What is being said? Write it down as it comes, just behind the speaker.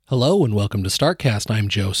Hello and welcome to StarkCast. I'm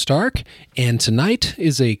Joe Stark, and tonight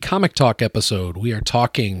is a Comic Talk episode. We are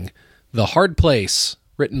talking The Hard Place,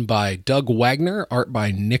 written by Doug Wagner, art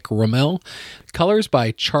by Nick Rommel, colors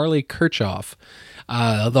by Charlie Kirchhoff.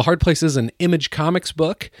 The Hard Place is an Image Comics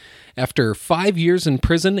book. After 5 years in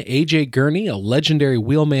prison, AJ Gurney, a legendary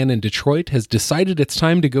wheelman in Detroit, has decided it's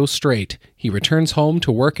time to go straight. He returns home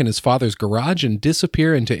to work in his father's garage and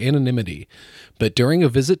disappear into anonymity. But during a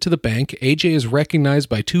visit to the bank, AJ is recognized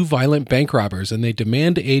by two violent bank robbers, and they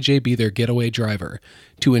demand AJ be their getaway driver.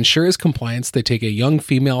 To ensure his compliance, they take a young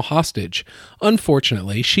female hostage.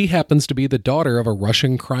 Unfortunately, she happens to be the daughter of a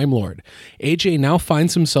Russian crime lord. AJ now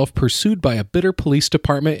finds himself pursued by a bitter police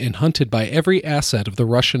department and hunted by every asset of the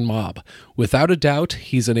Russian mob. Without a doubt,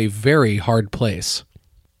 he's in a very hard place.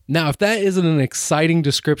 Now, if that isn't an exciting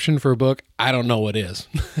description for a book, I don't know what is.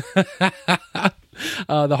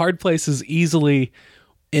 The Hard Place is easily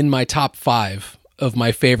in my top 5 of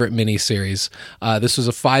my favorite miniseries. This was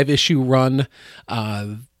a 5-issue run.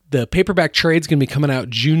 The paperback trade's going to be coming out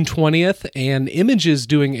June 20th, and Image is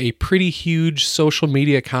doing a pretty huge social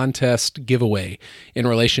media contest giveaway in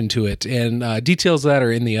relation to it, and details of that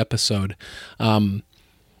are in the episode.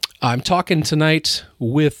 I'm talking tonight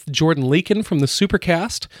with Jordan Leakin from the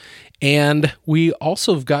Supercast, and we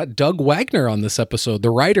also have got Doug Wagner on this episode, the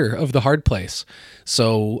writer of The Hard Place.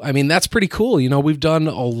 So, I mean, that's pretty cool. You know, we've done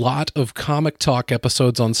a lot of Comic Talk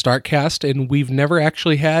episodes on StarkCast, and we've never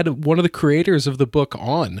actually had one of the creators of the book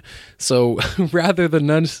on. So, rather than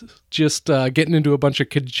us just getting into a bunch of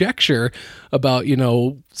conjecture about, you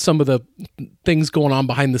know, some of the things going on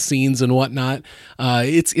behind the scenes and whatnot,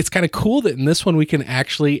 it's kind of cool that in this one we can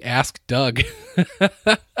actually ask Doug.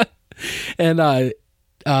 And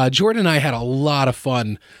Jordan and I had a lot of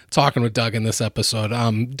fun talking with Doug in this episode.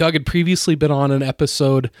 Doug had previously been on an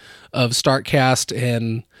episode of StarkCast,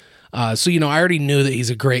 and so, you know, I already knew that he's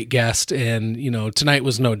a great guest, and, you know, tonight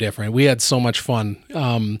was no different. We had so much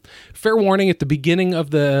fun. Fair warning, at the beginning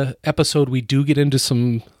of the episode, we do get into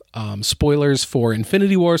some spoilers for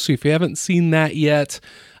Infinity War, so if you haven't seen that yet,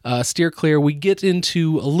 steer clear. We get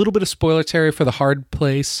into a little bit of spoiler territory for The Hard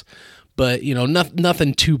Place, but, you know,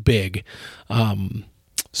 nothing too big.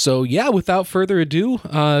 So, yeah, without further ado,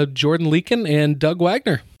 Jordan Leakin and Doug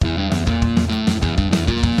Wagner.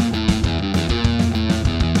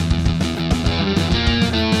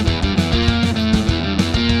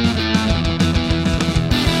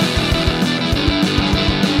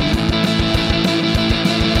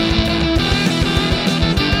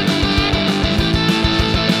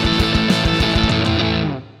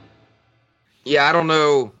 Yeah, I don't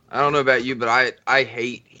know about you, but I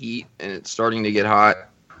hate heat, and it's starting to get hot.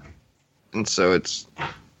 And so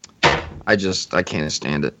I can't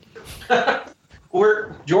stand it.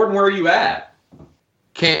 Jordan, where are you at?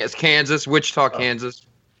 It's Kansas, Wichita, Kansas.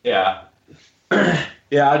 Yeah.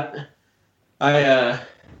 Yeah,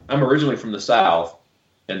 I'm originally from the South,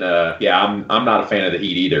 and I'm not a fan of the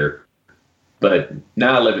heat either. But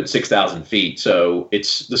now I live at 6,000 feet, so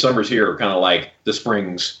the summers here are kind of like the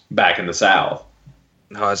springs back in the South.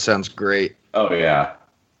 Oh, that sounds great. Oh yeah.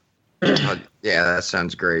 Yeah, that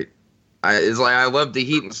sounds great. It's like I loved the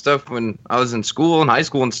heat and stuff when I was in school and high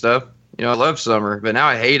school and stuff. You know, I love summer, but now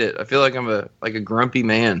I hate it. I feel like I'm a grumpy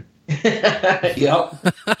man. Yep.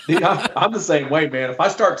 Dude, I'm the same way, man. If I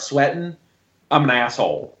start sweating, I'm an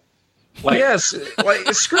asshole. Like, yes,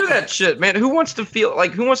 like screw that shit, man. Who wants to feel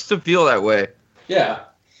that way? Yeah.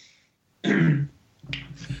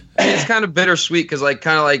 It's kind of bittersweet because, like,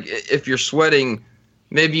 if you're sweating,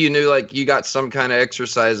 maybe you knew like you got some kind of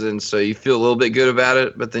exercise in, so you feel a little bit good about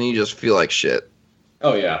it, but then you just feel like shit.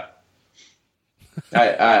 Oh yeah.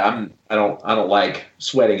 I don't like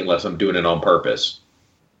sweating unless I'm doing it on purpose.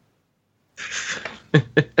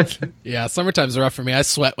 Yeah, summertime's rough for me. I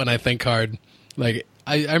sweat when I think hard. Like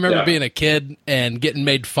I remember being a kid and getting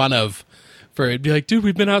made fun of for it'd be like, dude,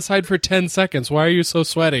 we've been outside for 10 seconds. Why are you so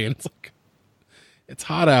sweaty? And it's like, it's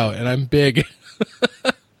hot out and I'm big.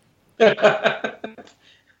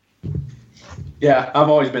 Yeah, I've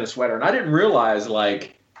always been a sweater, and I didn't realize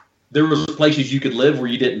like there was places you could live where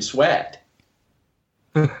you didn't sweat.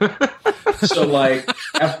 So like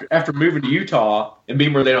after moving to Utah and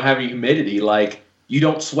being where they don't have any humidity, like you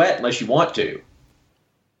don't sweat unless you want to.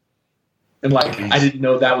 And like I didn't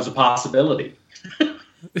know that was a possibility.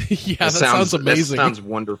 Yeah, that sounds amazing. That sounds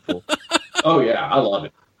wonderful. Oh yeah, I love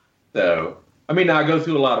it. So I mean, I go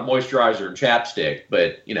through a lot of moisturizer and chapstick,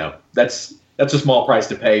 but you know that's a small price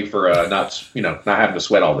to pay for not having to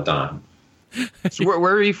sweat all the time. So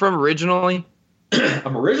where are you from originally?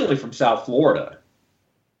 I'm originally from South Florida.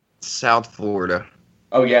 South Florida.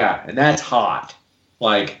 Oh yeah, and that's hot.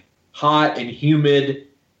 Like hot and humid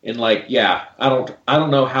And like, yeah, I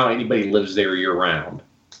don't know how anybody lives there year round.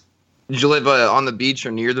 Did you live on the beach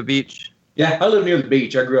or near the beach? Yeah, I live near the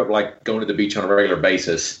beach. I grew up like going to the beach on a regular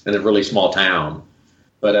basis in a really small town.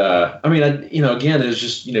 But I mean, again, it's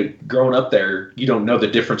just growing up there, you don't know the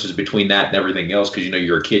differences between that and everything else because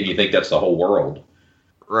you're a kid and you think that's the whole world.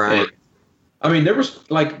 Right. And, I mean, there was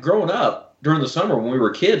like growing up during the summer when we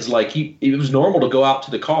were kids, like it was normal to go out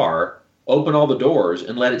to the car, open all the doors,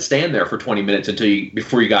 and let it stand there for 20 minutes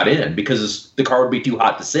before you got in because the car would be too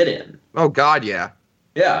hot to sit in. Oh God, yeah.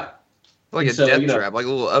 Yeah. Like a death trap, like a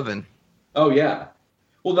little oven. Oh yeah.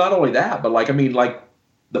 Well, not only that, but like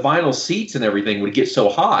the vinyl seats and everything would get so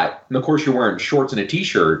hot, and of course you're wearing shorts and a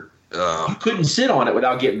t-shirt. You couldn't sit on it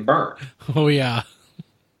without getting burnt. Oh yeah.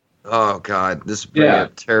 Oh God, this brings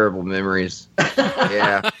up terrible memories.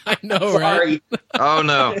 Yeah. I know, Sorry. right? Oh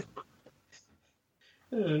no.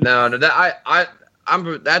 No,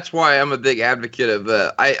 that's why I'm a big advocate of.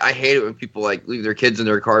 I hate it when people like leave their kids in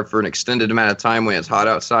their car for an extended amount of time when it's hot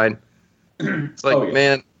outside. It's like,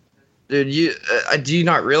 man, dude, do you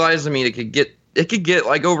not realize? I mean, it could get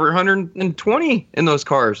like over 120 in those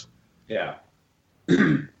cars. Yeah.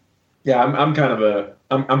 Yeah, I'm kind of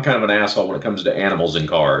an asshole when it comes to animals in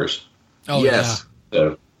cars. Oh yes. Yeah.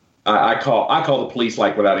 So I call the police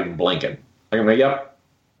like without even blinking. Like, I'm like, yep,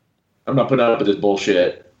 I'm not putting up with this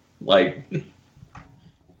bullshit. Like, you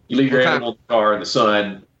leave your animal in the car in the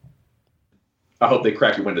sun. I hope they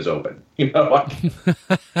crack your windows open. Do you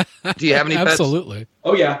have any pets? Absolutely.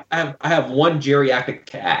 Oh yeah, I have one geriatric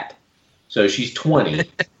cat. So she's 20,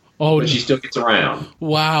 but she still gets around.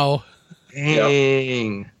 Wow.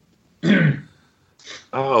 Dang. Yep.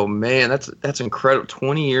 Oh man, that's incredible.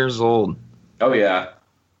 20 years old. Oh yeah.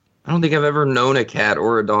 I don't think I've ever known a cat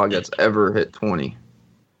or a dog that's ever hit 20.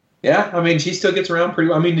 Yeah, I mean, she still gets around pretty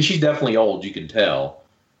well. I mean, she's definitely old, you can tell.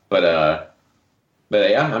 But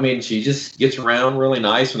yeah, I mean, she just gets around really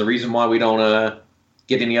nice. And the reason why we don't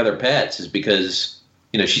get any other pets is because,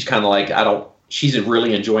 she's kind of like, she's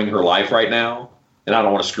really enjoying her life right now. And I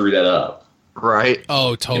don't want to screw that up. Right.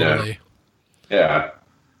 Oh, totally. Yeah.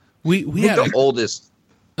 We had the oldest.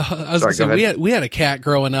 I was going to say, we had a cat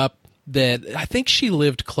growing up that I think she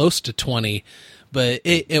lived close to 20, but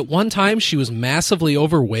at one time she was massively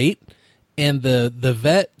overweight, and the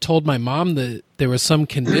vet told my mom that there was some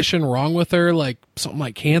condition wrong with her, like something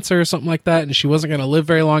like cancer or something like that, and she wasn't going to live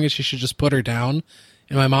very long and she should just put her down.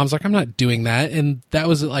 And my mom's like, I'm not doing that. And that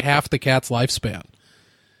was like half the cat's lifespan.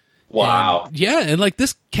 Wow. And like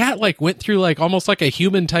this cat like went through like almost like a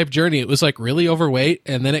human type journey. It was like really overweight,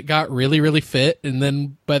 and then it got really, really fit, and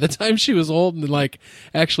then by the time she was old and like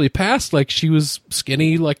actually passed, like she was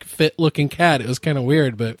skinny, like fit looking cat. It was kind of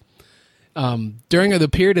weird, but during the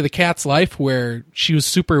period of the cat's life where she was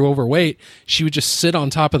super overweight, she would just sit on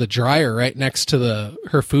top of the dryer right next to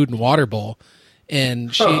her food and water bowl.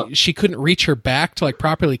 And she couldn't reach her back to like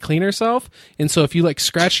properly clean herself. And so if you like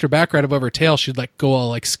scratched her back right above her tail, she'd like go all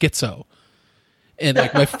like schizo. And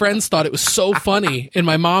like my friends thought it was so funny. And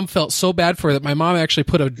my mom felt so bad for her that my mom actually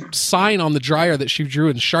put a sign on the dryer that she drew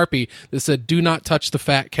in Sharpie that said, "Do not touch the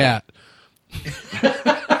fat cat."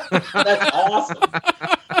 That's awesome.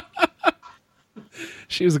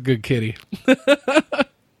 She was a good kitty.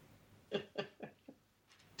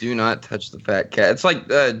 Do not touch the fat cat. It's like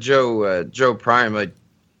Joe Prime, like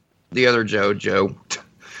the other Joe.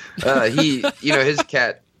 He, his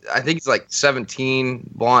cat, I think he's like 17,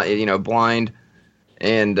 blind.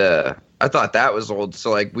 And I thought that was old. So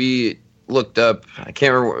like we looked up, I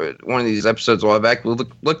can't remember one of these episodes a while back. We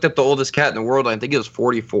looked up the oldest cat in the world. I think it was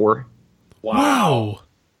 44. Wow.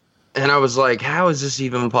 And I was like, how is this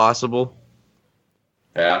even possible?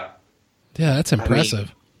 Yeah. Yeah, that's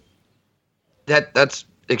impressive. I mean, that's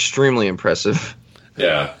extremely impressive.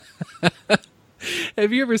 Yeah.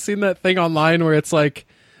 Have you ever seen that thing online where it's like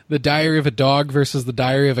the diary of a dog versus the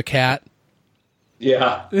diary of a cat?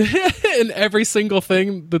 Yeah. And every single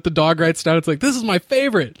thing that the dog writes down, it's like, this is my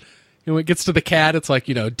favorite. And when it gets to the cat, it's like,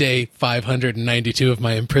 day 592 of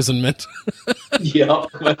my imprisonment. Yep.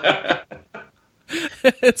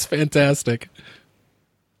 It's fantastic.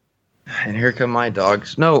 And here come my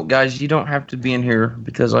dogs. No, guys, you don't have to be in here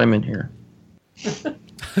because I'm in here.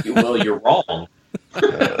 Well, you're wrong.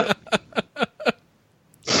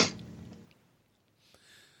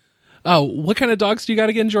 Oh, what kind of dogs do you got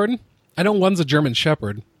again, Jordan? I know one's a German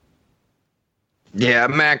Shepherd. Yeah,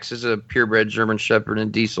 Max is a purebred German Shepherd,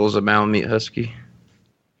 and Diesel is a Malamute Husky.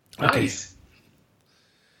 Nice.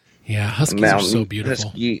 Yeah, Huskies are so beautiful.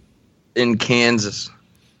 Husky in Kansas.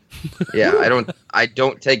 Yeah, I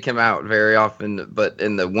don't take him out very often, but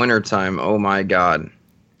in the wintertime, oh my God,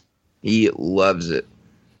 he loves it.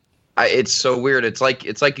 It's so weird. It's like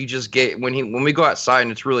you just get when we go outside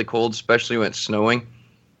and it's really cold, especially when it's snowing.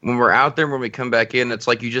 When we're out there, when we come back in, it's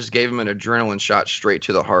like you just gave him an adrenaline shot straight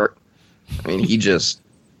to the heart. I mean,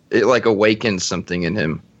 it like awakens something in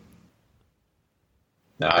him.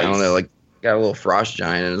 Nice. I don't know, like got a little frost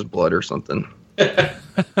giant in his blood or something.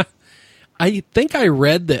 I think I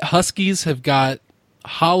read that huskies have got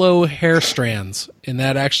hollow hair strands, and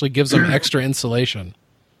that actually gives them extra insulation.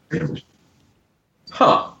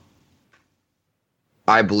 Huh.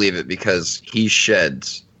 I believe it because he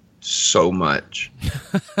sheds so much.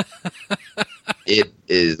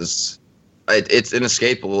 It's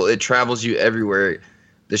inescapable. It travels you everywhere.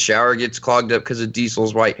 The shower gets clogged up because of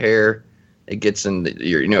Diesel's white hair. It gets in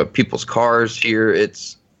people's cars here.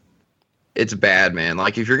 It's bad, man.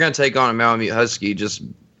 Like if you're gonna take on a Malamute Husky,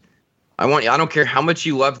 I don't care how much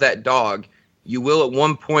you love that dog. You will at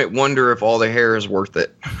one point wonder if all the hair is worth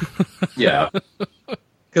it. Yeah.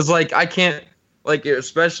 Because like I can't. Like,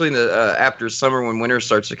 especially in the after summer when winter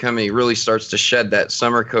starts to come and he really starts to shed that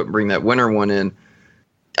summer coat and bring that winter one in,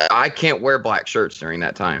 I can't wear black shirts during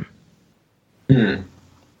that time.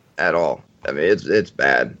 At all. I mean, it's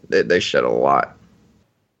bad. They shed a lot.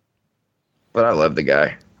 But I love the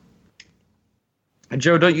guy. And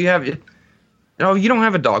Joe, don't you have... No, you don't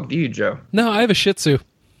have a dog, do you, Joe? No, I have a Shih Tzu.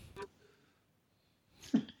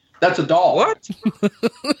 That's a dog. What?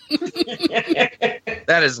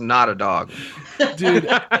 That is not a dog. Dude,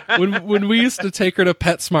 when we used to take her to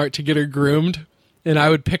PetSmart to get her groomed, and I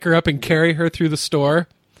would pick her up and carry her through the store,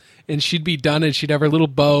 and she'd be done, and she'd have her little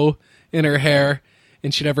bow in her hair,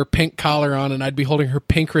 and she'd have her pink collar on, and I'd be holding her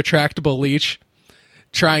pink retractable leash,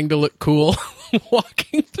 trying to look cool,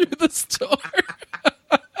 walking through the store.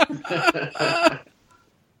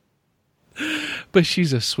 But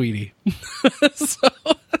she's a sweetie. So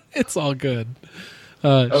it's all good.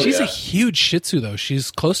 She's a huge Shih Tzu, though. She's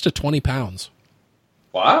close to 20 pounds.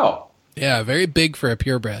 Wow. Yeah, very big for a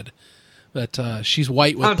purebred. But she's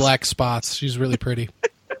white with black spots. She's really pretty.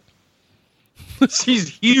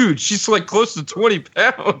 She's huge. She's like close to 20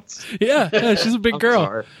 pounds. Yeah, she's a big girl.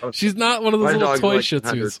 Sorry. She's not one of those My little dog's toy like Shih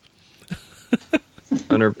Tzus.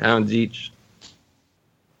 100 pounds each.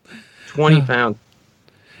 20 pounds.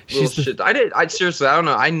 She's Shit. I seriously, I don't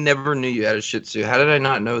know. I never knew you had a Shih Tzu. How did I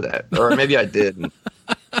not know that? Or maybe I did. You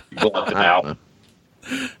blocked it I out. don't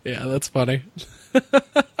know. Yeah, that's funny.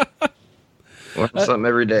 Learn something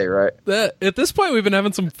every day, right? At this point, we've been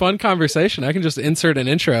having some fun conversation. I can just insert an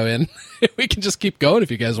intro in. We can just keep going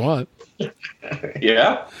if you guys want.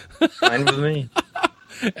 Yeah. Fine with me.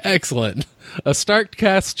 Excellent. A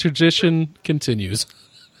Starkcast tradition continues.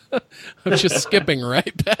 I'm just skipping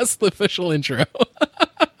right past the official intro.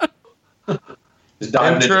 Just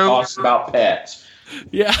diving into Intro. talks about pets.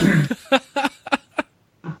 Yeah.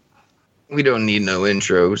 We don't need no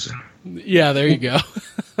intros. Yeah, there you go.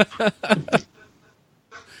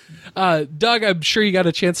 Doug, I'm sure you got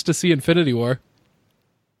a chance to see Infinity War.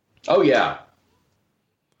 Oh, yeah.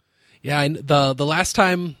 Yeah, the last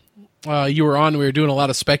time you were on, we were doing a lot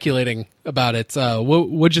of speculating about it.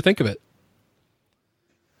 What'd you think of it?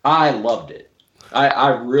 I loved it. I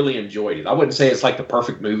really enjoyed it. I wouldn't say it's like the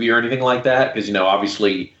perfect movie or anything like that, because,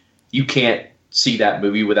 obviously you can't see that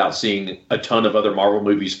movie without seeing a ton of other Marvel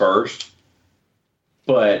movies first.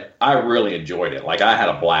 But I really enjoyed it. Like, I had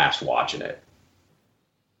a blast watching it.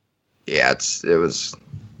 Yeah, it was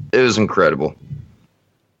incredible.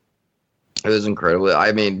 It was incredible.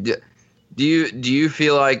 I mean, do you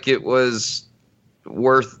feel like it was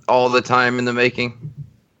worth all the time in the making?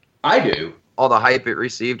 I do. All the hype it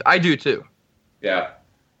received? I do too. Yeah.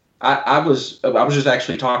 I was just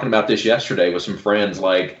actually talking about this yesterday with some friends.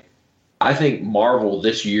 Like, I think Marvel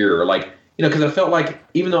this year, like, because I felt like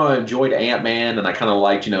even though I enjoyed Ant-Man and I kind of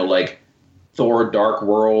liked, like Thor, Dark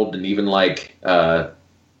World, and even like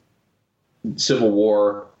Civil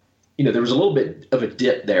War, there was a little bit of a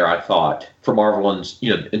dip there, I thought, for Marvel and,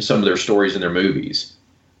 in some of their stories and their movies.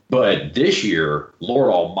 But this year,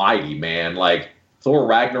 Lord Almighty, man, like Thor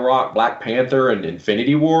Ragnarok, Black Panther, and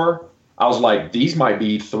Infinity War, I was like, these might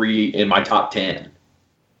be 3 in my top 10.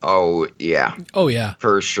 Oh yeah. Oh, yeah.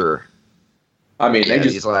 For sure. I mean, they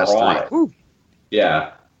just these last brought 3. it.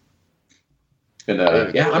 Yeah. And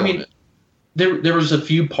I mean, there was a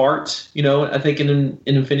few parts, I think in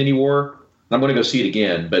Infinity War. I'm going to go see it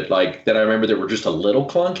again, but like that I remember that were just a little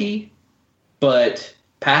clunky. But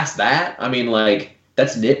past that, I mean, like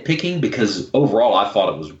that's nitpicking because overall I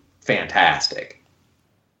thought it was fantastic.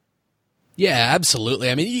 Yeah, absolutely.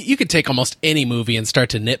 I mean, you could take almost any movie and start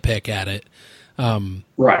to nitpick at it.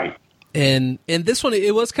 Right. And this one,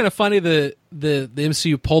 it was kind of funny the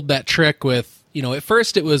MCU pulled that trick with, at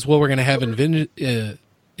first it was, well, we're going to have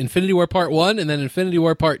Infinity War Part 1 and then Infinity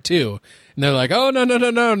War Part 2. And they're like, oh,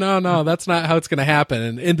 no, that's not how it's going to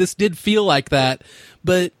happen. And this did feel like that.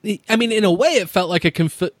 But, I mean, in a way, it felt like a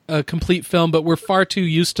complete film, but we're far too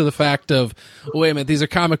used to the fact of, wait a minute, these are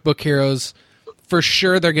comic book heroes. For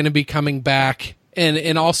sure they're going to be coming back.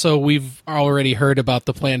 And also, we've already heard about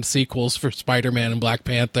the planned sequels for Spider-Man and Black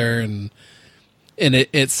Panther and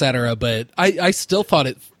et cetera. But I still thought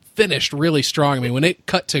it finished really strong. I mean, when it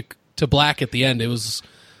cut to black at the end, it was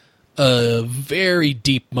a very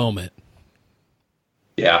deep moment.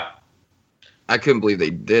 Yeah. I couldn't believe they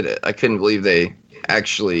did it. I couldn't believe they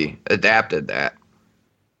actually adapted that.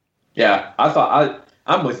 Yeah, I thought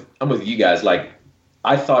I'm with you guys. Like,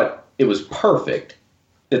 I thought it was perfect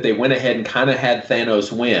that they went ahead and kind of had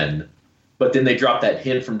Thanos win, but then they dropped that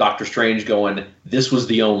hint from Doctor Strange going, this was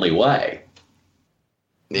the only way.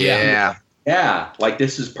 Yeah. Yeah, like,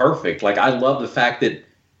 this is perfect. Like, I love the fact that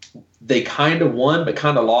they kind of won but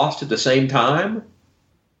kind of lost at the same time.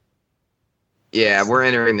 Yeah, we're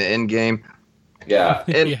entering the end game. Yeah.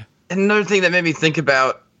 And another thing that made me think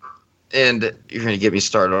about, and you're going to get me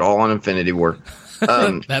started all on Infinity War.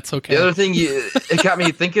 That's okay. The other thing it got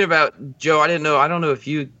me thinking about, Joe, I don't know if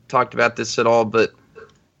you talked about this at all, but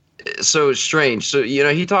so Strange. So, you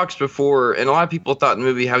know, he talks before, and a lot of people thought in the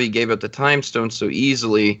movie how he gave up the Time Stone so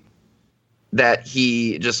easily that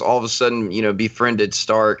he just all of a sudden, you know, befriended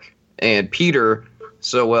Stark and Peter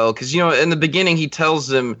so well. Because, you know, in the beginning he tells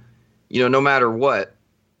them, you know, no matter what,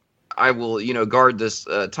 I will, you know, guard this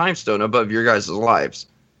Time Stone above your guys' lives.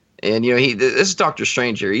 And, you know, this is Doctor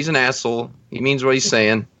Strange here. He's an asshole. He means what he's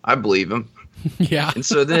saying. I believe him. Yeah. And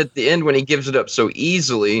so then at the end, when he gives it up so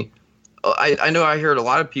easily, I know I heard a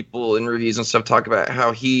lot of people in reviews and stuff talk about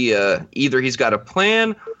how he either he's got a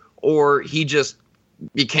plan or he just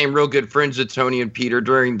became real good friends with Tony and Peter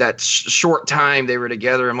during that short time they were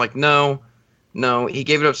together. I'm like, no, he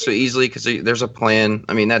gave it up so easily because there's a plan.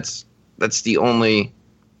 I mean, that's the only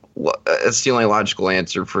logical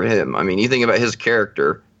answer for him. I mean, you think about his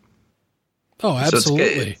character. Oh,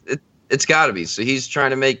 absolutely. So it's got to be. So he's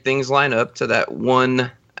trying to make things line up to that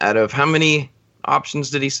one out of how many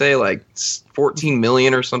options did he say? Like 14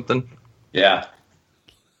 million or something? Yeah.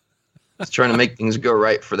 He's trying to make things go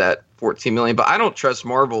right for that 14 million. But I don't trust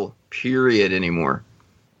Marvel, period, anymore.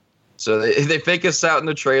 So they fake us out in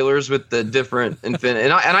the trailers with the different Infinity.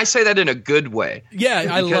 And I say that in a good way. Yeah,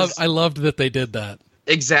 I loved that they did that.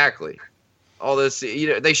 Exactly. All this, you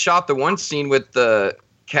know, they shot the one scene with the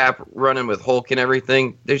Cap running with Hulk and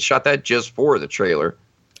everything. They shot that just for the trailer.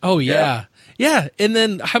 Oh yeah. And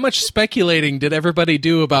then how much speculating did everybody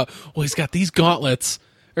do about? Well, he's got these gauntlets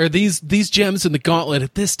or these gems in the gauntlet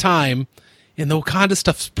at this time, and the Wakanda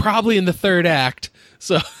stuff's probably in the third act.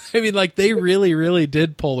 So I mean, like, they really, really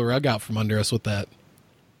did pull the rug out from under us with that.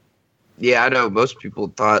 Yeah, I know. Most people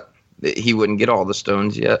thought that he wouldn't get all the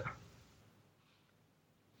stones yet,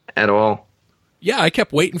 at all. Yeah, I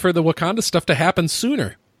kept waiting for the Wakanda stuff to happen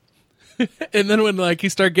sooner. And then when, like, he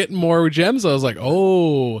started getting more gems, I was like,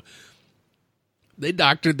 oh, they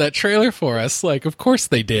doctored that trailer for us. Like, of course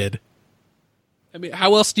they did. I mean,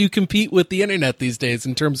 how else do you compete with the internet these days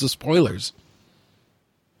in terms of spoilers?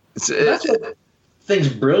 That's what thing's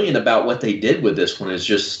brilliant about what they did with this one is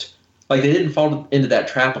just, like, they didn't fall into that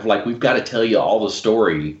trap of, like, we've got to tell you all the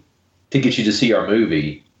story to get you to see our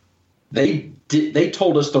movie. They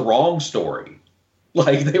told us the wrong story.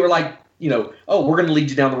 Like, they were like, you know, oh, we're going to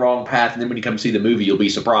lead you down the wrong path, and then when you come see the movie, you'll be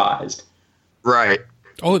surprised. Right.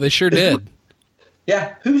 Oh, they sure did.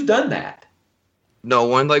 Yeah, who's done that? No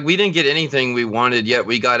one. Like, we didn't get anything we wanted, yet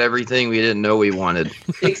we got everything we didn't know we wanted.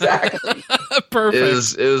 Exactly.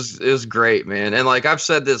 Perfect. It was great, man. And, like, I've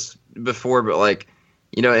said this before, but, like,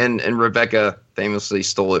 you know, and Rebecca famously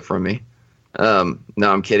stole it from me. No,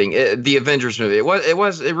 I'm kidding. The Avengers movie.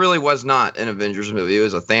 It really was not an Avengers movie. It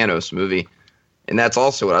was a Thanos movie. And that's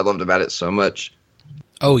also what I loved about it so much.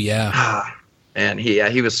 Oh, yeah. And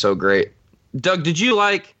he was so great. Doug, did you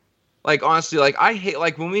like, honestly, like, I hate,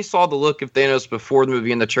 like, when we saw the look of Thanos before the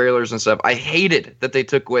movie and the trailers and stuff, I hated that they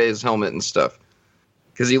took away his helmet and stuff.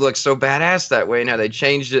 Because he looked so badass that way and how they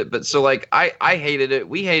changed it. But so, like, I hated it.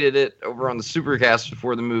 We hated it over on the Supercast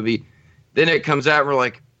before the movie. Then it comes out and we're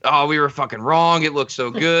like, oh, we were fucking wrong. It looks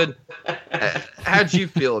so good. How'd you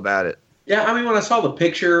feel about it? Yeah, I mean, when I saw the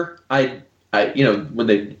picture, I you know, when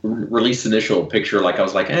they released the initial picture, like, I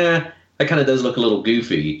was like, that kind of does look a little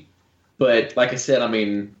goofy. But like I said, I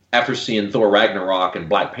mean, after seeing Thor Ragnarok and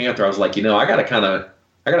Black Panther, I was like, you know, I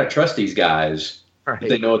gotta trust these guys. Right.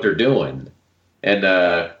 They know what they're doing. And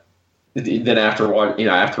then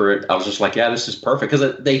after it, I was just like, yeah, this is perfect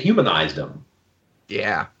because they humanized them.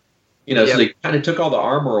 Yeah. So they kind of took all the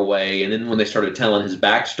armor away, and then when they started telling his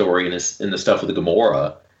backstory and the stuff with the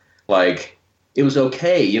Gamora, like, it was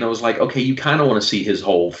okay. It was like, okay, you kind of want to see his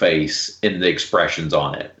whole face and the expressions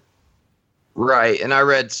on it. Right, and I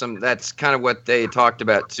read that's kind of what they talked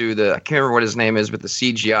about too. I can't remember what his name is, but the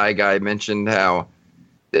CGI guy mentioned how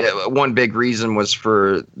one big reason was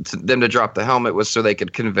for them to drop the helmet was so they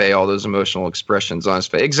could convey all those emotional expressions on his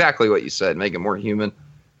face. Exactly what you said, make it more human.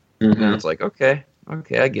 Mm-hmm. And it's like, okay,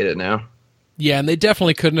 I get it now. Yeah, and they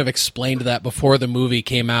definitely couldn't have explained that before the movie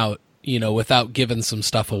came out, without giving some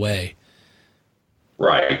stuff away.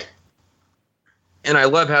 Right. And I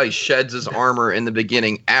love how he sheds his armor in the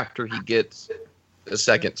beginning after he gets a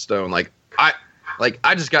second stone. I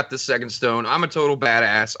just got this second stone. I'm a total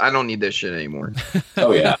badass. I don't need this shit anymore.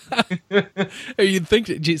 Oh, yeah. You'd think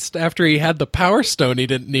just after he had the Power Stone, he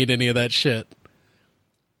didn't need any of that shit.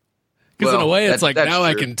 Because in a way, it's like, now true.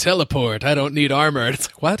 I can teleport. I don't need armor. And it's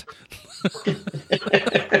like, what?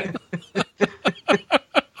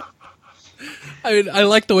 I mean, I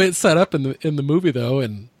like the way it's set up in the movie, though.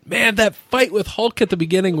 And, man, that fight with Hulk at the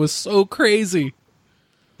beginning was so crazy.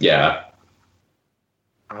 Yeah.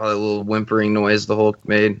 Oh, that little whimpering noise the Hulk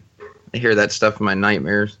made. I hear that stuff in my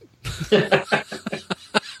nightmares. It's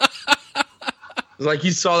like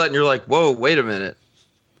you saw that and you're like, whoa, wait a minute.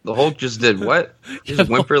 The Hulk just did what? He just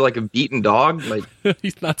whimpered like a beaten dog? Like,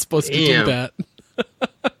 he's not supposed to do that.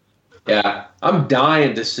 Yeah, I'm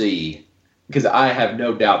dying to see, because I have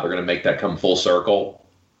no doubt they're going to make that come full circle.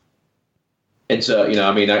 And so,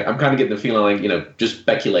 I'm kind of getting the feeling like, just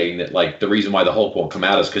speculating that, like, the reason why the Hulk won't come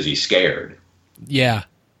out is because he's scared. Yeah.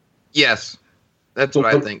 Yes. That's what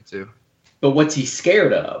I think, too. But what's he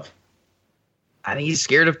scared of? I think he's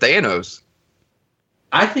scared of Thanos.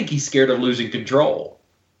 I think he's scared of losing control.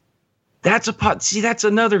 That's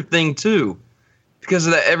another thing, too. Because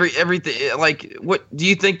of that, everything, like, what do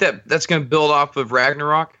you think that's going to build off of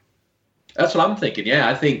Ragnarok? That's what I'm thinking. Yeah,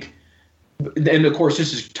 I think, and of course,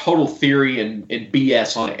 this is total theory and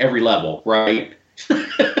BS on every level, right? I'm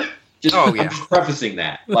just prefacing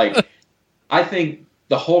that. Like, I think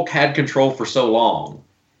the Hulk had control for so long,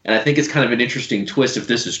 and I think it's kind of an interesting twist if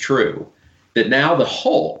this is true, that now the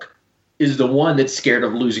Hulk is the one that's scared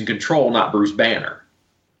of losing control, not Bruce Banner.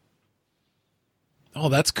 Oh,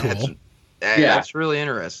 that's cool. That's really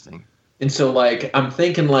interesting. And so, like, I'm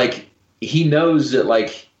thinking, like, he knows that,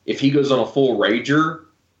 like, if he goes on a full rager,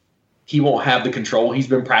 he won't have the control he's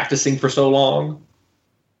been practicing for so long.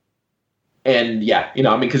 And, yeah,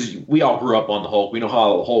 because we all grew up on the Hulk. We know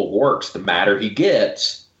how the Hulk works. The madder he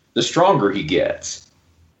gets, the stronger he gets.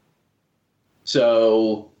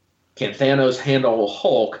 So, can Thanos handle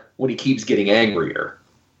Hulk when he keeps getting angrier?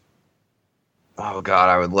 Oh, God,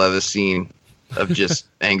 I would love a scene of just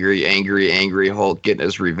angry Hulk getting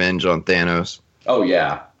his revenge on Thanos. Oh,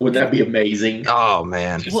 yeah. Wouldn't that be amazing? Oh,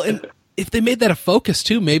 man. Well, and if they made that a focus,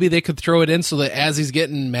 too, maybe they could throw it in so that as he's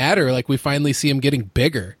getting madder, like, we finally see him getting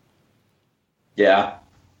bigger. Yeah.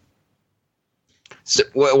 So,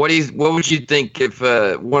 what would you think if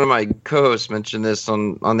one of my co-hosts mentioned this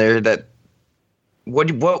on there, that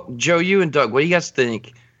what Joe, you and Doug, what do you guys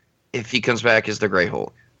think if he comes back as the Grey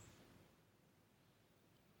Hulk?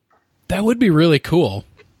 That would be really cool.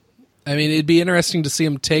 I mean, it'd be interesting to see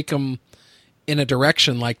him take him in a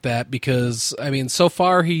direction like that, because, I mean, so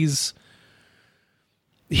far he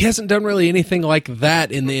hasn't done really anything like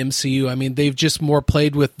that in the MCU. I mean, they've just more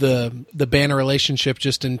played with the Banner relationship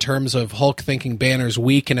just in terms of Hulk thinking Banner's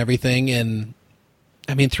weak and everything. And,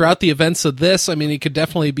 I mean, throughout the events of this, I mean, it could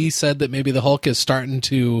definitely be said that maybe the Hulk is starting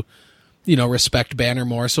to, respect Banner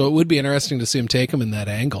more. So it would be interesting to see him take him in that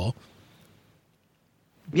angle.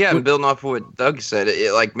 Yeah, and building off of what Doug said,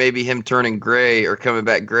 like maybe him turning gray or coming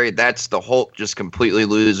back gray, that's the Hulk just completely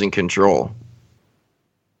losing control.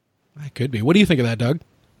 That could be. What do you think of that, Doug?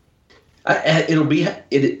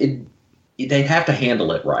 They'd have to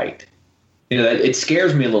handle it right. It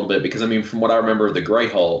scares me a little bit because, I mean, from what I remember of the Gray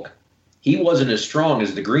Hulk, he wasn't as strong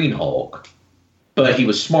as the Green Hulk, but he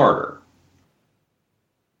was smarter.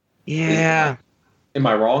 Yeah. Am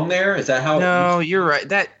I wrong there? Is that how? No, you're right.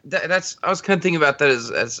 That's I was kind of thinking about that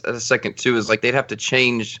as a second too. Is like they'd have to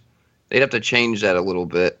change that a little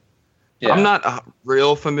bit. Yeah. I'm not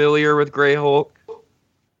real familiar with Grey Hulk,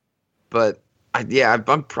 but I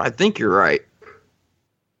think you're right.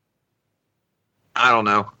 I don't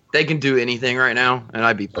know. They can do anything right now, and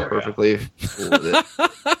I'd be perfectly cool with it.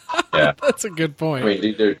 Yeah, that's a good point. I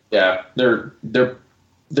mean,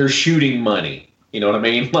 they're shooting money. You know what I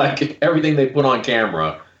mean? Like, everything they put on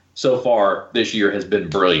camera so far this year has been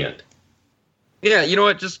brilliant. Yeah, you know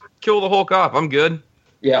what? Just kill the Hulk off. I'm good.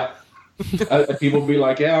 Yeah. People be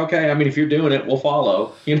like, yeah, okay. I mean, if you're doing it, we'll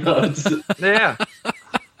follow. Yeah.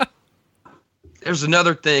 There's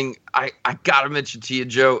another thing I gotta mention to you,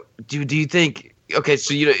 Joe. Do you think? Okay,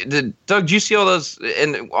 so Doug, do you see all those?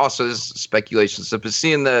 And also, this speculation stuff. But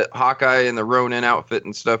seeing the Hawkeye and the Ronin outfit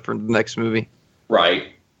and stuff for the next movie,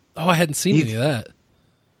 right? Oh, I hadn't seen any of that.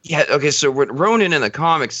 Yeah. Okay, so Ronin in the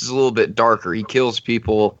comics is a little bit darker. He kills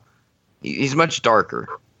people. He's much darker.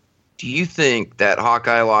 Do you think that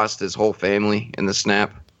Hawkeye lost his whole family in the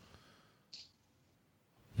snap?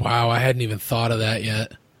 Wow, I hadn't even thought of that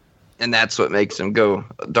yet. And that's what makes him go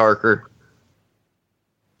darker.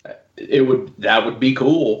 That would be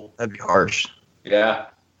cool. That'd be harsh. Yeah.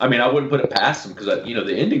 I mean, I wouldn't put it past him because,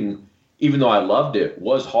 the ending, even though I loved it,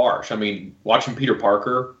 was harsh. I mean, watching Peter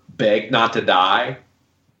Parker beg not to die,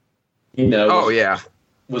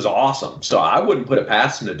 was awesome. So I wouldn't put it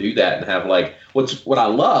past him to do that and have what I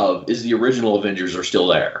love is the original Avengers are still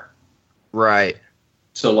there. Right.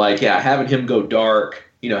 So having him go dark,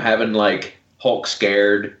 having Hulk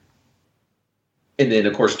scared. And then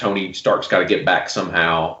of course Tony Stark's got to get back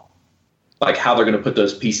somehow. How they're going to put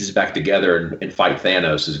those pieces back together and fight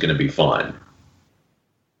Thanos is going to be fun.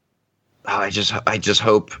 Oh, I just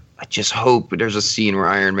hope there's a scene where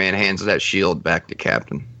Iron Man hands that shield back to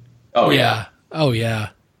Captain. Oh yeah. Oh yeah.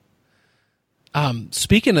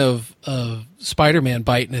 Speaking of Spider-Man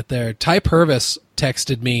biting it there, Ty Purvis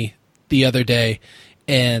texted me the other day,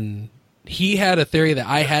 and he had a theory that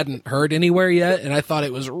I hadn't heard anywhere yet, and I thought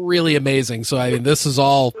it was really amazing. So, I mean, this is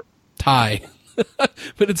all Ty.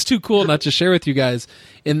 But it's too cool not to share with you guys,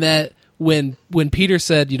 in that when Peter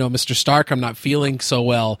said, Mr. Stark, I'm not feeling so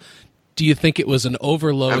well, do you think it was an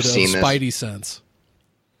overload of Spidey sense?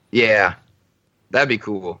 Yeah. That'd be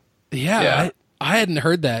cool. Yeah. I hadn't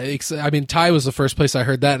heard that. I mean, Ty was the first place I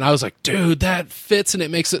heard that, and I was like, dude, that fits, and it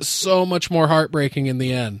makes it so much more heartbreaking in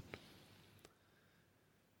the end.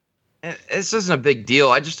 This isn't a big deal.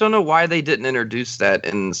 I just don't know why they didn't introduce that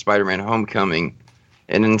in Spider-Man Homecoming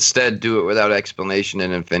and instead do it without explanation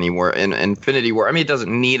in Infinity War. I mean, it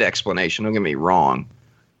doesn't need explanation, don't get me wrong.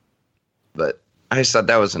 But I just thought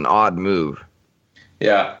that was an odd move.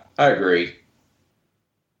 Yeah, I agree.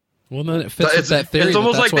 Well, then it fits with that theory. It's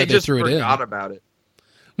almost that's like why they just threw it in. forgot about it.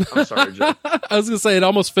 I'm sorry, Joe. I was going to say, it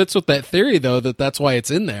almost fits with that theory, though, that's why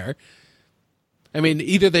it's in there. I mean,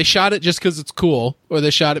 either they shot it just because it's cool, or they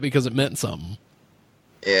shot it because it meant something.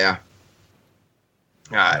 Yeah.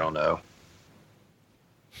 I don't know.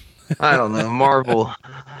 Marvel,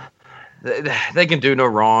 they can do no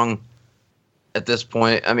wrong at this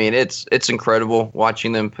point. I mean, it's incredible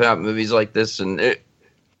watching them put out movies like this, and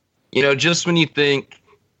just when you think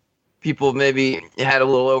people maybe had a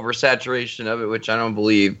little oversaturation of it, which I don't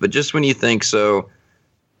believe, but just when you think so,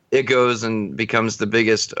 it goes and becomes the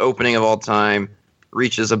biggest opening of all time,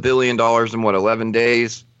 reaches $1 billion in 11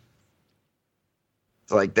 days.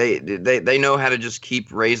 It's like they know how to just keep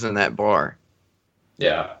raising that bar.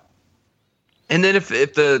 Yeah. And then if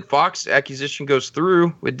the Fox acquisition goes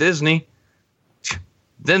through with Disney,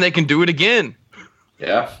 then they can do it again.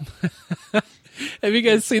 Yeah. Have you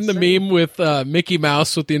guys seen the meme with Mickey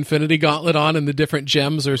Mouse with the Infinity Gauntlet on and the different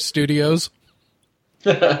gems or studios?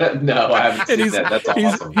 No, I haven't seen that. That's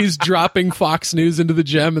awesome. He's dropping Fox News into the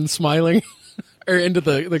gem and smiling, or into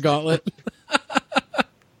the gauntlet.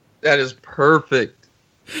 That is perfect.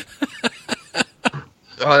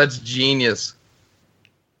 Oh, that's genius.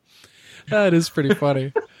 That is pretty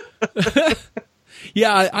funny.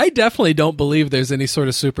 Yeah, I definitely don't believe there's any sort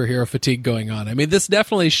of superhero fatigue going on. I mean, this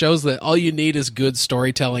definitely shows that all you need is good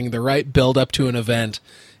storytelling, the right build up to an event,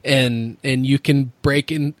 and you can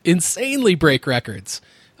insanely break records.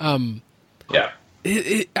 Yeah.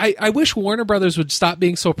 I wish Warner Brothers would stop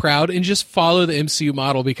being so proud and just follow the MCU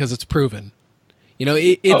model, because it's proven.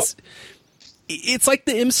 It's like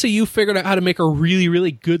the MCU figured out how to make a really,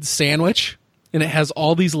 really good sandwich, and it has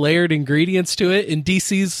all these layered ingredients to it, and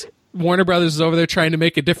DC's Warner Brothers is over there trying to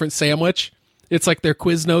make a different sandwich. It's like their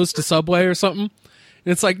Quiznos to Subway or something. And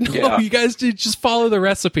it's like, no, You guys just follow the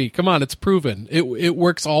recipe. Come on, it's proven. It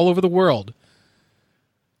works all over the world.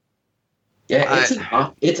 Yeah,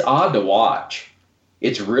 it's odd to watch.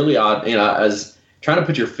 It's really odd. I was trying to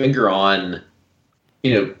put your finger on,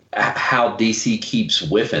 how DC keeps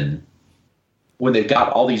whiffing when they've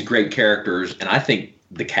got all these great characters, and I think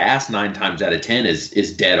the cast 9 times out of 10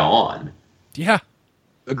 is dead on. Yeah.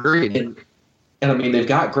 Agreed. And I mean, they've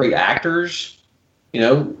got great actors,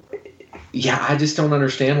 Yeah, I just don't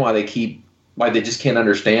understand why they just can't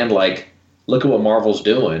understand, look at what Marvel's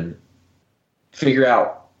doing. Figure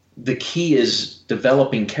out the key is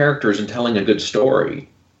developing characters and telling a good story.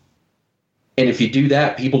 And if you do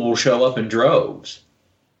that, people will show up in droves.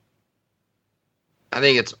 I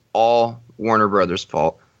think it's all Warner Brothers'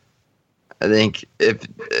 fault. I think if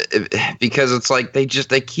because it's like they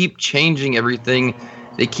keep changing everything.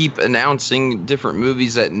 They keep announcing different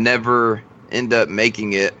movies that never end up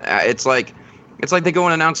making it. It's like they go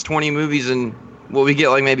and announce 20 movies and we get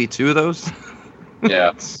like maybe 2 of those.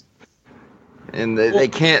 Yeah. And they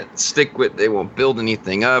can't stick with. They won't build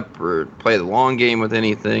anything up or play the long game with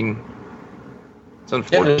anything. It's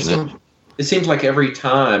unfortunate. Yeah, it seems like every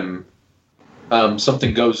time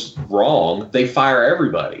something goes wrong, they fire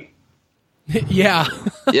everybody. Yeah.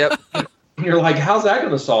 Yep. And you're like, how's that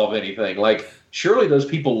going to solve anything? Like, surely those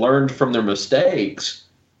people learned from their mistakes.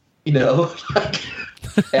 You know?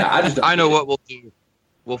 Yeah, I know what we'll do.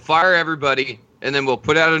 We'll fire everybody, and then we'll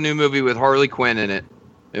put out a new movie with Harley Quinn in it,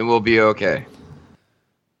 and we'll be okay.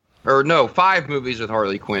 Or no, 5 movies with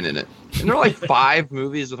Harley Quinn in it. And there are like 5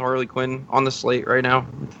 movies with Harley Quinn on the slate right now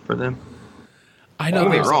for them. I know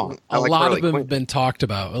Don't get me wrong. a like lot Harley of them Quinn. have been talked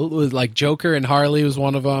about. It was like Joker and Harley was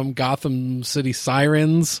one of them. Gotham City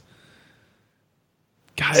Sirens.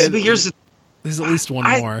 God, But here's there's at least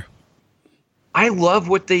one more. I love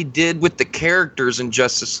what they did with the characters in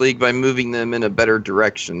Justice League by moving them in a better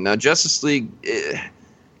direction. Now, Justice League,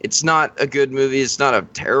 it's not a good movie. It's not a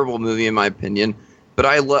terrible movie, in my opinion. But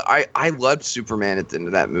I loved Superman at the end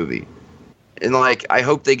of that movie. And, like, I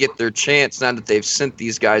hope they get their chance now that they've sent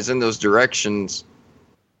these guys in those directions.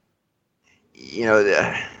 You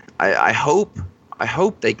know, I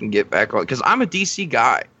hope they can get back on. Because I'm a DC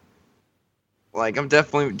guy. Like, I'm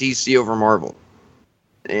definitely DC over Marvel.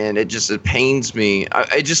 And it pains me.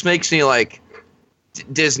 It just makes me like,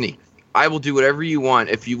 Disney, I will do whatever you want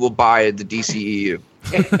if you will buy the DCEU.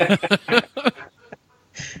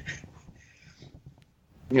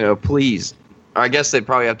 You know, please. I guess they'd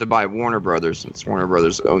probably have to buy Warner Brothers since Warner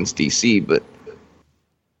Brothers owns DC, but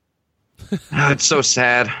it's so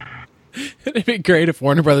sad. It'd be great if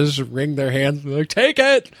Warner Brothers just wring their hands and be like, take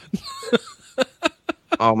it!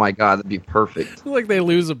 Oh my god, that'd be perfect. Like they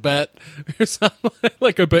lose a bet or something.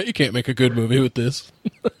 Like, I bet you can't make a good movie with this.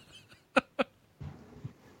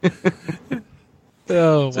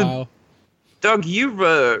 Oh, wow. Doug, you've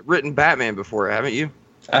written Batman before, haven't you?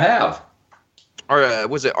 I have. Or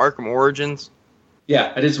was it Arkham Origins?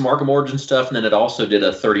 Yeah, I did some Arkham Origin stuff, and then it also did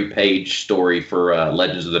a 30-page story for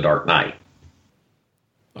Legends of the Dark Knight.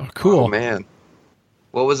 Oh, cool. Oh, man.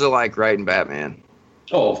 What was it like writing Batman?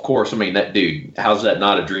 Oh, of course. I mean, that dude, how's that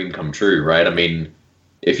not a dream come true, right? I mean,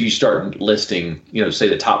 if you start listing, you know, say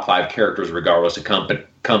the top 5 characters regardless of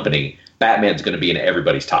company, Batman's going to be in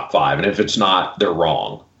everybody's top 5. And if it's not, they're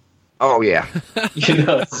wrong. Oh, yeah. You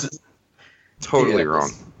know, Totally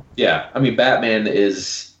wrong. Yeah. I mean, Batman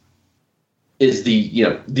is the, you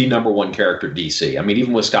know, the number one character DC. I mean,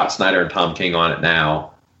 even with Scott Snyder and Tom King on it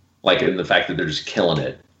now, like in the fact that they're just killing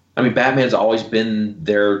it. I mean, Batman's always been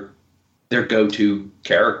their go-to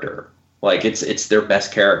character. Like it's their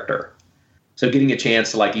best character. So getting a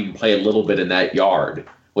chance to like even play a little bit in that yard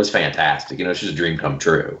was fantastic. You know, it's just a dream come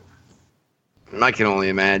true. I can only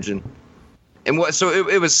imagine. And what? So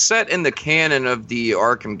it was set in the canon of the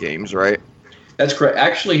Arkham games, right? That's correct.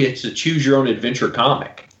 Actually, it's a choose your own adventure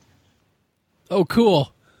comic. Oh,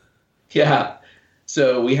 cool. Yeah.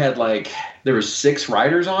 So we had there were 6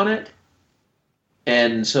 writers on it.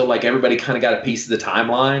 And so everybody kind of got a piece of the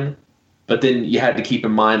timeline. But then you had to keep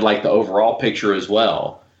in mind the overall picture as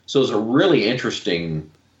well. So it was a really interesting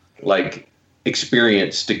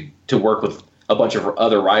experience to work with a bunch of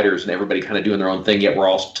other writers and everybody kind of doing their own thing. Yet we're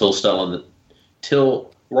all still telling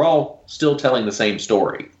the same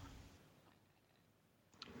story.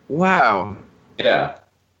 Wow. Yeah.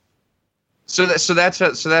 So that's how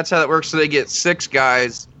that works. So they get 6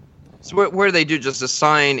 guys. So what do they do? Just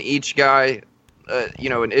assign each guy,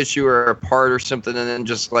 an issue or a part or something, and then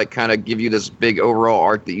just kind of give you this big overall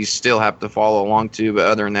arc that you still have to follow along to. But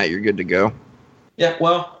other than that, you're good to go. Yeah.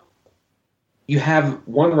 Well, you have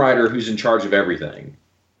one writer who's in charge of everything,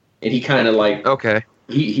 and he kind of okay.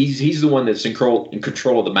 He's the one that's in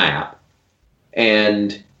control of the map,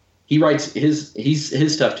 and he writes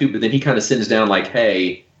his stuff too. But then he kind of sends down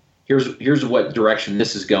hey, here's what direction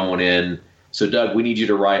this is going in. So Doug, we need you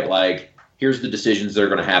to write here's the decisions that are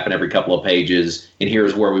going to happen every couple of pages, and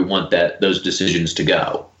here's where we want those decisions to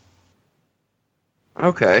go.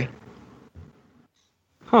 Okay.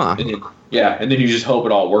 Huh. And then you just hope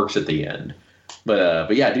it all works at the end.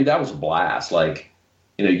 But yeah, dude, that was a blast.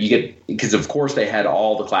 You get, because of course they had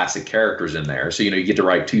all the classic characters in there. So, you get to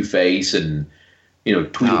write Two-Face and,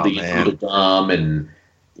 Tweedledee and Tweedledum. And,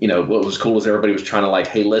 what was cool is everybody was trying to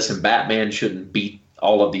hey, listen, Batman shouldn't beat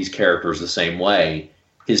all of these characters the same way.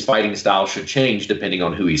 His fighting style should change depending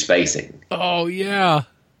on who he's facing. Oh, yeah.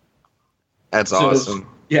 That's awesome.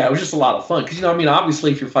 Yeah, it was just a lot of fun because I mean,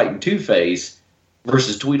 obviously, if you're fighting Two-Face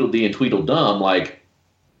versus Tweedledee and Tweedledum, like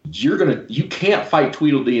you can't fight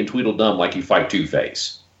Tweedledee and Tweedledum like you fight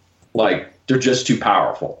Two-Face. Like they're just too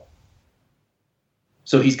powerful.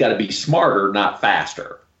 So he's got to be smarter, not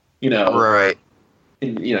faster. Right.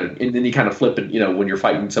 And and then you kind of flip it. When you're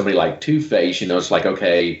fighting somebody like Two-Face, it's like,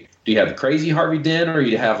 okay, do you have crazy Harvey Dent or do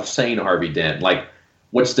you have sane Harvey Dent? Like,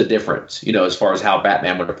 what's the difference? As far as how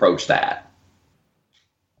Batman would approach that.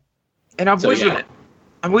 And I've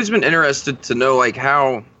always been interested to know, like,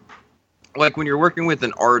 how, like, when you're working with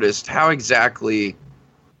an artist, how exactly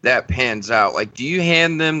that pans out. Like, do you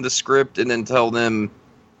hand them the script and then tell them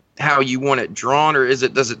how you want it drawn, or does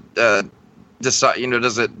it decide?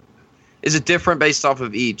 Is it different based off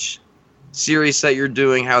of each series that you're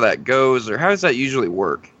doing, how that goes, or how does that usually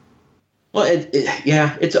work? Well,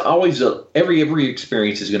 it's always every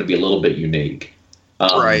experience is going to be a little bit unique.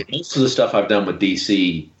 Right. Most of the stuff I've done with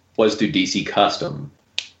DC was through DC Custom.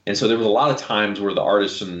 And so there was a lot of times where the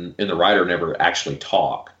artist and the writer never actually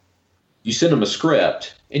talk. You send them a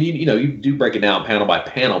script, and you do break it down panel by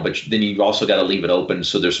panel, but then you've also got to leave it open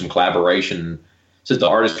so there's some collaboration so that the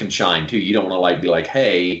artist can shine too. You don't want to be like,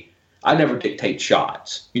 hey, I never dictate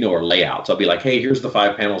shots, or layouts. I'll be like, hey, here's the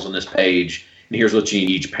 5 panels on this page, and here's what you need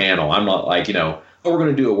each panel. I'm not like, we're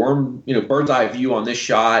going to do a bird's eye view on this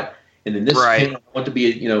shot, and then this panel I want to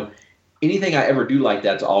be anything I ever do like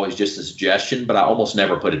that's always just a suggestion, but I almost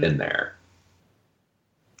never put it in there.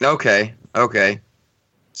 Okay.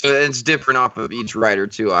 So it's different off of each writer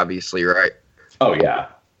too, obviously, right? Oh, yeah.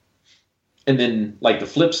 And then, like, the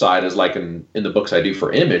flip side is, like, in the books I do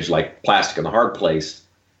for Image, like Plastic and the Hard Place,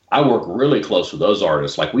 I work really close with those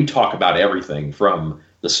artists. Like, we talk about everything from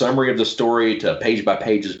the summary of the story to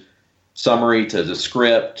page-by-page summary to the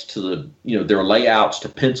script to the, their layouts to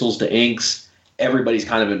pencils to inks. Everybody's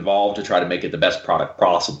kind of involved to try to make it the best product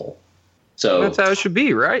possible. So that's how it should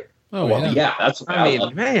be, right? Oh, well, yeah. That's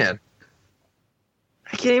man,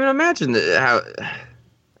 I can't even imagine how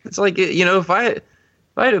it's like. If I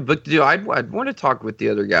had a book to do, I'd want to talk with the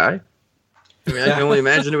other guy. I mean, I can only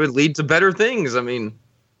imagine it would lead to better things. I mean,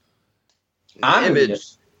 Image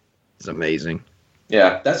is amazing.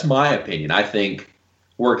 Yeah, that's my opinion. I think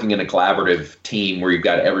working in a collaborative team where you've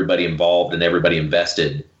got everybody involved and everybody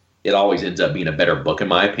invested, it always ends up being a better book, in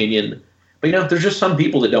my opinion. But, there's just some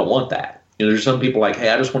people that don't want that. There's some people like, hey,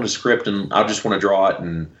 I just want a script and I just want to draw it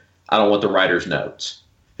and I don't want the writer's notes.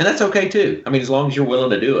 And that's okay, too. I mean, as long as you're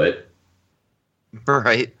willing to do it.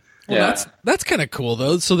 Right. Well, yeah. That's kind of cool,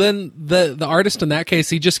 though. So then the artist in that case,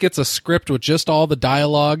 he just gets a script with just all the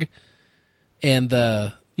dialogue and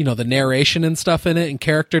the narration and stuff in it and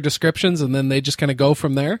character descriptions, and then they just kind of go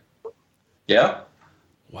from there? Yeah.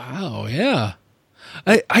 Wow, yeah.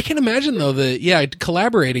 I can imagine, though, that,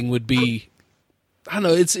 collaborating would be, I don't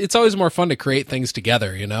know, it's always more fun to create things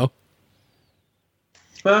together,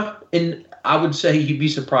 Well, and I would say you'd be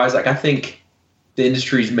surprised. Like, I think the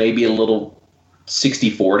industry's maybe a little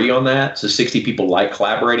 60-40 on that. So 60 people like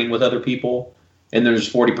collaborating with other people, and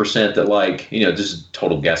there's 40% that like, this is a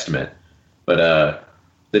total guesstimate, but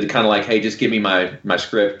that kind of like, hey, just give me my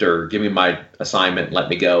script or give me my assignment and let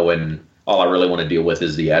me go, and all I really want to deal with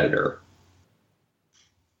is the editor.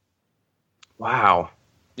 Wow.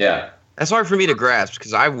 Yeah. That's hard for me to grasp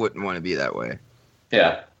because I wouldn't want to be that way.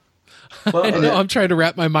 Yeah. Well, I know, I'm trying to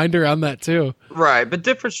wrap my mind around that too. Right, but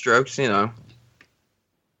different strokes, Yeah,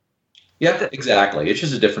 exactly. It's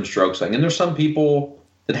just a different strokes thing. And there's some people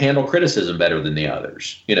that handle criticism better than the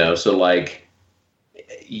others, So like,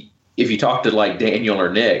 if you talk to like Daniel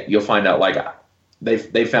or Nick, you'll find out like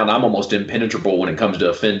they found I'm almost impenetrable when it comes to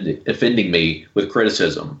offending me with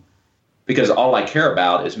criticism, because all I care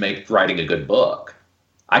about is writing a good book.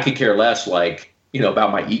 I could care less like,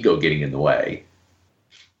 about my ego getting in the way.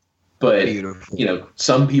 But, beautiful.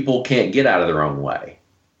 Some people can't get out of their own way.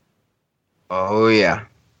 Oh, yeah.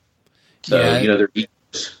 So, their ego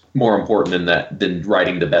is more important than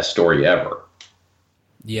writing the best story ever.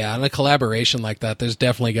 Yeah, in a collaboration like that, there's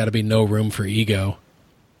definitely got to be no room for ego.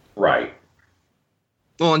 Right.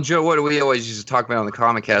 Well, and Joe, what do we always used to talk about on the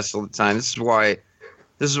Comic Cast all the time? This is why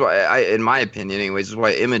in my opinion anyways, this is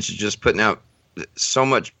why Image is just putting out so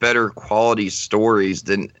much better quality stories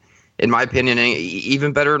than, in my opinion,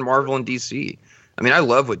 even better than Marvel and DC. I mean, I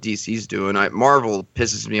love what DC's doing. Marvel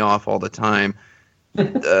pisses me off all the time.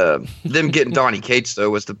 Them getting Donny Cates,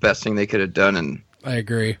 though, was the best thing they could have done. And I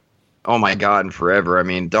agree. Oh, my God, and forever. I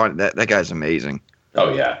mean, that guy's amazing.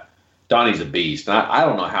 Oh, yeah. Donnie's a beast. I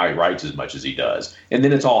don't know how he writes as much as he does. And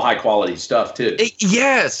then it's all high-quality stuff, too.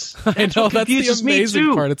 Yes! I know, that's the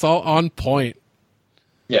amazing part. It's all on point.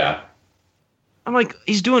 Yeah. I'm like,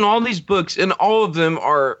 he's doing all these books, and all of them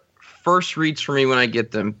are first reads for me when I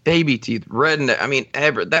get them. Baby Teeth, Redneck. I mean,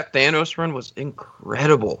 that Thanos run was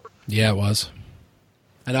incredible. Yeah, it was.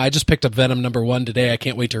 And I just picked up Venom #1 today. I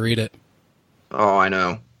can't wait to read it. Oh, I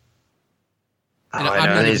know. And I'm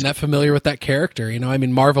not even that familiar with that character. You know, I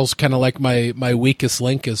mean, Marvel's kind of like my weakest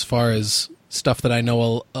link as far as stuff that I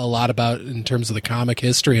know a lot about in terms of the comic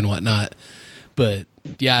history and whatnot. But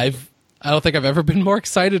yeah, I don't think I've ever been more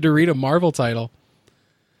excited to read a Marvel title.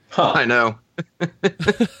 Huh. I know.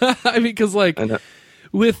 I mean, because like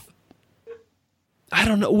with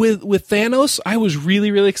Thanos, I was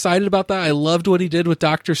really, really excited about that. I loved what he did with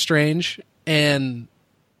Doctor Strange, and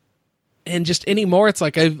just anymore, it's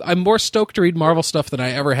like I'm more stoked to read Marvel stuff than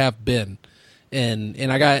I ever have been,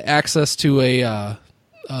 and I got access to a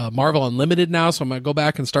Marvel Unlimited now, so I'm gonna go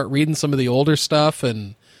back and start reading some of the older stuff,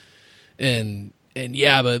 and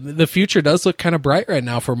yeah, but the future does look kind of bright right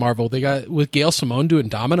now for Marvel. They got with Gail Simone doing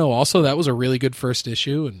Domino. Also, that was a really good first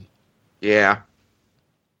issue, and yeah.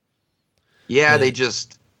 They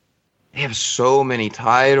have so many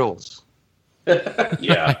titles.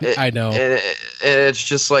 Yeah, I know. And it's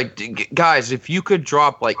just like, guys, if you could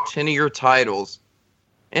drop like 10 of your titles,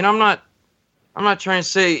 and I'm not trying to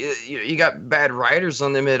say you got bad writers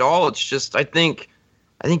on them at all. It's just I think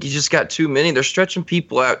you just got too many. They're stretching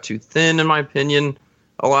people out too thin, in my opinion,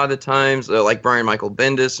 a lot of the times. Like Brian Michael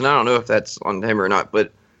Bendis, and I don't know if that's on him or not,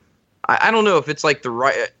 but I don't know if it's like the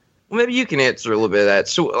right. Well, maybe you can answer a little bit of that.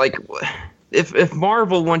 So, like, if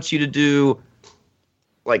Marvel wants you to do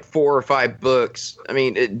like 4 or 5 books, I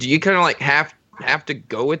mean, do you kind of like have to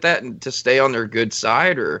go with that and to stay on their good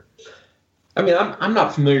side, or? I mean, I'm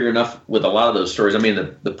not familiar enough with a lot of those stories. I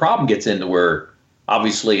mean, the problem gets into where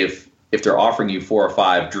obviously if they're offering you 4 or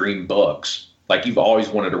 5 dream books, like you've always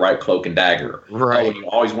wanted to write Cloak and Dagger, right? And you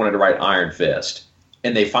always wanted to write Iron Fist,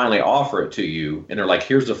 and they finally offer it to you, and they're like,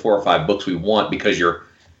 "Here's the 4 or 5 books we want," because you're,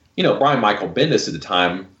 you know, Brian Michael Bendis at the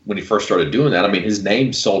time when he first started doing that. I mean, his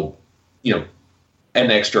name sold, you know, an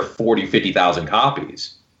extra 50,000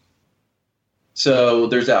 copies. So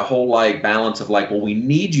there's that whole like balance of like, well, we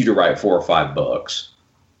need you to write 4 or 5 books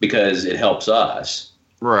because it helps us,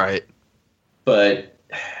 right? But.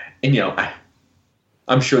 And, you know,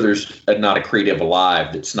 I'm sure there's not a creative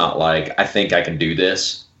alive that's not like, I think I can do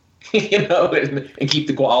this, you know, and keep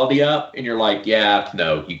the quality up. And you're like, yeah,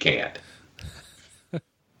 no, you can't.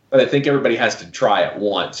 But I think everybody has to try it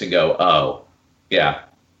once and go, oh, yeah,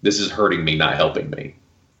 this is hurting me, not helping me.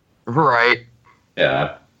 Right.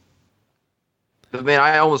 Yeah. But, man,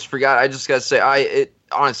 I almost forgot. I just got to say,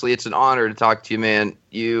 honestly, it's an honor to talk to you, man.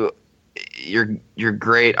 You're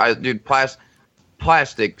great. Dude,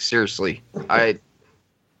 Plastic, seriously. I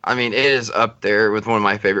mean, it is up there with one of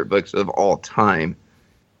my favorite books of all time.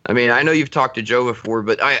 I mean, I know you've talked to Joe before,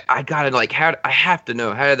 but I gotta like, I have to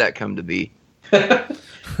know, how did that come to be?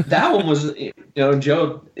 That one was, you know,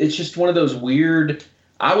 Joe, it's just one of those weird,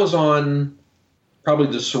 I was on probably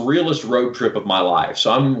the surrealist road trip of my life.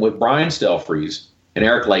 So I'm with Brian Stelfreeze and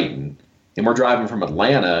Eric Layton, and we're driving from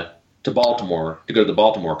Atlanta to Baltimore to go to the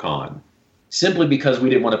Baltimore Con, simply because we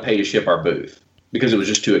didn't want to pay to ship our booth, because it was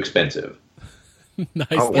just too expensive. Nice.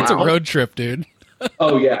 Oh, that's wow. A road trip, dude.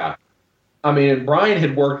 Oh, yeah. I mean, Brian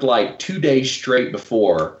had worked like 2 days straight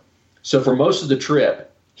before. So for most of the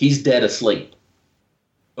trip, he's dead asleep.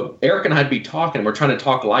 But Eric and I'd be talking. We're trying to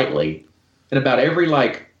talk lightly. And about every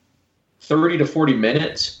like 30 to 40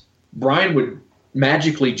 minutes, Brian would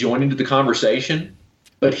magically join into the conversation.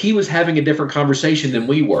 But he was having a different conversation than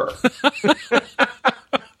we were.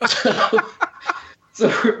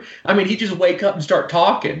 So, I mean, he'd just wake up and start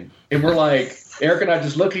talking. And we're like, Eric and I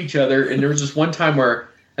just look at each other. And there was this one time where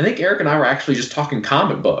I think Eric and I were actually just talking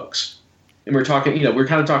comic books. And we're talking, you know, we're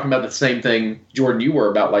kind of talking about the same thing, Jordan, you were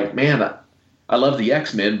about, like, man, I love the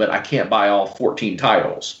X-Men, but I can't buy all 14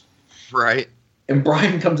 titles. Right. And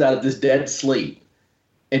Brian comes out of this dead sleep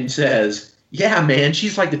and says, yeah, man,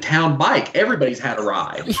 she's like the town bike. Everybody's had a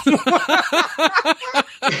ride.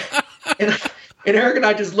 And Eric and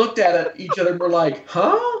I just looked at each other and we're like,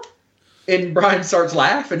 huh? And Brian starts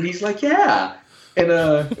laughing. He's like, yeah.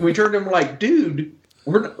 And we turned to him and we're like, dude,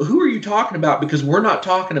 who are you talking about? Because we're not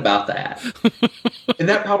talking about that. And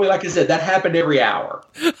that probably, like I said, that happened every hour.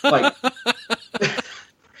 Like,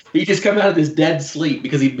 he just come out of this dead sleep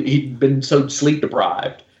because he'd been so sleep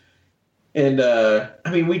deprived. And, I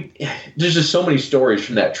mean, there's just so many stories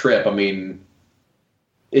from that trip. I mean,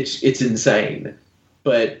 it's insane.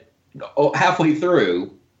 But halfway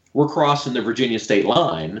through, we're crossing the Virginia state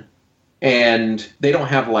line, and they don't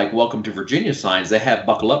have, like, Welcome to Virginia signs. They have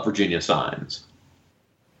Buckle Up Virginia signs.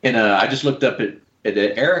 And I just looked up at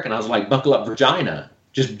Eric, and I was like, buckle up, Virginia,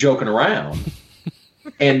 just joking around.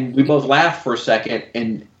 And we both laughed for a second,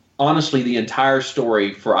 and honestly, the entire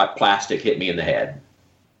story for Plastic hit me in the head.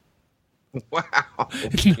 Wow.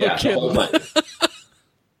 Yeah, the whole thing.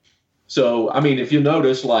 So, I mean, if you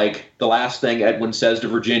notice, like, the last thing Edwin says to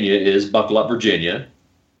Virginia is, "Buckle up, Virginia."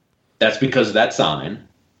 That's because of that sign.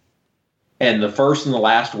 And the first and the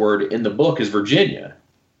last word in the book is Virginia,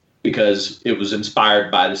 because it was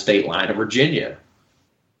inspired by the state line of Virginia.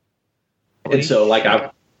 And so, like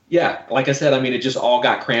I said, I mean, it just all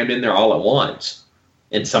got crammed in there all at once.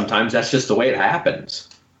 And sometimes that's just the way it happens.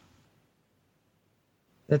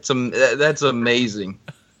 That's amazing.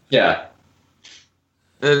 Yeah.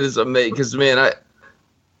 That is amazing. Because, man,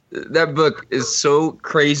 that book is so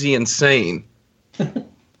crazy insane. But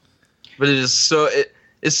it is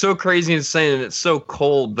it's so crazy insane, and it's so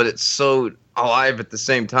cold, but it's so alive at the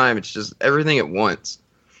same time. It's just everything at once.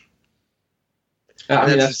 I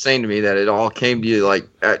mean, that's insane to me that it all came to you like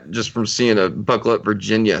just from seeing a "Buckle Up,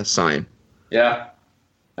 Virginia" sign. Yeah.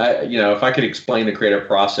 If I could explain the creative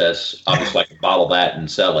process, I'll just like bottle that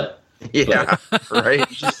and sell it. Yeah, right.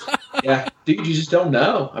 Dude, you just don't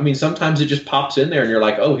know. I mean, sometimes it just pops in there, and you're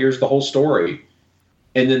like, "Oh, here's the whole story."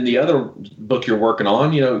 And then the other book you're working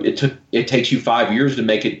on, it takes you 5 years to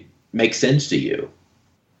make it make sense to you.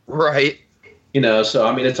 Right. So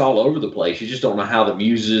I mean, it's all over the place. You just don't know how the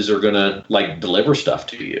muses are gonna like deliver stuff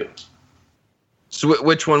to you. So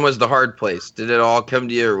which one was the hard place? Did it all come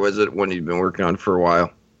to you, or was it one you've been working on for a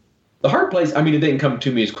while? The hard place, I mean, it didn't come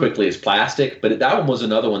to me as quickly as Plastic, but that one was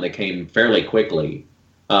another one that came fairly quickly.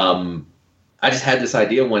 I just had this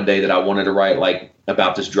idea one day that I wanted to write like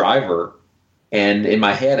about this driver. And in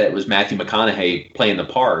my head, it was Matthew McConaughey playing the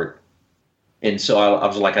part. And so I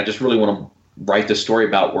was like, I just really want to write this story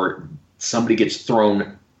about where somebody gets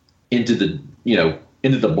thrown into the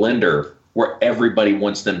blender where everybody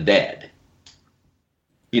wants them dead.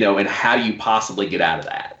 And how do you possibly get out of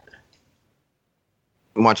that?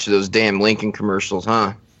 Watch those damn Lincoln commercials,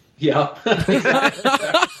 huh? Yeah.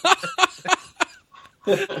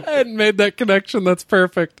 I hadn't made that connection. That's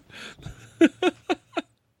perfect.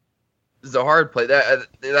 The hard play. That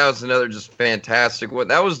was another just fantastic one.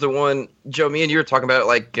 That was the one, Joe, me and you were talking about it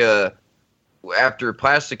like after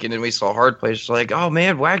Plastic, and then we saw Hard Play. It's like, oh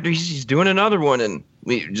man, Wagner, he's doing another one, and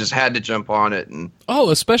we just had to jump on it. And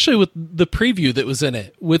especially with the preview that was in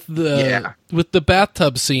it, with the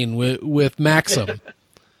bathtub scene with Maxim.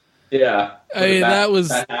 Yeah, I mean that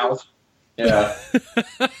was. Yeah.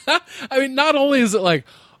 I mean, not only is it like,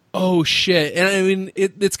 oh shit, and I mean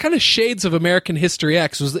it's kind of shades of American History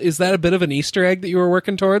X. Is that a bit of an Easter egg that you were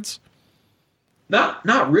working towards?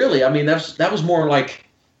 Not really. I mean that was more like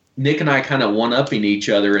Nick and I kind of one-upping each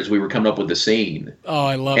other as we were coming up with the scene. Oh,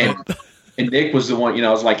 I love it. And Nick was the one, I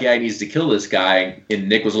was like, yeah, he needs to kill this guy. And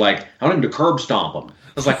Nick was like, I want him to curb stomp him.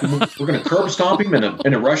 I was like, we're going to curb stomp him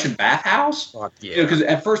in a Russian bathhouse? Fuck yeah. Because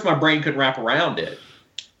at first my brain couldn't wrap around it.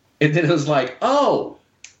 And then it was like, oh,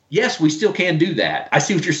 yes, we still can do that. I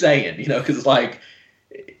see what you're saying, because it's like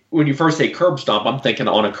when you first say curb stomp, I'm thinking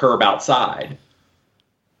on a curb outside.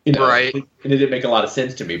 Right. And it didn't make a lot of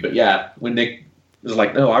sense to me. But yeah, when Nick was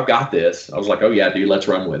like, no, I've got this, I was like, oh yeah, dude, let's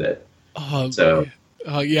run with it.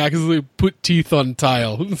 Yeah, because they put teeth on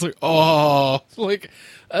tile. It's like,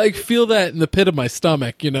 I feel that in the pit of my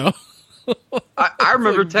stomach, I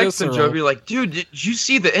remember like texting Joe, be like, dude, did you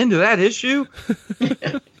see the end of that issue?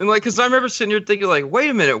 And like, because I remember sitting here thinking, like, wait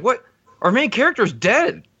a minute, what? Our main character's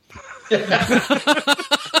dead.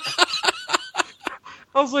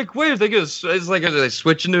 I was like, wait, it's like, are they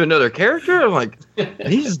switch into another character? I'm like, did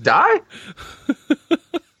he just die?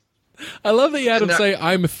 I love that you had him say,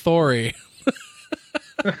 I'm Thory.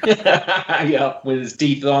 Yeah, with his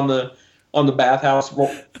teeth on the bathhouse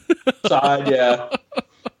side, yeah.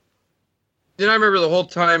 Then I remember the whole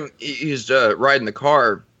time he was riding the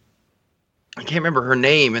car. I can't remember her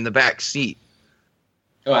name in the back seat.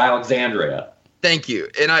 Oh, Alexandria. Thank you.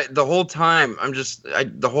 And the whole time I'm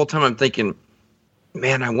thinking,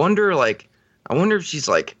 man, I wonder if she's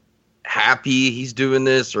like happy he's doing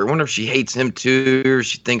this, or I wonder if she hates him too, or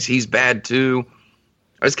she thinks he's bad too.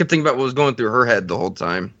 I just kept thinking about what was going through her head the whole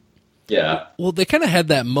time. Yeah. Well, they kind of had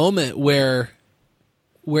that moment where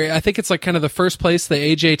I think it's like kind of the first place that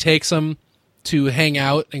AJ takes him to hang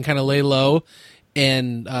out and kind of lay low,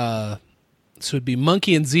 and so it'd be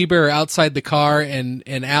Monkey and Zebra are outside the car, and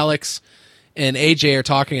Alex and AJ are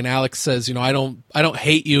talking, and Alex says, I don't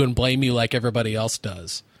hate you and blame you like everybody else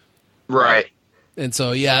does. Right. And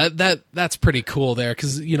so yeah, that's pretty cool there,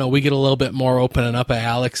 because we get a little bit more opening up at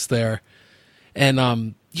Alex there.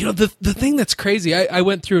 And the thing that's crazy, I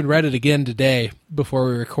went through and read it again today before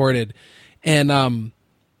we recorded, and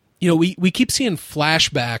we keep seeing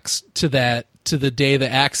flashbacks to to the day the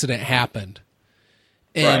accident happened.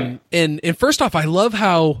 And first off, I love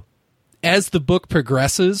how as the book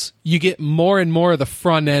progresses, you get more and more of the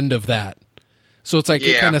front end of that. So it's like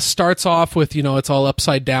it kind of starts off with, it's all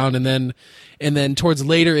upside down, and then towards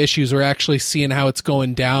later issues we're actually seeing how it's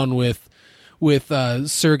going down with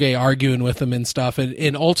Sergei arguing with him and stuff.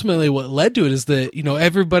 And ultimately what led to it is that,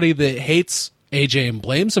 everybody that hates AJ and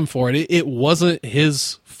blames him for it, it wasn't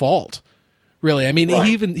his fault. Really. I mean,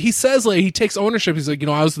 he says, like, he takes ownership. He's like,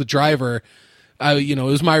 I was the driver. It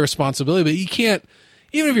was my responsibility, but you can't,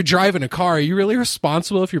 even if you're driving a car, are you really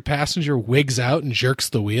responsible if your passenger wigs out and jerks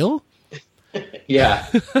the wheel? Yeah.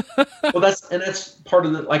 Well, that's part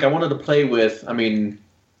of the, like, I wanted to play with, I mean,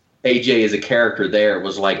 AJ as a character there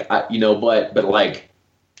was like, but like,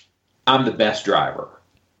 I'm the best driver.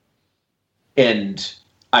 And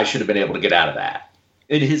I should have been able to get out of that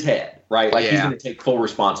in his head, right? Like, he's going to take full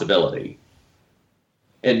responsibility.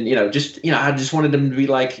 And, I just wanted him to be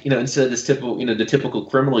like, instead of this typical, the typical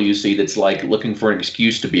criminal you see that's like looking for an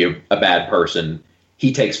excuse to be a bad person,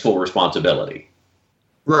 he takes full responsibility.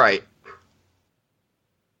 Right.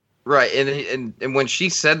 Right. And when she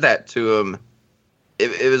said that to him,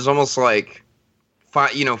 it was almost like,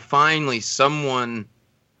 finally someone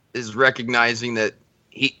is recognizing that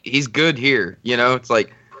he's good here. It's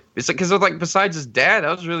like, because like besides his dad,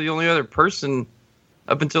 I was really the only other person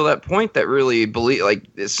up until that point that really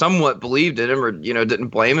somewhat believed in him, or didn't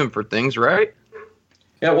blame him for things, right?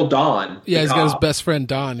 Yeah, well, Don. Yeah, he's got his best friend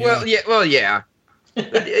Don. Yeah. Well, yeah.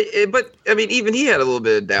 But I mean, even he had a little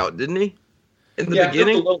bit of doubt, didn't he? In the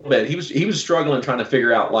beginning, a little bit. He was struggling trying to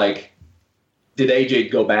figure out, like, did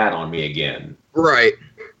AJ go bad on me again? Right.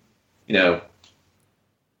 And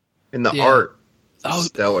the art,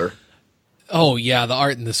 stellar. Oh, yeah, the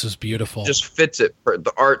art in this was beautiful. Just fits it.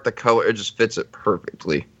 The art, the color, it just fits it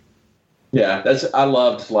perfectly. Yeah, I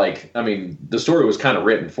loved, like, I mean, the story was kind of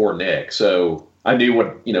written for Nick, so I knew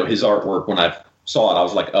what, his artwork, when I saw it, I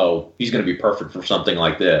was like, oh, he's going to be perfect for something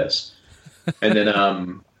like this. And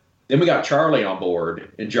then we got Charlie on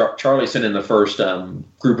board, and Charlie sent in the first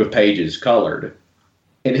group of pages colored.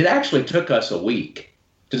 And it actually took us a week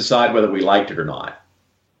to decide whether we liked it or not.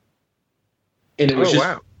 And it was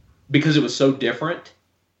because it was so different,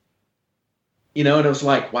 and it was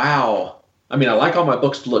like, wow. I mean, I like all my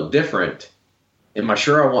books to look different. Am I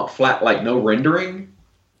sure I want flat, like, no rendering?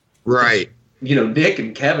 Right. Nick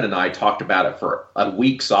and Kevin and I talked about it for a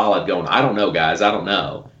week solid, going, I don't know, guys, I don't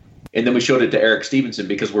know. And then we showed it to Eric Stevenson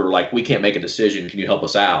because we were like, we can't make a decision. Can you help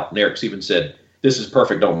us out? And Eric Stevenson said, this is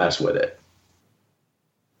perfect. Don't mess with it.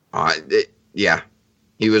 Yeah,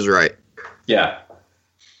 he was right. Yeah.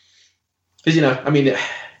 Because, I mean,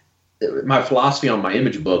 my philosophy on my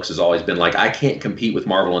Image books has always been like, I can't compete with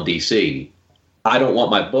Marvel and DC. I don't want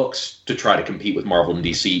my books to try to compete with Marvel and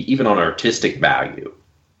DC, even on artistic value.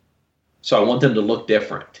 So I want them to look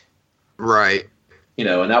different. Right.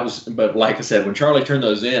 And that was, but like I said, when Charlie turned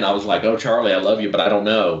those in, I was like, oh, Charlie, I love you, but I don't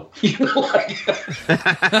know. I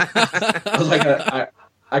was like,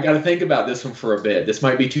 I got to think about this one for a bit. This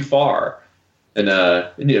might be too far. And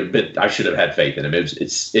but I should have had faith in him.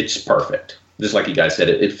 It's perfect. Just like you guys said,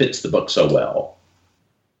 it fits the book so well.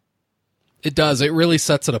 It does. It really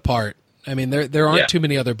sets it apart. I mean, there aren't too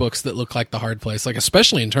many other books that look like The Hard Place, like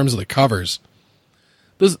especially in terms of the covers.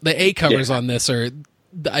 The A covers on this are,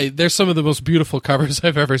 they're some of the most beautiful covers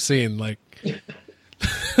I've ever seen. Like,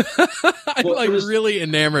 I'm really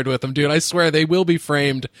enamored with them, dude. I swear they will be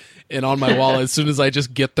framed and on my wall as soon as I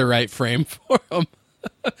just get the right frame for them.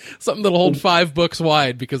 Something that'll hold 5 books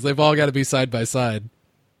wide, because they've all got to be side by side.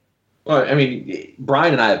 Well, I mean,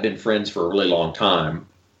 Brian and I have been friends for a really long time,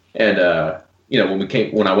 and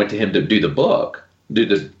when I went to him to do the book, do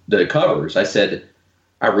the covers, I said,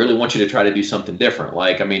 I really want you to try to do something different.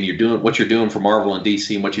 Like, I mean, what you're doing for Marvel and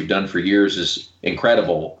DC and what you've done for years is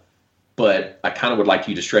incredible, but I kind of would like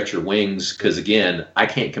you to stretch your wings, because, again, I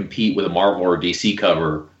can't compete with a Marvel or DC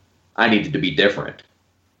cover. I need it to be different.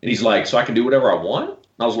 And he's like, so I can do whatever I want? And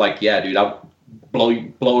I was like, yeah, dude, I'll blow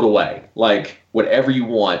it away. Like, whatever you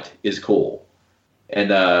want is cool. And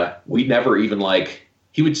we never even, like,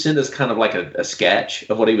 he would send us kind of like a sketch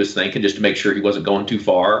of what he was thinking, just to make sure he wasn't going too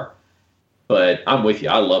far. But I'm with you.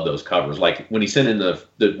 I love those covers. Like, when he sent in the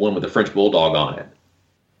one with the French Bulldog on it.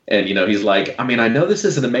 And, he's like, I mean, I know this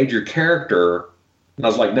isn't a major character. And I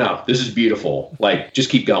was like, no, this is beautiful. Like, just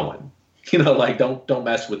keep going. Like, don't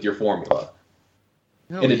mess with your formula.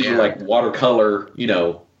 And to do, like, watercolor,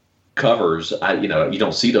 covers, you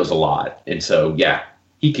don't see those a lot. And so, yeah,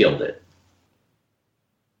 he killed it.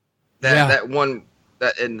 That one,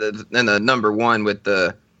 that in the number one with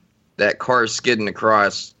that car skidding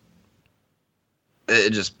across,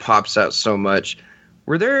 it just pops out so much.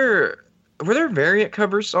 Were there variant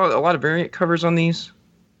covers? A lot of variant covers on these?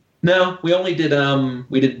 No, we only did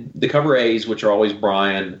we did the cover A's, which are always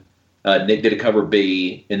Brian. Nick did a cover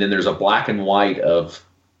B, and then there's a black and white of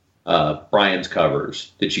Brian's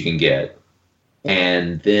covers that you can get.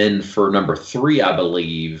 And then for number 3, I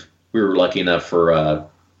believe we were lucky enough for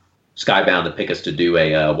Skybound to pick us to do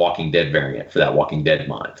a Walking Dead variant for that Walking Dead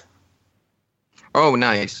month. Oh,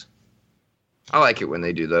 nice. I like it when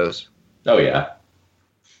they do those. Oh yeah.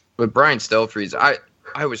 But Brian Stelfreeze,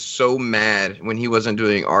 I was so mad when he wasn't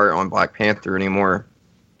doing art on Black Panther anymore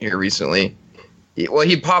here recently.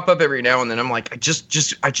 He'd pop up every now and then. I'm like, I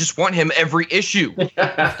just want him every issue. Like,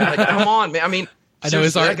 come on, man. I mean, I know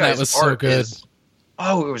his art that was so good.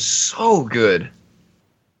 It was so good.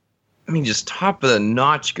 I mean, just top of the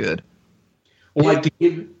notch good. Well, like to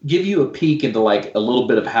give you a peek into like a little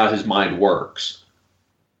bit of how his mind works.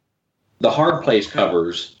 The hard place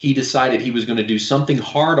covers, he decided he was going to do something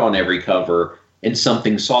hard on every cover and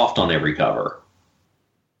something soft on every cover.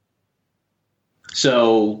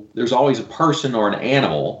 So there's always a person or an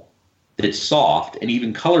animal that's soft and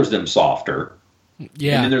even colors them softer.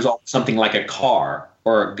 Yeah. And then there's something like a car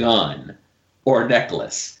or a gun or a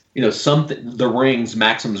necklace. You know, something, the rings,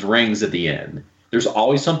 Maxim's rings at the end. There's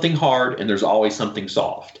always something hard and there's always something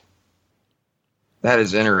soft. That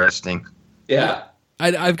is interesting. Yeah.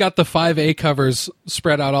 I've got the 5A covers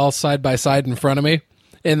spread out all side by side in front of me.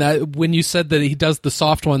 And that, when you said that he does the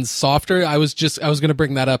soft ones softer, I was going to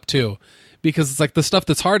bring that up too. Because it's like the stuff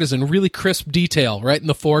that's hard is in really crisp detail, right in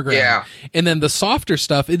the foreground. Yeah. And then the softer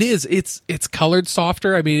stuff, it's colored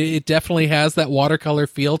softer. I mean, it definitely has that watercolor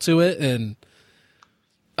feel to it. And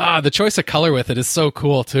the choice of color with it is so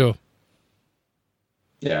cool too.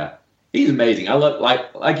 Yeah. He's amazing. I love,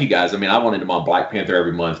 like you guys. I mean, I wanted him on Black Panther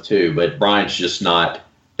every month too, but Brian's just not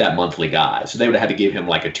that monthly guy. So they would have had to give him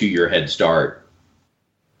like a 2-year head start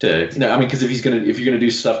to, you know, I mean, because if you're gonna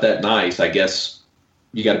do stuff that nice, I guess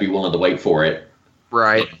you got to be willing to wait for it.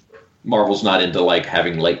 Right. Marvel's not into like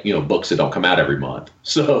having books that don't come out every month.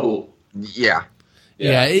 So yeah.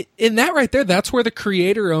 In that right there, that's where the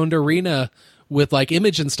creator owned arena with like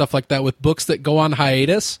Image and stuff like that with books that go on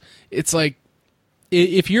hiatus. It's like,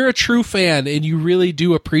 if you're a true fan and you really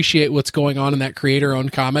do appreciate what's going on in that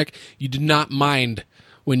creator-owned comic, you do not mind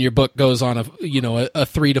when your book goes on a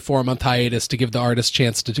 3 to 4 month hiatus to give the artist a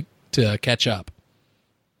chance to catch up.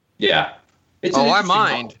 Yeah. I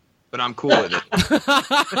mind, but I'm cool with it.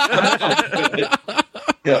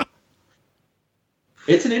 Yeah.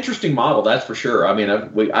 It's an interesting model, that's for sure. I mean,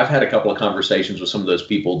 I've had a couple of conversations with some of those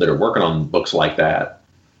people that are working on books like that.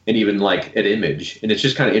 And even like at Image, and it's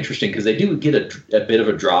just kind of interesting because they do get a bit of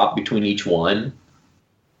a drop between each one,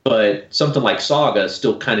 but something like Saga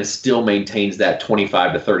still maintains that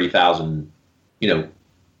 25 to 30,000,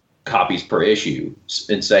 copies per issue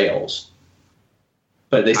in sales.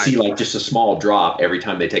 But they see like just a small drop every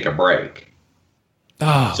time they take a break.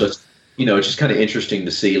 Oh. So it's it's just kind of interesting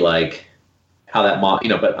to see like how that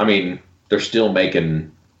but I mean they're still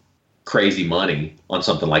making crazy money on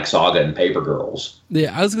something like Saga and Paper Girls.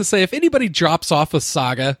 Yeah, I was gonna say if anybody drops off of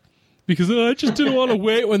Saga because I just didn't want to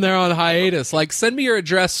wait when they're on hiatus, like send me your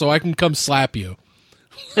address so I can come slap you.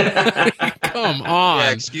 Come on.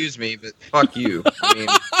 Yeah, excuse me, but fuck you. I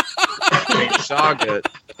mean, Saga.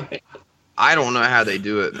 I don't know how they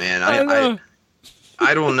do it, man.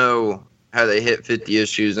 I don't know how they hit 50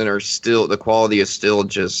 issues and are still the quality is still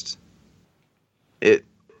just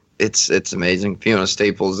it's amazing. Fiona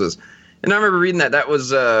Staples is, and I remember reading that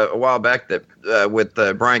was a while back that with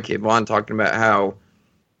Brian K. Vaughan talking about how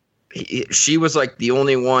she was like the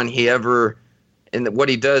only one he ever, and what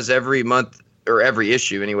he does every month or every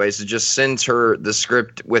issue anyways, is just sends her the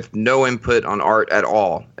script with no input on art at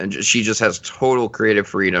all, and she just has total creative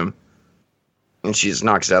freedom, and she just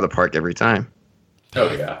knocks it out of the park every time.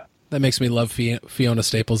 Oh yeah, that makes me love Fiona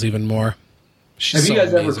Staples even more. Have you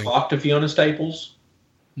guys ever talked to Fiona Staples?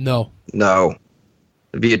 No.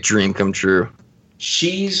 It'd be a dream come true.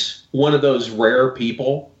 She's one of those rare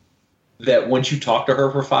people that once you talk to her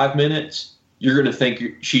for 5 minutes, you're going to think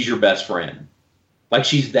she's your best friend. Like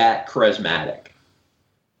she's that charismatic.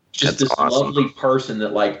 Just That's this awesome. lovely person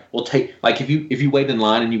that like will take, like if you wait in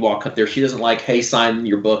line and you walk up there, she doesn't like, hey, sign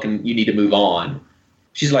your book and you need to move on.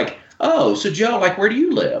 She's like, oh, so Joe, like where do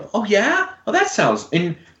you live? Oh yeah? Oh, that sounds,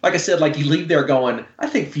 and like I said, like you leave there going, I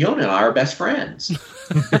think Fiona and I are best friends.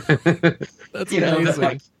 That's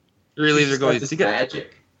amazing. You really are going to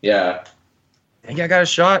magic. Yeah. Think I got a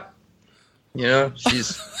shot?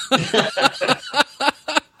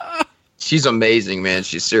 She's amazing, man.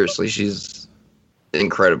 She's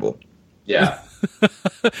incredible. Yeah.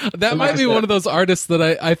 That might be one of those artists that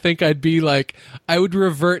I think I'd be like, I would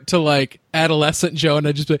revert to like adolescent Joe, and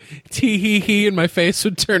I'd just be tee hee hee, and my face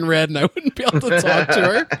would turn red, and I wouldn't be able to talk to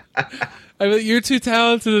her. I'd be like, you're too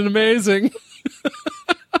talented and amazing.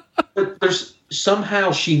 But there's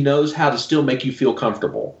somehow she knows how to still make you feel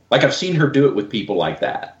comfortable. Like I've seen her do it with people like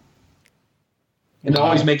that. And it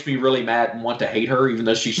always makes me really mad and want to hate her, even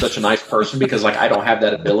though she's such a nice person, because like I don't have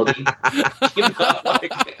that ability. You know,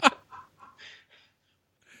 like,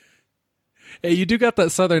 hey, you do got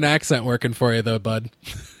that Southern accent working for you, though, bud.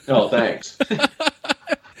 oh, thanks. That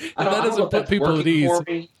doesn't put people at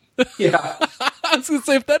ease. Yeah. I was going to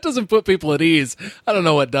say, if that doesn't put people at ease, I don't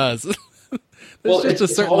know what does. There's just a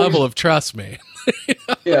certain level of trust me.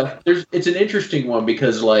 Yeah, it's an interesting one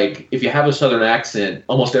because, like, if you have a Southern accent,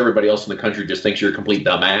 almost everybody else in the country just thinks you're a complete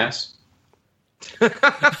dumbass.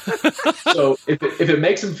 So if it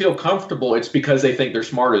makes them feel comfortable, it's because they think they're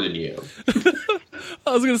smarter than you.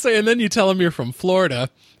 I was going to say, and then you tell them you're from Florida,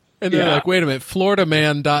 and they're like, wait a minute, Florida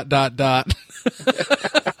man ...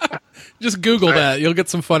 Just Google that. You'll get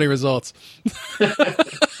some funny results.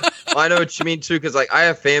 I know what you mean, too, because, like, I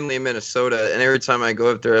have family in Minnesota, and every time I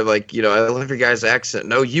go up there, I'm like, you know, I love your guy's accent.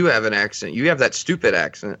 No, you have an accent. You have that stupid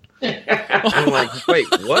accent. I'm like, wait,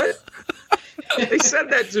 what? They said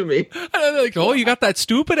that to me. And they're like, oh, you got that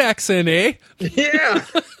stupid accent, eh? Yeah.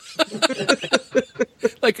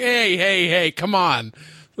 Like, hey, come on.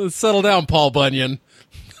 Let's settle down, Paul Bunyan.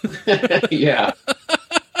 Yeah.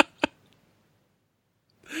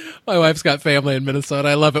 My wife's got family in Minnesota.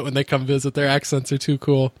 I love it when they come visit. Their accents are too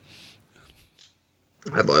cool.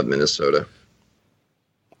 I love Minnesota.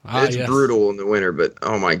 It's brutal in the winter, but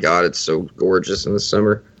oh my God, it's so gorgeous in the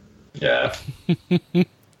summer. Yeah.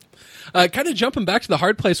 Kind of jumping back to the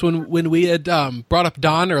hard place when we had brought up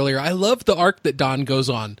Don earlier. I love the arc that Don goes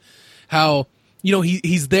on. How, you know,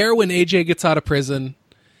 he's there when AJ gets out of prison,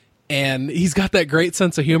 and he's got that great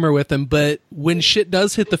sense of humor with him. But when shit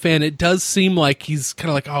does hit the fan, it does seem like he's kind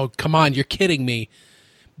of like, oh, come on, you're kidding me.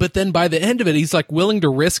 But then by the end of it, he's like willing to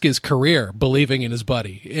risk his career believing in his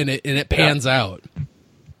buddy, and it pans out.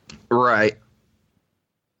 Right.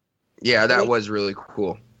 Yeah, that was really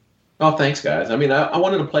cool. Oh, thanks, guys. I mean, I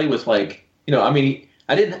wanted to play with, like, you know, I mean,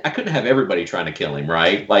 I couldn't have everybody trying to kill him,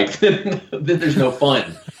 right? Like, then there's no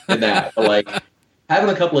fun in that. But, like, having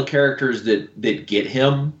a couple of characters that get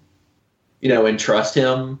him, you know, and trust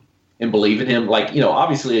him and believe in him. Like, you know,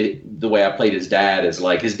 obviously the way I played his dad is,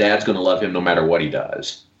 like, his dad's going to love him no matter what he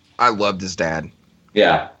does. I loved his dad.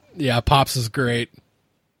 Yeah. Yeah, Pops is great.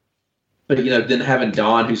 But, you know, then having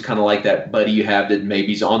Don, who's kind of like that buddy you have that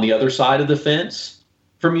maybe's on the other side of the fence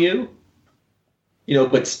from you, you know,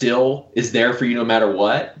 but still is there for you no matter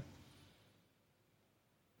what.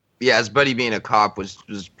 Yeah, his buddy being a cop was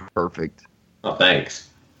perfect. Oh, thanks.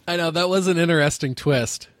 I know, that was an interesting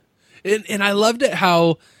twist. And I loved it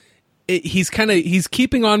how he's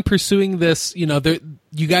keeping on pursuing this, you know,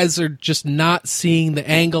 you guys are just not seeing the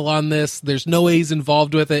angle on this. There's no way he's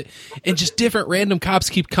involved with it. And just different random cops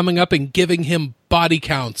keep coming up and giving him body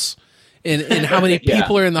counts and how many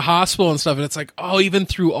people are in the hospital and stuff. And it's like, oh, even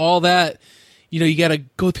through all that, you know, you got to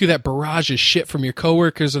go through that barrage of shit from your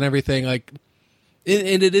coworkers and everything. Like,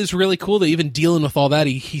 and it is really cool that even dealing with all that,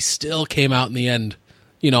 he still came out in the end,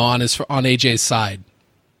 you know, on AJ's side.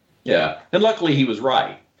 Yeah. And luckily he was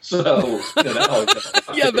right. So, you know,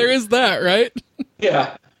 yeah, there is that, right?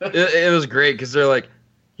 Yeah. It was great because they're like,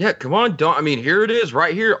 yeah, come on, don't. I mean, here it is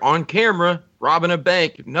right here on camera, robbing a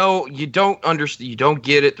bank. No, you don't understand. You don't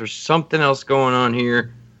get it. There's something else going on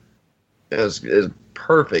here. It was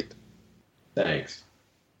perfect. Thanks.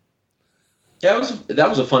 Yeah, that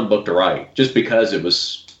was a fun book to write just because it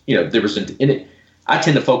was, you know, there was in it. I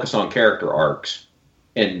tend to focus on character arcs.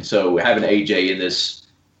 And so having AJ in this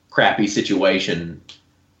crappy situation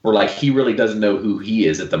where, like, he really doesn't know who he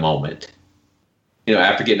is at the moment. You know,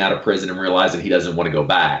 after getting out of prison and realizing he doesn't want to go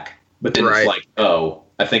back. But then It's like, oh,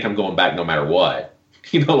 I think I'm going back no matter what.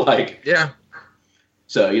 You know, like... Yeah.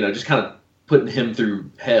 So, you know, just kind of putting him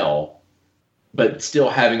through hell, but still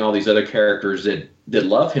having all these other characters that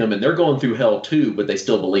love him, and they're going through hell too, but they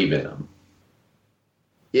still believe in him.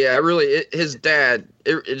 Yeah, his dad,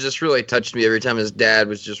 it just really touched me every time his dad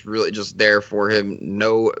was just really just there for him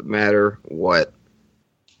no matter what.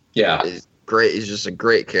 Yeah. He's great. He's just a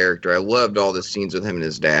great character. I loved all the scenes with him and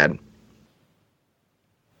his dad.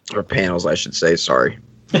 Or panels, I should say. Sorry.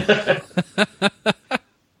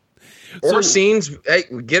 Or scenes. Hey,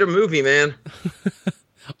 get a movie, man.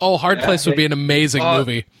 Oh, Hard Place would be an amazing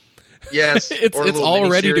movie. Yes. It's all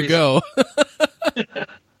ready to go.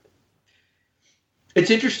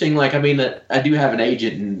 It's interesting. Like, I mean, I do have an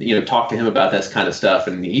agent and, you know, talk to him about this kind of stuff.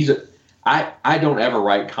 And I don't ever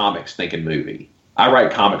write comics thinking movie. I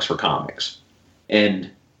write comics for comics.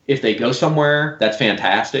 And if they go somewhere, that's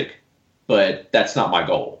fantastic, but that's not my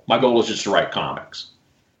goal. My goal is just to write comics.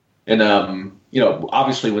 And,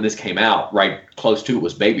 obviously when this came out, right close to it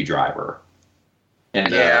was Baby Driver.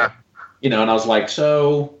 And, and I was like,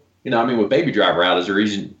 so, with Baby Driver out, is there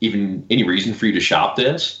even any reason for you to shop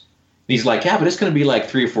this? And he's like, yeah, but it's going to be like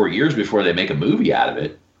 3 or 4 years before they make a movie out of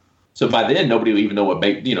it. So by then, nobody will even know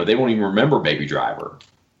they won't even remember Baby Driver.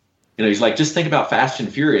 He's like, just think about Fast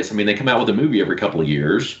and Furious. I mean, they come out with a movie every couple of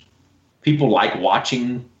years. People like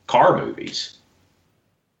watching car movies.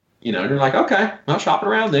 And you're like, okay, I'll shop it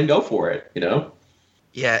around, then go for it,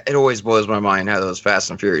 Yeah, it always blows my mind how those Fast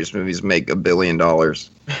and Furious movies make $1 billion.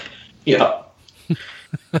 Yeah.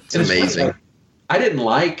 It's amazing. I didn't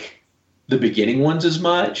like the beginning ones as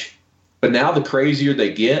much, but now the crazier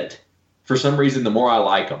they get, for some reason, the more I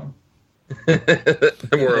like them.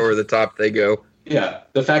 The more over the top they go. Yeah,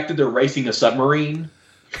 the fact that they're racing a submarine.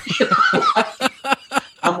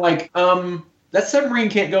 I'm like, that submarine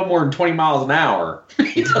can't go more than 20 miles an hour.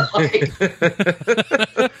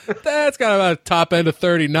 That's got about a top end of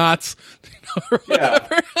 30 knots. Yeah.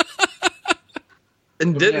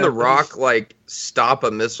 And didn't The Rock stop a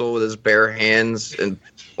missile with his bare hands and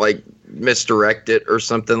misdirect it or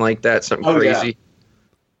something like that? Something crazy.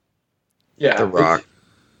 Yeah. The Rock.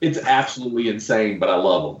 It's absolutely insane, but I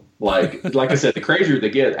love them. Like I said, the crazier they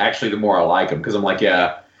get, actually, the more I like them. Because I'm like,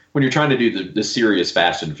 yeah, when you're trying to do the serious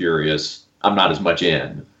Fast and Furious, I'm not as much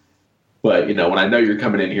in. But, when I know you're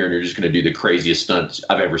coming in here and you're just going to do the craziest stunts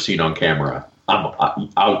I've ever seen on camera,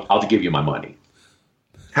 I'll give you my money.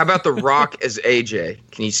 How about The Rock as AJ?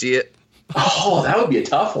 Can you see it? Oh, that would be a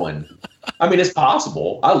tough one. I mean, it's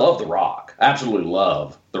possible. I love The Rock. Absolutely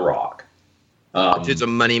love The Rock. It's a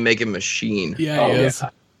money-making machine. Yeah, he is. Yeah.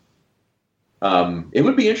 It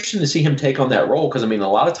would be interesting to see him take on that role because, a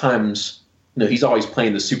lot of times, he's always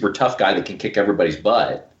playing the super tough guy that can kick everybody's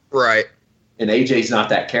butt. Right. And AJ's not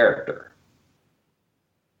that character.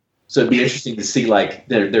 So it'd be interesting to see,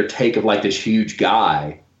 their take of, this huge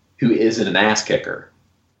guy who isn't an ass kicker.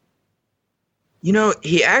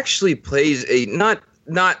 He actually plays a not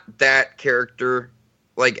that character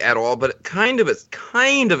at all, but kind of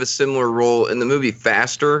a similar role in the movie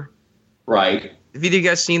Faster. Right. Have you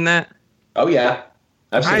guys seen that? Oh yeah,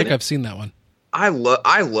 I think I've seen that one. I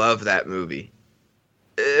love that movie.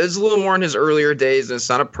 It's a little more in his earlier days, and it's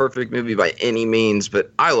not a perfect movie by any means, but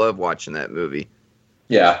I love watching that movie.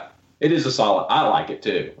 Yeah, it is a solid. I like it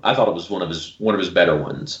too. I thought it was one of his better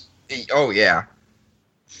ones. Oh yeah.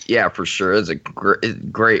 Yeah, for sure. It's a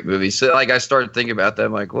great movie. So, I started thinking about that.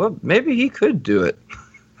 I'm like, well, maybe he could do it.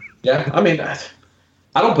 Yeah,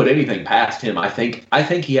 I don't put anything past him. I think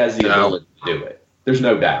he has the ability to do it. There's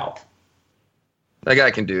no doubt. That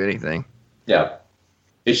guy can do anything. Yeah.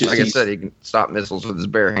 It's just I said, he can stop missiles with his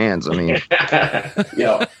bare hands.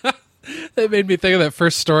 Yeah. That made me think of that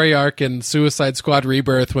first story arc in Suicide Squad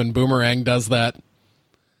Rebirth when Boomerang does that.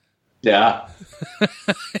 Yeah.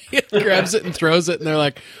 He grabs it and throws it, and they're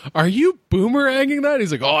like, "Are you boomeranging that?"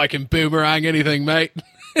 He's like, "Oh, I can boomerang anything, mate."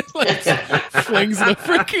 Flings the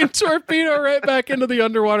freaking torpedo right back into the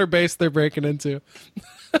underwater base they're breaking into.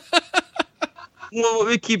 Well, what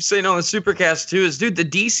we keep saying on the Supercast too is, dude, the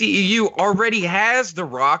DCEU already has The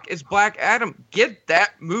Rock as Black Adam. Get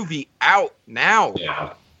that movie out now.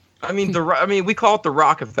 Yeah. We call it the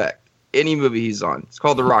Rock Effect. Any movie he's on, it's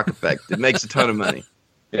called the Rock Effect. It makes a ton of money.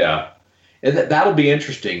 Yeah. And that'll be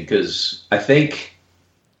interesting because I think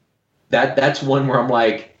that's one where I'm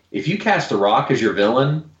like, if you cast The Rock as your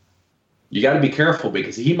villain, you got to be careful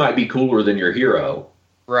because he might be cooler than your hero.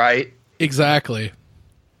 Right. Exactly.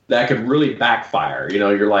 That could really backfire.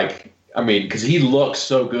 You're like, because he looks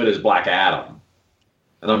so good as Black Adam.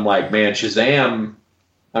 And I'm like, man, Shazam,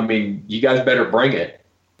 you guys better bring it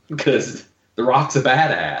because The Rock's a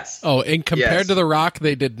badass. Oh, and compared to The Rock,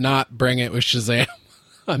 they did not bring it with Shazam.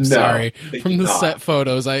 I'm sorry. From the set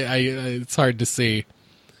photos, I it's hard to see.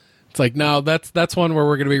 It's like, no, that's one where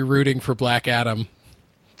we're going to be rooting for Black Adam.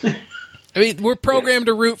 We're programmed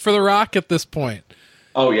to root for The Rock at this point.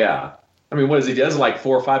 Oh, yeah. What is he does 4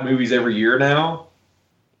 or 5 movies every year now?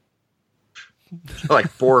 4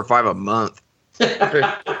 or 5 a month.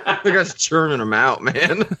 The guy's churning them out,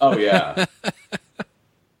 man. Oh, yeah.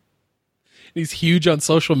 He's huge on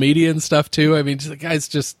social media and stuff, too. The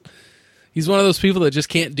guy's he's one of those people that just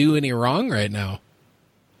can't do any wrong right now.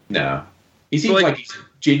 No. He seems like he's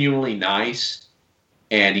genuinely nice,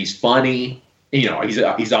 and he's funny. He's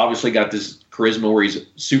obviously got this charisma where he's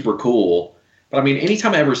super cool. But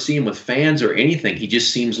anytime I ever see him with fans or anything, he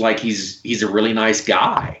just seems like he's a really nice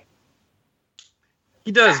guy.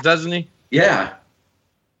 He does, doesn't he? Yeah.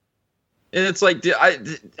 And it's like,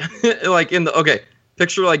 like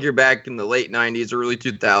picture like you're back in the late 90s, early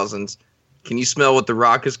 2000s. Can you smell what The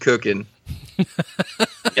Rock is cooking?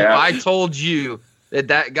 Yeah. I told you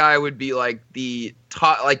that guy would be like the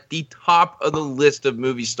top of the list of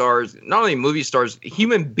movie stars, not only movie stars,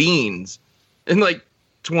 human beings in like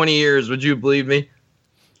 20 years. Would you believe me?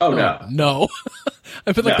 Oh, no. No.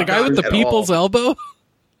 I feel like No, the guy with the at people's all. elbow.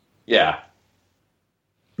 Yeah.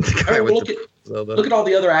 The guy with Look at all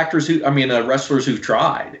the other wrestlers who've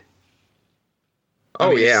tried.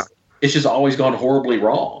 It's just always gone horribly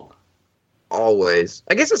wrong. Always.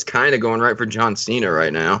 I guess it's kind of going right for John Cena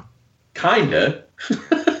right now. Kinda.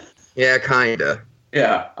 Yeah, kinda.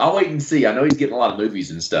 Yeah, I'll wait and see. I know he's getting a lot of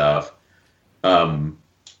movies and stuff. I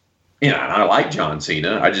like John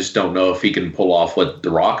Cena. I just don't know if he can pull off what The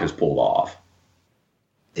Rock has pulled off.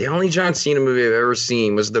 The only John Cena movie I've ever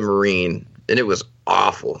seen was The Marine, and it was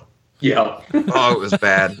awful. Yeah. Oh, it was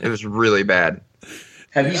bad. It was really bad.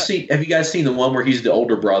 Have you guys seen the one where he's the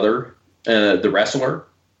older brother, the wrestler?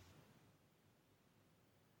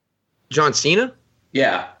 John Cena?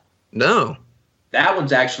 Yeah. No. That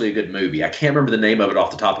one's actually a good movie. I can't remember the name of it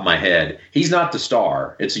off the top of my head. He's not the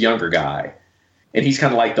star. It's a younger guy. And he's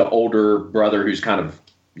kind of like the older brother who's kind of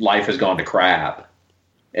life has gone to crap.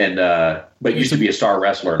 And but used to be a star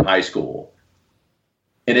wrestler in high school.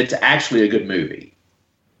 And it's actually a good movie.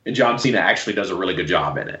 And John Cena actually does a really good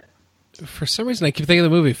job in it. For some reason, I keep thinking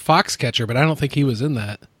of the movie Foxcatcher, but I don't think he was in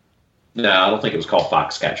that. No, I don't think it was called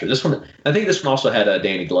Foxcatcher. I think this one also had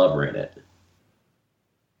Danny Glover in it.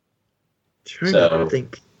 I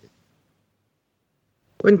think.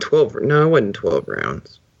 Wasn't 12? No, it wasn't 12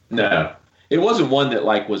 rounds. No, it wasn't one that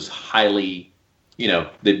like was highly,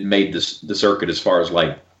 that made the circuit as far as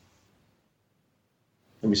like.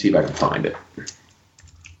 Let me see if I can find it.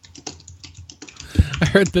 I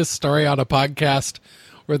heard this story on a podcast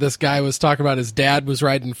where this guy was talking about his dad was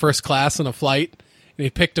riding first class in a flight, and he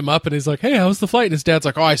picked him up, and he's like, "Hey, how was the flight?" And his dad's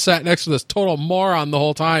like, "Oh, I sat next to this total moron the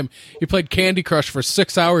whole time. He played Candy Crush for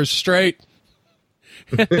 6 hours straight."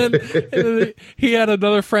 And then he had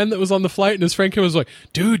another friend that was on the flight, and his friend came and was like,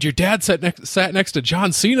 "Dude, your dad sat next to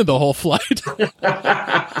John Cena the whole flight."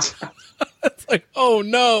 It's like, oh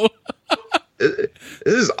no. This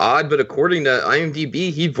is odd, but according to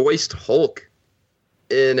IMDb, he voiced Hulk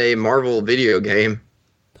in a Marvel video game.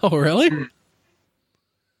 Oh, really?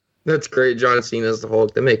 That's great. John Cena's the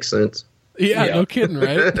Hulk. That makes sense. Yeah, no kidding,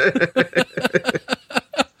 right?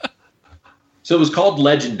 So it was called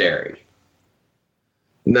Legendary.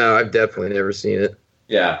 No, I've definitely never seen it.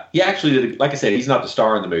 Yeah. He actually did, like I said, he's not the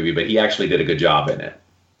star in the movie, but he actually did a good job in it.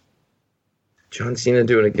 John Cena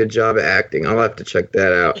doing a good job at acting. I'll have to check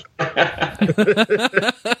that out.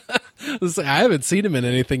 I haven't seen him in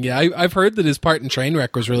anything yet. I've heard that his part in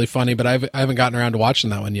Trainwreck was really funny, but I haven't gotten around to watching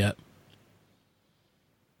that one yet.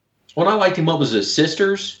 When I liked him, what was it,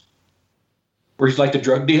 Sisters? Where he's like the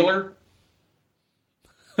drug dealer?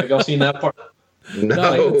 Have y'all seen that part? No,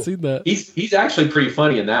 I haven't seen that. He's actually pretty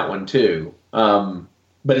funny in that one too.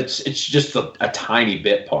 But it's just a tiny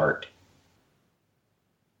bit part.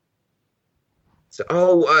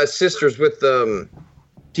 So, Sisters with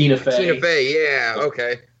Tina Fey. Tina Fey, yeah,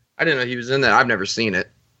 okay. I didn't know he was in that. I've never seen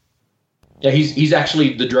it. Yeah, he's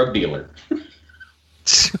actually the drug dealer.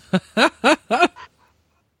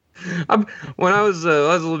 When I was a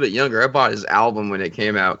little bit younger, I bought his album when it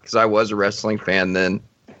came out because I was a wrestling fan then.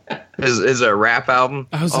 Is a rap album?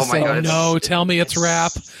 I was just saying, no, tell me it's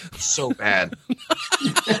rap. So bad.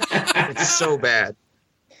 It's so bad.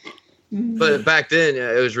 But back then,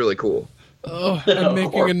 yeah, it was really cool. Oh, I'm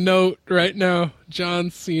making a note right now. John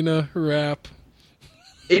Cena rap.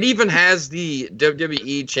 It even has the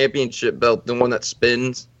WWE Championship belt, the one that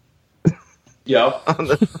spins. Yeah.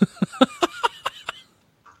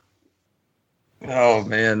 Oh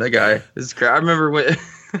man, that guy is crazy. I remember when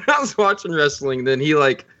I was watching wrestling. Then he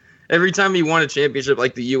every time he won a championship,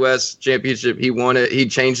 like the U.S. Championship, he won it. He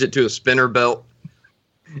changed it to a spinner belt,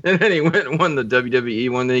 and then he went and won the WWE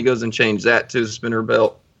one. Then he goes and changed that to a spinner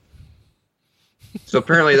belt. So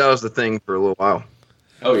apparently that was the thing for a little while.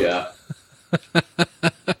 Oh yeah.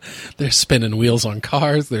 They're spinning wheels on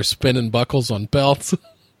cars. They're spinning buckles on belts.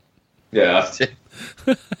 Yeah. So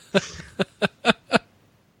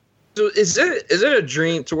is it a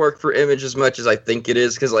dream to work for Image as much as I think it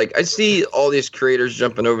is? Because I see all these creators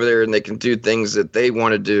jumping over there and they can do things that they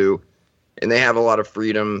want to do, and they have a lot of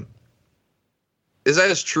freedom. Is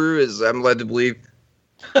that as true as I'm led to believe?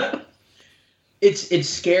 It's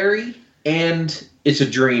scary and it's a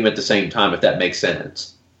dream at the same time, if that makes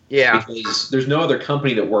sense. Yeah. Because there's no other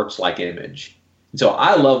company that works like Image. So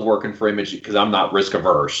I love working for Image because I'm not risk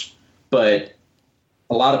averse. But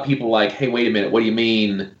a lot of people like, hey, wait a minute, what do you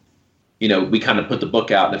mean? You know, we kind of put the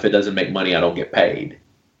book out, and if it doesn't make money, I don't get paid.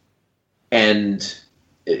 And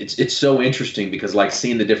it's so interesting because like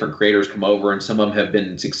seeing the different creators come over, and some of them have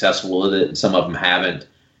been successful with it, and some of them haven't.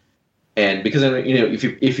 And because, you know,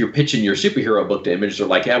 if you're pitching your superhero book to Image, they're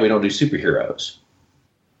like, yeah, we don't do superheroes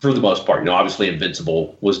for the most part. You know, obviously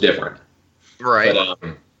Invincible was different. Right.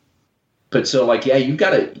 But so like, yeah, you've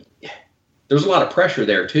got to, there's a lot of pressure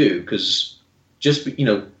there too. Because just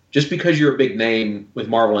because you're a big name with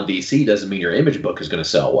Marvel and DC doesn't mean your Image book is going to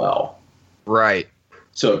sell well. Right.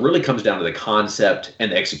 So it really comes down to the concept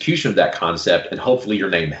and the execution of that concept, and hopefully your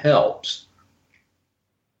name helps.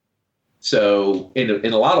 So in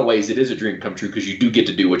a lot of ways, it is a dream come true because you do get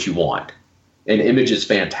to do what you want. And Image is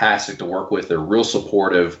fantastic to work with. They're real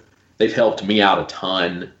supportive. They've helped me out a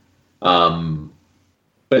ton.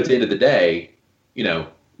 But at the end of the day, you know,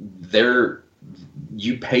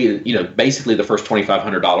 you pay, you know, basically the first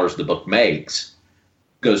 $2,500 the book makes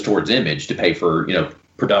goes towards Image to pay for, you know,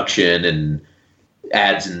 production and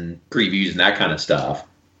ads and previews and that kind of stuff.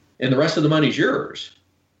 And the rest of the money's yours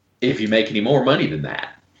if you make any more money than that.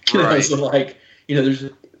 Right. So like, you know,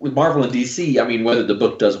 there's with Marvel and DC, I mean, whether the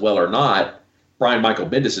book does well or not, Brian Michael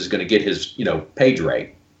Bendis is going to get his, you know, page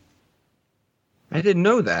rate. I didn't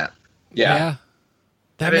know that. Yeah.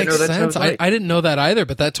 That makes sense. I didn't know that either,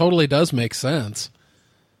 but that totally does make sense.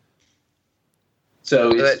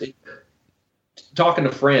 So talking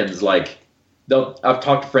to friends, like I've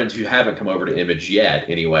talked to friends who haven't come over to Image yet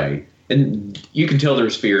anyway, and you can tell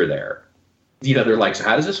there's fear there. You know, they're like, so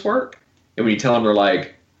how does this work? And when you tell them, they're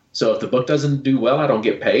like, so if the book doesn't do well, I don't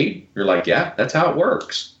get paid. You're like, yeah, that's how it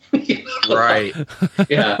works. Right.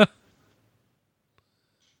 Yeah.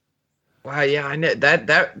 Wow. Yeah. I know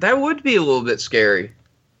that would be a little bit scary.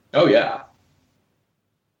 Oh yeah.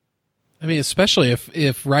 I mean, especially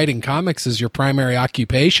if writing comics is your primary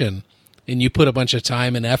occupation and you put a bunch of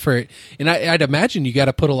time and effort, and I'd imagine you got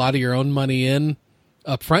to put a lot of your own money in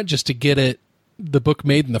up front just to get the book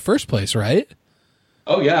made in the first place, right?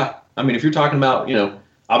 Oh yeah. I mean, if you're talking about, you know,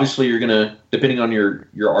 obviously you're going to, depending on your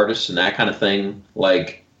artists and that kind of thing,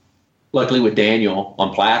 like luckily with Daniel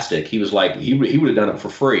on Plastic, he was like, he would have done it for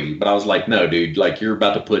free. But I was like, no, dude, like you're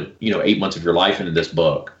about to put, you know, 8 months of your life into this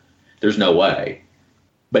book. There's no way.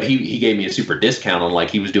 But he gave me a super discount on like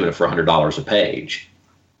he was doing it for $100 a page.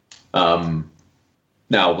 Now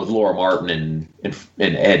with Laura Martin and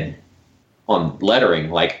Ed on lettering,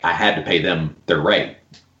 like I had to pay them their rate.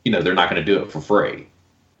 You know, they're not going to do it for free.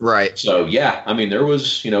 Right. So yeah, I mean, there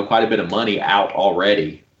was, you know, quite a bit of money out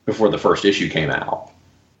already before the first issue came out.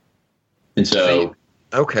 And so,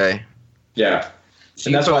 okay. Yeah. So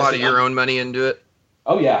you put a lot of your own money into it?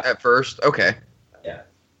 Oh yeah. At first? Okay. Yeah.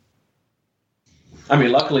 I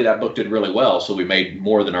mean, luckily that book did really well, so we made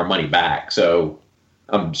more than our money back. So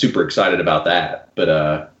I'm super excited about that. But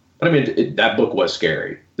I mean, that book was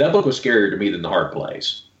scary. That book was scarier to me than The Hard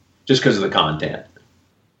Place, just because of the content.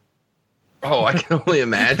 Oh, I can only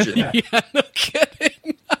imagine. Yeah, no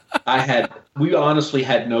kidding. We honestly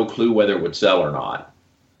had no clue whether it would sell or not.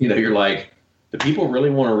 You know, you're like, do people really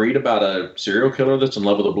want to read about a serial killer that's in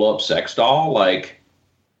love with a blow up sex doll? Like,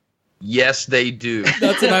 yes, they do.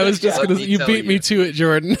 That's what I was just going to say. You beat me to it,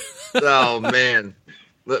 Jordan. Oh, man.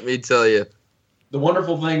 Let me tell you. The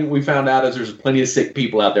wonderful thing we found out is there's plenty of sick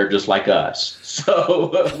people out there just like us. So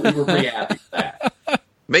we were pretty happy with that.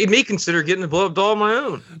 Made me consider getting a blow-up doll of my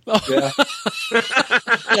own. Yeah.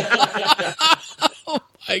 Oh,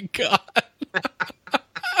 my God.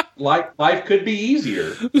 Life could be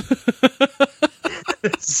easier.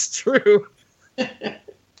 It's true.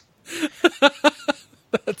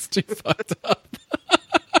 That's too fucked up.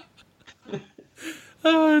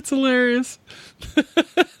 Oh, it's hilarious.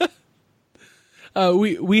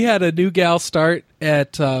 We had a new gal start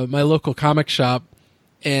at my local comic shop,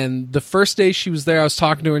 and the first day she was there, I was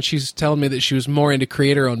talking to her, and she's telling me that she was more into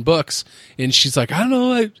creator-owned books, and she's like, I don't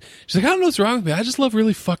know what's wrong with me. I just love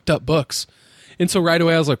really fucked up books. And so right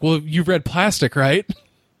away I was like, well, you've read Plastic, right?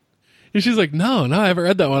 And she's like, no, I haven't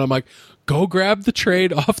read that one. I'm like, go grab the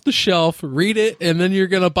trade off the shelf, read it, and then you're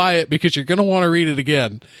going to buy it because you're going to want to read it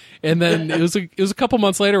again. And then it was a couple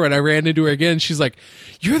months later when I ran into her again. She's like,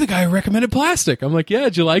 you're the guy who recommended Plastic. I'm like, yeah,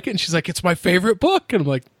 did you like it? And she's like, it's my favorite book. And I'm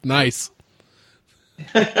like, nice.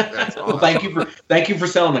 That's awesome. Well, thank you for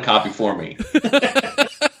selling the copy for me.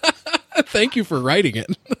 Thank you for writing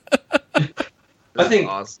it. That's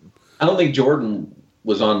awesome. I don't think Jordan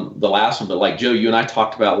was on the last one, but like Joe, you and I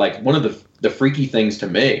talked about like one of the freaky things to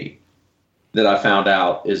me that I found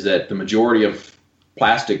out is that the majority of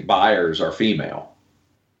Plastic buyers are female.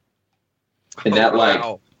 And that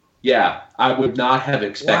Wow. I would not have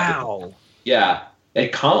expected. Wow. Yeah.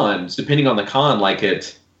 At cons, depending on the con, like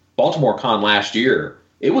at Baltimore Con last year,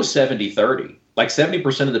 it was 70-30. Like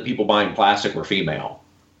 70% of the people buying plastic were female.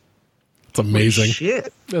 It's amazing.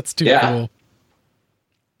 Shit. That's too Yeah. cool.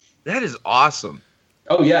 That is awesome.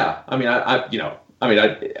 Oh yeah. I mean,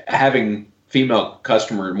 having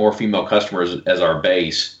more female customers as our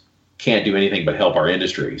base can't do anything but help our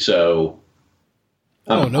industry. So,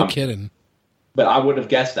 No kidding. But I wouldn't have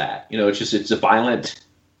guessed that. It's a violent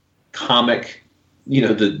comic.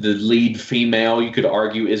 The lead female, you could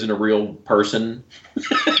argue, isn't a real person.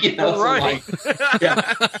 Right.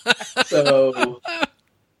 Yeah. So,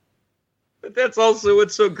 But that's also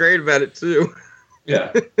what's so great about it too.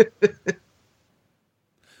 yeah.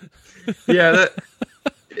 Yeah,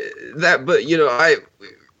 that. But I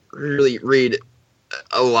really read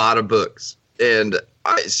a lot of books, and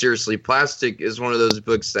seriously, Plastic is one of those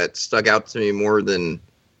books that stuck out to me more than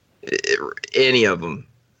any of them.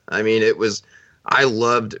 I mean, I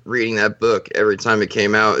loved reading that book every time it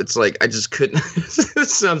came out. It's like I just couldn't. It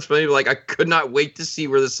sounds funny, but like I could not wait to see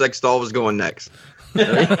where the sex doll was going next.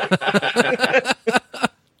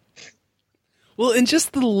 Well, and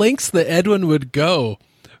just the lengths that Edwin would go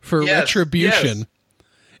for retribution. Yes.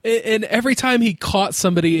 And every time he caught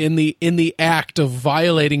somebody in the act of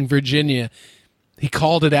violating Virginia, he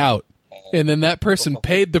called it out. And then that person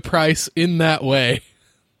paid the price in that way.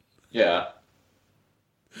 Yeah.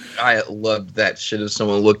 I loved that shit if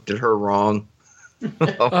someone looked at her wrong.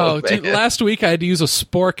 Dude, last week I had to use a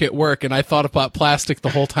spork at work, and I thought about Plastic the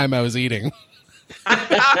whole time I was eating.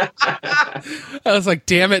 I was like,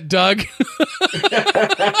 damn it, Doug.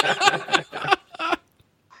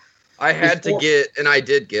 I had to get, and I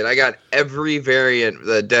did get, I got every variant,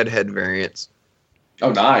 the Deadhead variants.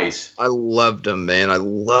 Oh, nice. I loved them, man. I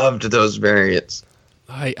loved those variants.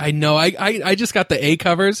 I know. I just got the A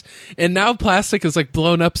covers, and now Plastic is like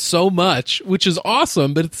blown up so much, which is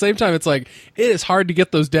awesome. But at the same time, it's like it is hard to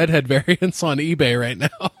get those Deadhead variants on eBay right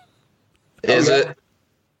now. Is it?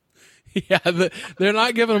 Yeah, they're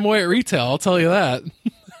not giving them away at retail. I'll tell you that.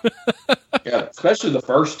 Yeah, especially the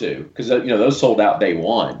first two, because those sold out day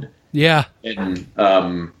one. Yeah, And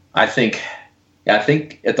I think at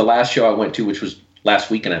the last show I went to, which was last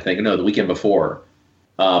weekend, the weekend before,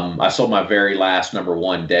 I sold my very last number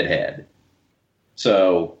one Deadhead.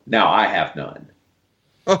 So now I have none.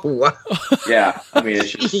 Oh, wow. Yeah, I mean,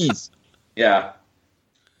 it's just, Jeez. yeah.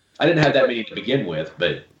 I didn't have that many to begin with,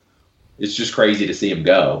 but it's just crazy to see him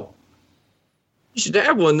go. You should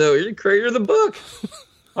have one, though. You're the creator of the book.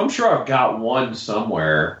 I'm sure I've got one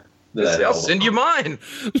somewhere. I'll send you mine.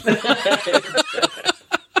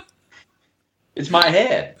 It's my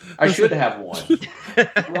head. I should have one.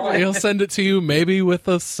 Right. he'll send it to you maybe with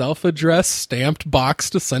a self-addressed stamped box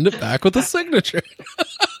to send it back with a signature.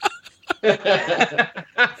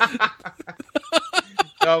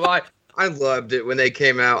 No, I loved it when they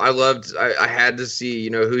came out. I had to see,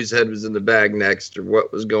 whose head was in the bag next or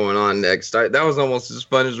what was going on next. That was almost as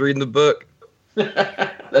fun as reading the book.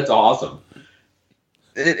 That's awesome.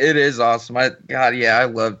 It is awesome. I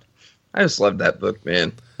just loved that book,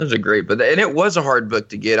 man. It was a great book, and it was a hard book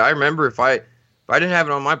to get. I remember if I didn't have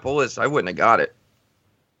it on my pull list, I wouldn't have got it.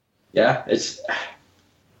 Yeah, it's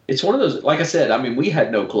one of those. Like I said, I mean, we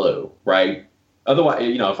had no clue, right? Otherwise,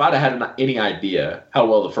 if I'd have had any idea how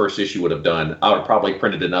well the first issue would have done, I would have probably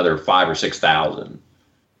printed another 5,000 or 6,000.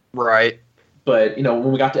 Right. But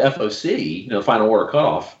when we got to FOC, final order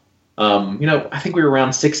cutoff, I think we were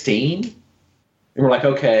around 16, and we're like,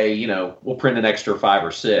 okay, we'll print an extra 5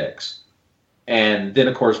 or 6. And then,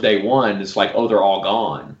 of course, day one, it's like, oh, they're all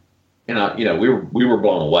gone. And, we were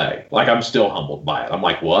blown away. Like, I'm still humbled by it. I'm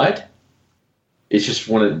like, what? It's just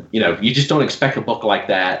you just don't expect a book like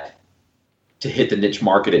that to hit the niche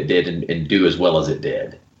market it did and do as well as it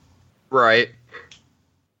did. Right.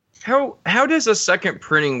 How does a second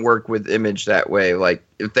printing work with Image that way? Like,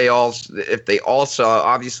 if they all saw,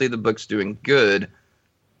 obviously the book's doing good,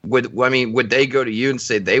 would they go to you and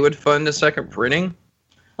say they would fund a second printing?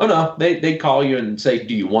 Oh, no. They'd call you and say,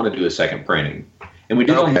 do you want to do a second printing? And we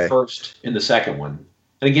did on the first and the second one.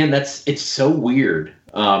 And again, it's so weird.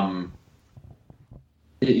 What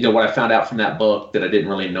I found out from that book that I didn't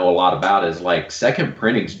really know a lot about is like second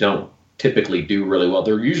printings don't typically do really well.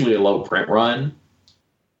 They're usually a low print run.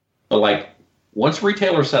 But like once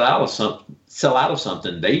retailers sell out of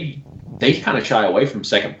something, they kind of shy away from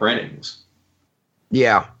second printings.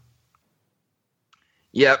 Yeah.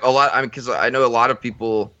 Yeah, a lot. I mean, because I know a lot of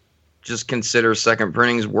people just consider second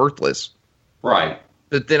printings worthless. Right.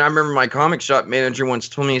 But then I remember my comic shop manager once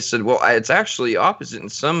told me, he said, well, it's actually opposite. In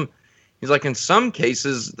He's like, in some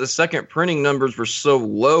cases, the second printing numbers were so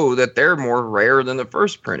low that they're more rare than the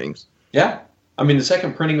first printings. Yeah. I mean, the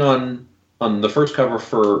second printing on the first cover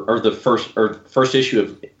the first issue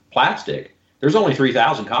of Plastic, there's only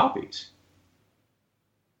 3,000 copies.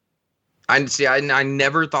 I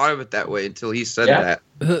never thought of it that way until he said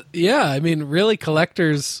that. Yeah, I mean, really,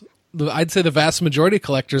 collectors, I'd say the vast majority of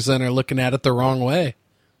collectors then are looking at it the wrong way.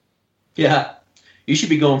 Yeah. You should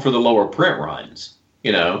be going for the lower print runs,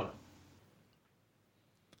 you know?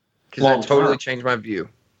 Because that totally changed my view.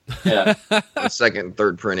 Yeah. The second and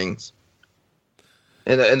third printings.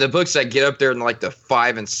 And the books that get up there in like the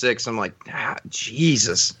 5 and 6, I'm like,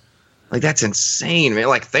 Jesus. Like, that's insane, man.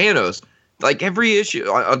 Like Thanos. Like every issue,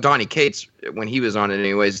 Donny Cates, when he was on it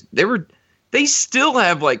anyways, they still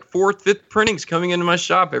have like 4th, 5th printings coming into my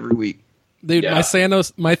shop every week. Dude, my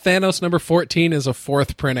Thanos number 14 is a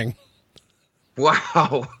 4th printing.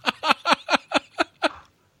 Wow.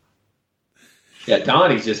 Yeah,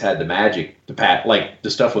 Donnie's just had the magic, like the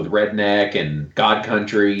stuff with Redneck and God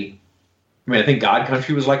Country. I mean, I think God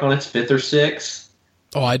Country was like on its 5th or 6th.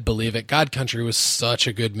 Oh, I'd believe it. God Country was such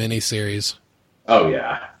a good miniseries. Oh,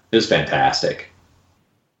 yeah. It was fantastic.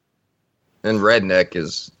 And Redneck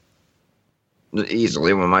is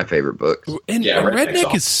easily one of my favorite books. And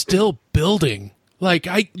Redneck is still building. Like,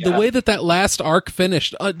 the way that last arc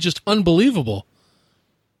finished, just unbelievable.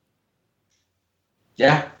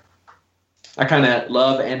 Yeah. I kind of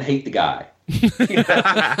love and hate the guy.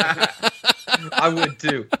 I would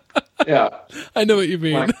too. Yeah. I know what you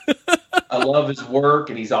mean. I love his work,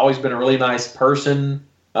 and he's always been a really nice person.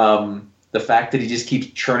 The fact that he just keeps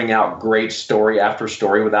churning out great story after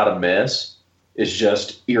story without a miss is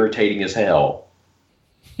just irritating as hell.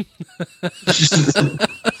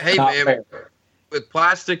 Hey, man, fair. With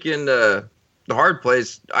Plastic and the Hard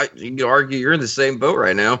Place, you can argue you're in the same boat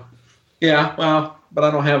right now. Yeah, well, but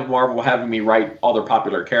I don't have Marvel having me write all their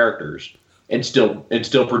popular characters and still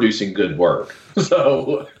producing good work.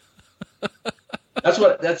 So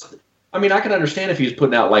that's. I mean, I can understand if he was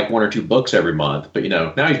putting out like 1 or 2 books every month, but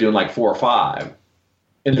now he's doing like 4 or 5,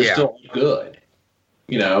 and they're still good.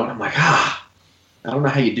 And I'm like, I don't know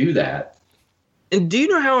how you do that. And do you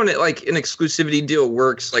know how an exclusivity deal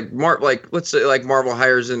works? Like let's say like Marvel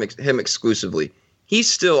hires him exclusively. He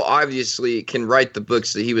still obviously can write the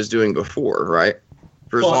books that he was doing before, right?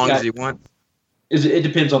 For as long as he wants. It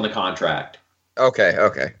depends on the contract.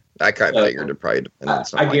 Okay. I kind of figured it probably depended on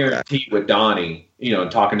something. I guarantee with Donnie,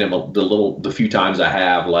 talking to him the few times I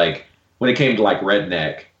have, like when it came to like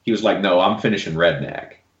Redneck, he was like, "No, I'm finishing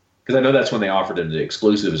Redneck," because I know that's when they offered him the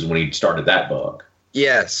exclusives when he started that book.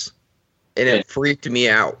 Yes, and it freaked me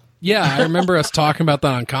out. Yeah, I remember us talking about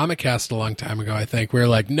that on Comic Cast a long time ago. I think we were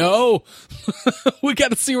like, "No, we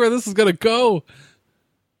got to see where this is going to go."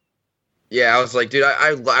 Yeah, I was like, dude,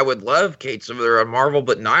 I would love Kate Sumner on Marvel,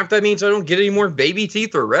 but not if that means I don't get any more Baby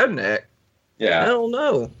Teeth or Redneck. Yeah. Hell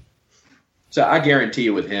no. So I guarantee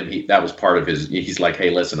you with him, that was part of his, he's like,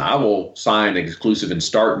 hey, listen, I will sign an exclusive and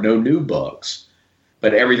start no new books,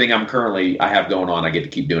 but everything I have going on, I get to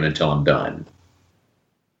keep doing until I'm done.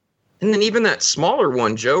 And then even that smaller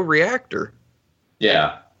one, Joe, Reactor.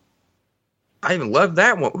 Yeah. I even love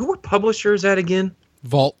that one. What publisher is that again?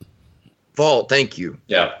 Vault, thank you.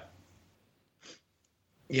 Yeah.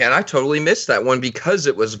 Yeah, and I totally missed that one because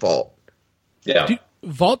it was Vault. Yeah. Dude,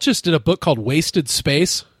 Vault just did a book called Wasted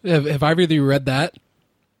Space. Have either of you read that?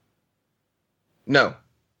 No.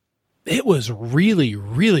 It was really,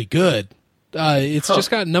 really good. It's just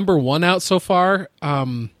got number 1 out so far.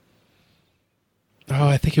 I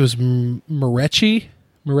think it was Moreci.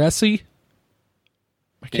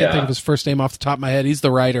 I can't think of his first name off the top of my head. He's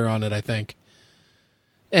the writer on it, I think.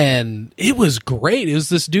 And it was great. It was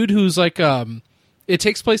this dude who's like... it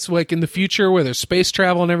takes place like in the future where there's space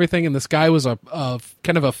travel and everything, and this guy was a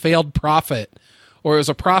kind of a failed prophet, or it was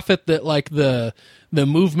a prophet that like the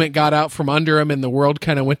movement got out from under him and the world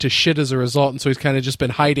kind of went to shit as a result, and so he's kind of just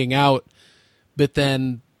been hiding out. But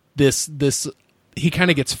then this he kind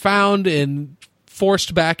of gets found and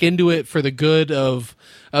forced back into it for the good of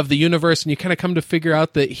the universe, and you kind of come to figure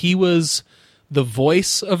out that he was the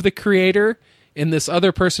voice of the creator, and this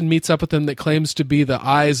other person meets up with him that claims to be the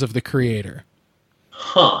eyes of the creator.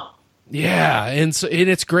 Huh. Yeah, and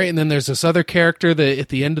it's great. And then there's this other character that at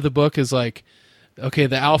the end of the book is like, okay,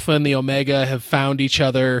 the Alpha and the Omega have found each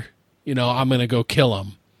other. I'm going to go kill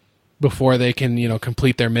them before they can,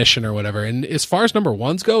 complete their mission or whatever. And as far as number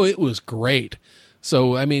 1s go, it was great.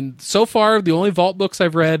 So, I mean, so far, the only Vault books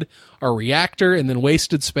I've read are Reactor and then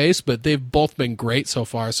Wasted Space, but they've both been great so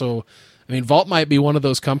far. So, I mean, Vault might be one of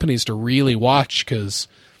those companies to really watch because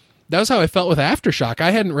That was how I felt with Aftershock.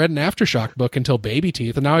 I hadn't read an Aftershock book until Baby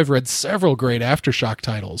Teeth, and now I've read several great Aftershock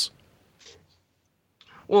titles.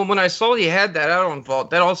 Well, when I saw he had that out on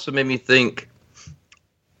Vault, that also made me think,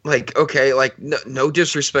 like, okay, like, no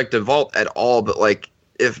disrespect to Vault at all, but, like,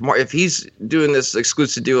 if he's doing this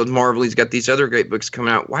exclusive deal with Marvel, he's got these other great books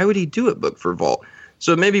coming out, why would he do a book for Vault?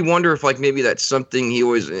 So it made me wonder if, like, maybe that's something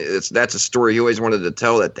that's a story he always wanted to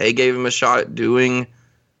tell that they gave him a shot at doing.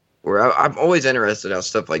 Or I'm always interested how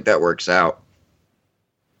stuff like that works out.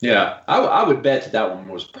 Yeah, I would bet that one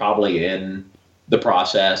was probably in the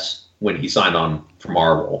process when he signed on for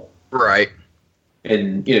Marvel. Right.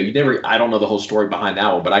 And, I don't know the whole story behind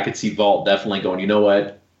that one, but I could see Vault definitely going, you know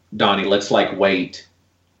what, Donnie, let's, like, wait.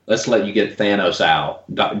 Let's let you get Thanos out,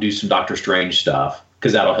 do some Doctor Strange stuff,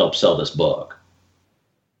 because that'll help sell this book.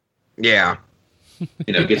 Yeah.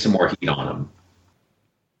 Get some more heat on him.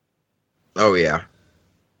 Oh, yeah.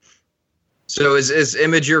 So is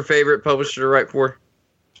Image your favorite publisher to write for?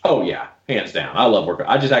 Oh, yeah. Hands down. I love working.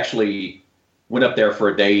 I just actually went up there for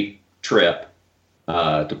a day trip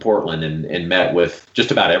to Portland and met with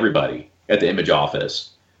just about everybody at the Image office.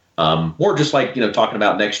 More just like, talking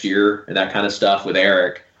about next year and that kind of stuff with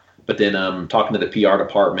Eric. But then talking to the PR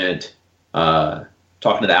department, talking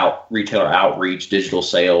to the retailer outreach, digital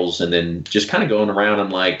sales, and then just kind of going around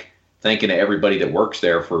and, like, thanking to everybody that works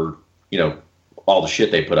there for, all the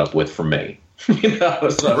shit they put up with from me.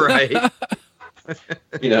 So, right.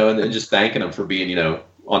 And just thanking them for being,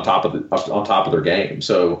 on top of their game.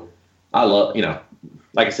 So I love,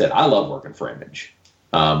 like I said, I love working for Image.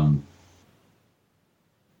 I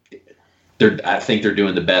think they're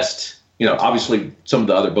doing the best. Obviously some of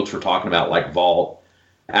the other books we're talking about, like Vault,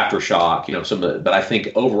 Aftershock, but I think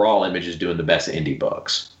overall Image is doing the best indie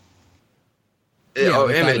books. Yeah,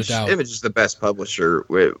 Image is the best publisher.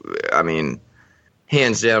 I mean,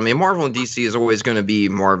 hands down. I mean, Marvel and DC is always going to be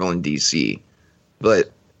Marvel and DC,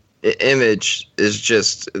 but Image is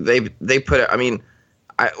just they put it. I mean,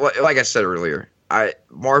 like I said earlier,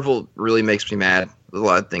 Marvel really makes me mad with a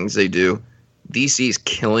lot of things they do. DC's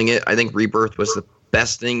killing it. I think Rebirth was the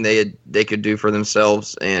best thing they could do for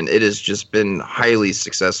themselves, and it has just been highly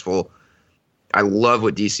successful. I love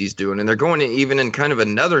what DC's doing, and they're going even in kind of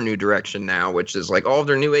another new direction now, which is like all of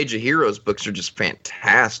their new Age of Heroes books are just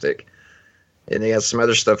fantastic, and they have some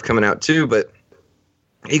other stuff coming out too. But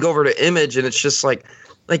you go over to Image, and it's just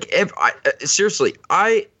seriously,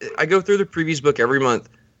 I go through the previews book every month.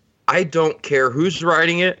 I don't care who's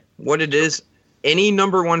writing it, what it is. Any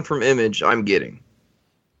number one from Image, I'm getting.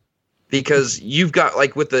 Because you've got,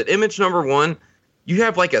 like, with the Image number one, you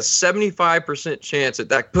have, like, a 75% chance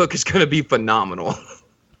that book is going to be phenomenal.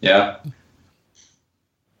 Yeah.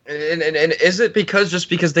 And is it just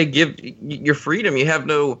because they give your freedom? You have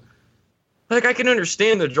no... Like, I can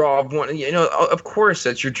understand the draw of one... of course,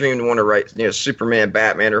 that's your dream to want to write, Superman,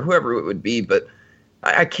 Batman, or whoever it would be, but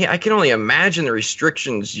I can only imagine the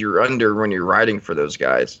restrictions you're under when you're writing for those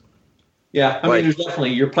guys. Yeah, I mean, there's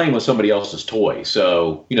definitely, you're playing with somebody else's toy,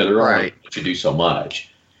 so, they're only let you do so much.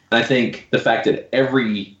 And I think the fact that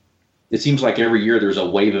it seems like every year there's a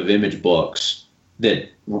wave of Image books that,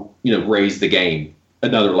 raise the game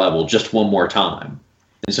another level just one more time.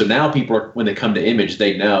 And so now when they come to Image,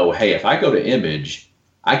 they know, hey, if I go to Image,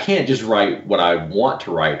 I can't just write what I want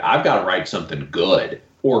to write. I've got to write something good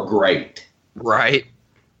or great. Right.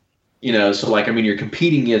 So, like, I mean, you're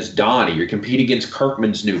competing against Donnie. You're competing against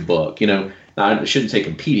Kirkman's new book. Now, I shouldn't say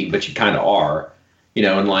competing, but you kind of are.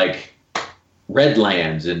 And, like,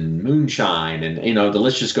 Redlands and Moonshine and, the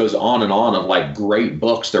list just goes on and on of, like, great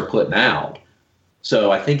books they're putting out.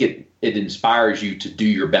 So I think it inspires you to do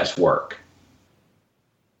your best work.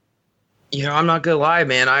 I'm not going to lie,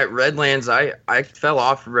 man. Redlands, I fell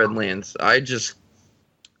off of Redlands. I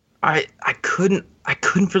couldn't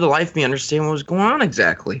for the life of me understand what was going on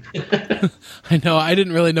exactly. I know. I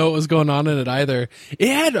didn't really know what was going on in it either. It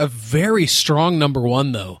had a very strong number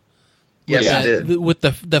one, though. Yes, it did. With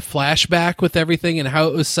the flashback with everything and how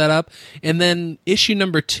it was set up. And then issue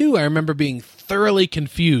number 2, I remember being thoroughly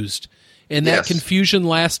confused. And that confusion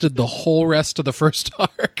lasted the whole rest of the first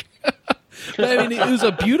arc. But, I mean, it was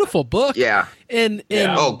a beautiful book. Yeah. And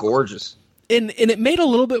oh, gorgeous. And it made a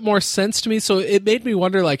little bit more sense to me, so it made me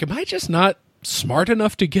wonder, like, am I just not smart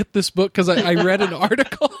enough to get this book? Because I read an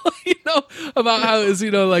article, about how it was,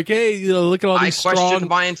 like, hey, look at all these strong... I questioned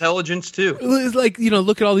my intelligence, too. It's like,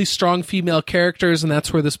 look at all these strong female characters, and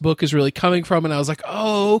that's where this book is really coming from, and I was like,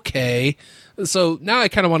 oh, okay. So now I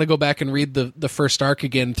kind of want to go back and read the first arc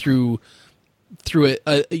again through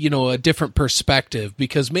a different perspective,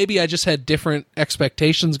 because maybe I just had different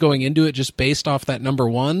expectations going into it just based off that number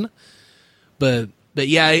one. But But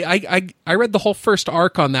yeah, I read the whole first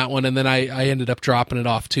arc on that one, and then I ended up dropping it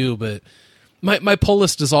off too. But my pull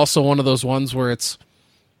list is also one of those ones where it's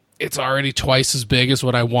already twice as big as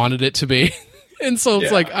what I wanted it to be. And so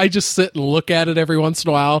it's like I just sit and look at it every once in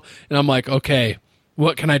a while, and I'm like, okay,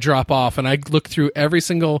 what can I drop off? And I look through every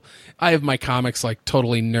single. I have my comics like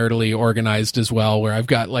totally nerdily organized as well, where I've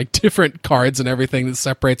got like different cards and everything that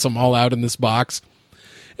separates them all out in this box.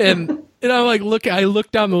 And I like I look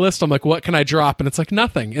down the list. I'm like, what can I drop? And it's like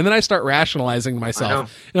nothing. And then I start rationalizing to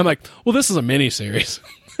myself, and I'm like, well, this is a miniseries.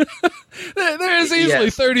 There is easily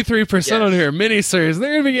 33% on here miniseries.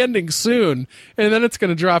 They're going to be ending soon, and then it's going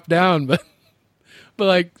to drop down, but. But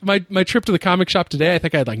like my trip to the comic shop today, I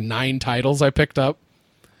think I had like 9 titles I picked up.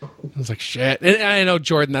 I was like, shit. And I know,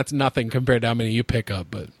 Jordan, that's nothing compared to how many you pick up,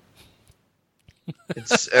 but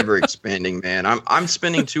it's ever expanding, man. I'm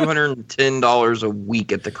spending $210 a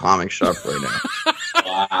week at the comic shop right now.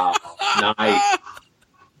 Wow, nice.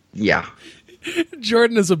 Yeah,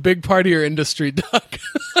 Jordan is a big part of your industry, Doug.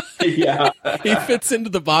 Yeah, he fits into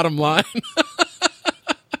the bottom line.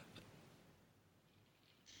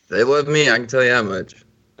 They love me, I can tell you how much.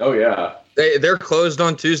 Oh, yeah. They're closed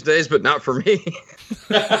on Tuesdays, but not for me.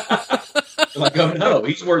 Like, oh, no,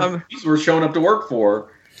 he's worth showing up to work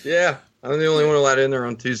for. Yeah, I'm the only one allowed in there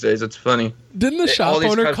on Tuesdays. It's funny. Didn't the shop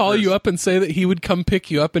owner call you up and say that he would come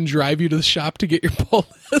pick you up and drive you to the shop to get your pull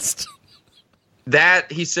list?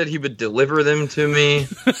 That, he said he would deliver them to me.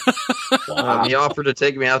 Wow. He offered to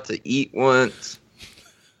take me out to eat once.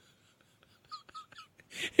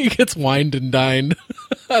 He gets wined and dined.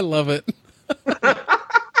 I love it.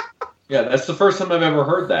 Yeah, that's the first time I've ever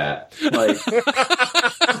heard that. Like,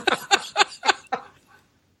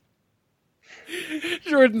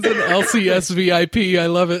 Jordan's an LCS VIP. I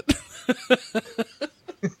love it.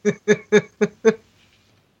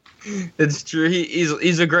 It's true.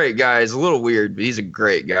 He's a great guy. He's a little weird, but he's a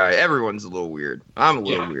great guy. Everyone's a little weird. I'm a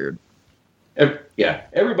little weird. Yeah,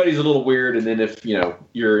 everybody's a little weird, and then if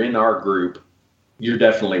you're in our group, you're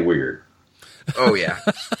definitely weird. Oh yeah.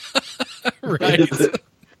 Right.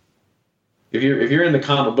 If you're in the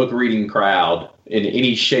comic book reading crowd in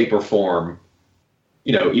any shape or form,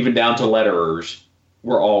 even down to letterers,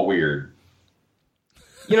 we're all weird.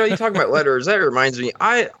 You talk about letterers. That reminds me.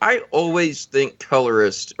 I always think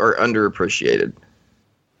colorists are underappreciated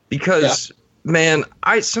because, man,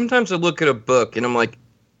 sometimes I look at a book and I'm like,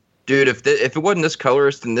 dude, if it wasn't this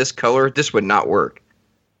colorist and this color, this would not work.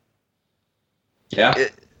 Yeah,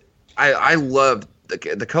 I love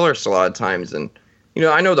the colorists a lot of times, and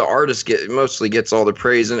I know the artist mostly gets all the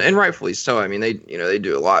praise, and rightfully so. I mean, they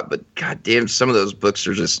do a lot, but goddamn, some of those books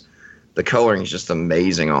are just the coloring is just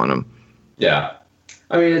amazing on them. Yeah,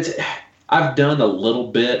 I mean, I've done a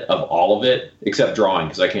little bit of all of it except drawing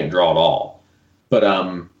because I can't draw at all. But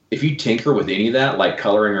if you tinker with any of that, like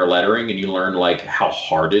coloring or lettering, and you learn like how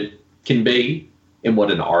hard it can be and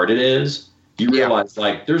what an art it is. You realize,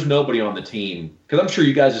 like, there's nobody on the team. Because I'm sure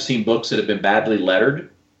you guys have seen books that have been badly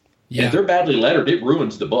lettered. Yeah. And if they're badly lettered, it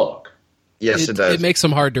ruins the book. Yes, it does. It makes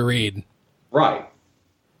them hard to read. Right.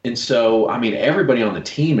 And so, I mean, everybody on the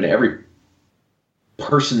team and every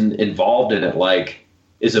person involved in it, like,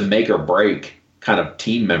 is a make or break kind of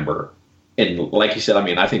team member. And like you said, I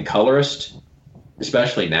mean, I think colorists,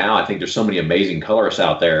 especially now, I think there's so many amazing colorists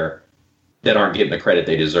out there that aren't getting the credit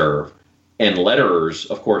they deserve. And letterers,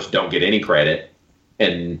 of course, don't get any credit.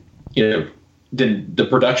 And, then the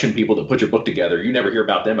production people that put your book together, you never hear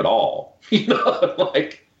about them at all. And you're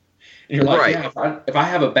like, right. Yeah, if I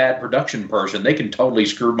have a bad production person, they can totally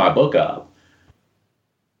screw my book up.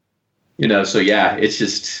 So yeah,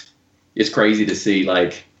 it's crazy to see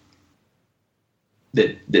like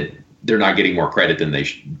that they're not getting more credit than they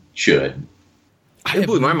should. I have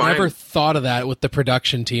never thought of that with the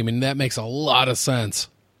production team, and that makes a lot of sense.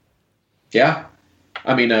 Yeah.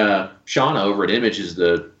 I mean, Shauna over at Image is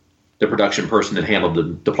the production person that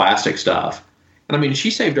handled the plastic stuff. And I mean, she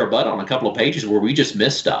saved our butt on a couple of pages where we just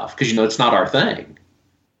missed stuff because, it's not our thing.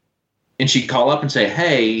 And she'd call up and say,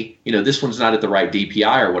 hey, this one's not at the right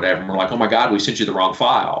DPI or whatever. And we're like, oh my God, we sent you the wrong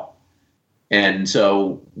file. And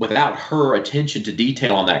so without her attention to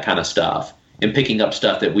detail on that kind of stuff and picking up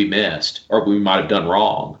stuff that we missed or we might have done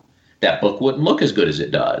wrong, that book wouldn't look as good as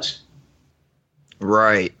it does.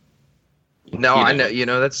 Right. No, I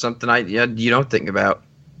know, that's something you don't think about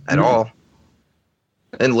at all.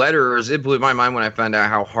 And letterers, it blew my mind when I found out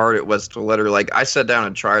how hard it was to letter. Like, I sat down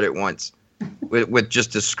and tried it once with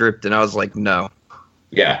just a script, and I was like, no.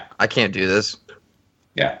 Yeah. I can't do this.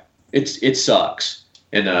 Yeah. It sucks.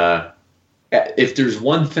 And if there's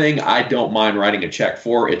one thing I don't mind writing a check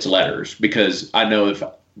for, it's letters. Because I know if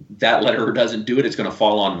that letterer doesn't do it, it's going to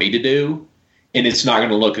fall on me to do. and it's not going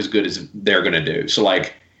to look as good as they're going to do. So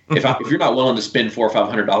like, if you're not willing to spend $400 or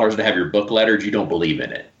 $500 to have your book lettered, you don't believe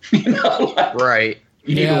in it. Right.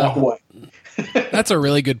 You need to walk away. That's a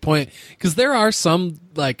really good point, because there are some,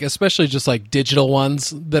 like, especially just like digital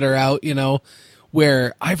ones that are out,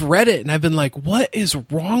 where I've read it and I've been like, what is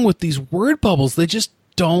wrong with these word bubbles? They just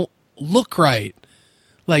don't look right.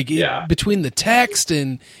 Like between the text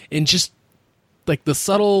and just like the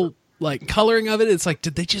subtle like coloring of it, it's like,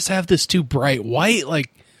 did they just have this too bright white?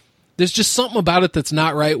 Like, there's just something about it that's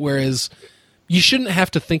not right. Whereas you shouldn't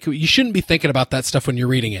be thinking about that stuff when you're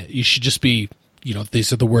reading it. You should just be,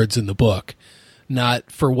 these are the words in the book,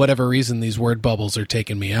 not for whatever reason these word bubbles are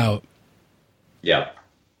taking me out. Yeah.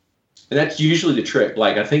 And that's usually the trick.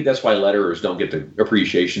 Like, I think that's why letterers don't get the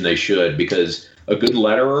appreciation they should, because a good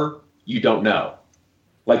letterer, you don't know.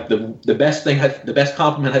 Like the best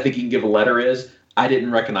compliment I think you can give a letter is, I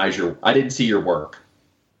didn't see your work.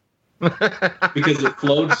 Because it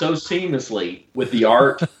flowed so seamlessly with the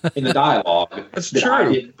art and the dialogue that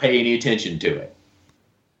I didn't pay any attention to it.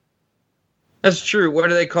 That's true. What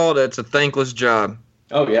do they call it? It's a thankless job.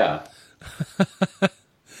 Oh, yeah.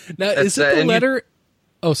 Now, is it the letter...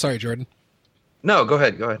 Oh, sorry, Jordan. No, go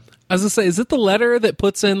ahead. I was going to say, is it the letter that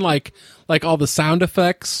puts in like all the sound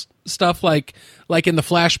effects stuff, like in the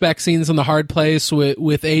flashback scenes in The Hard Place with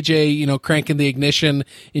AJ, cranking the ignition,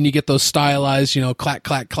 and you get those stylized, clack,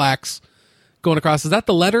 clack, clacks going across? Is that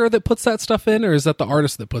the letter that puts that stuff in, or is that the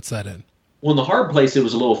artist that puts that in? Well, in The Hard Place, it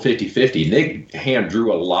was a little 50-50. Nick hand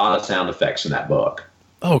drew a lot of sound effects in that book.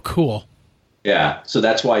 Oh, cool. Yeah, so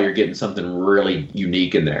that's why you're getting something really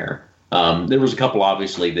unique in there. There was a couple,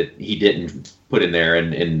 obviously, that he didn't put in there,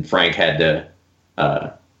 and Frank had to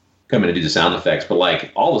come in and do the sound effects. But,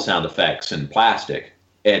 like, all the sound effects in plastic,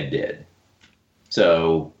 Ed did.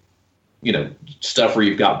 So, stuff where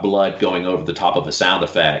you've got blood going over the top of a sound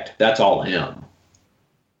effect, that's all him.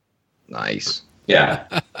 Nice.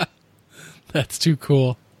 Yeah. That's too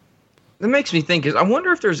cool. That makes me think, I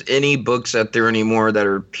wonder if there's any books out there anymore that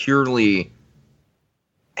are purely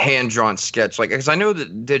hand-drawn sketch. Like, because I know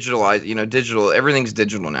that digital, everything's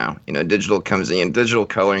digital now. Digital comes in, digital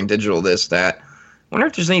coloring, digital this, that. I wonder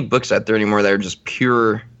if there's any books out there anymore that are just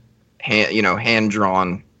pure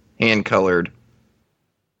hand-drawn, hand-colored.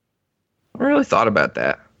 I never really thought about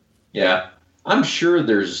that. Yeah. I'm sure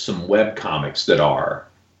there's some web comics that are.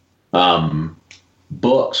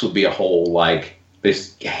 Books would be a whole, like,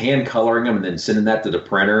 this hand coloring them and then sending that to the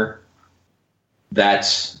printer.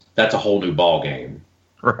 That's a whole new ball game.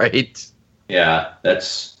 Right. Yeah,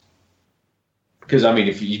 that's because,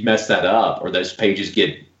 if you mess that up or those pages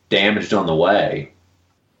get damaged on the way,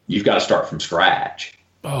 you've got to start from scratch.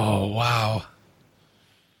 Oh, wow.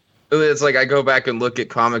 It's like I go back and look at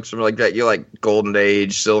comics from like that. You're like Golden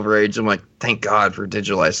Age, Silver Age. I'm like, thank God for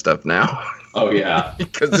digitalized stuff now. Oh, yeah.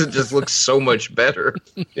 Because it just looks so much better.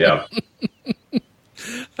 Yeah.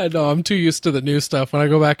 I know. I'm too used to the new stuff. When I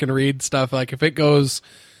go back and read stuff, like if it goes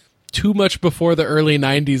too much before the early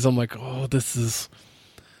 90s, I'm like, oh, this is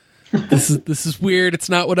weird. It's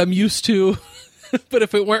not what I'm used to. But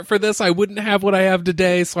if it weren't for this, I wouldn't have what I have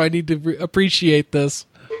today. So I need to appreciate this.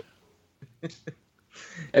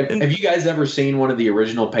 Have you guys ever seen one of the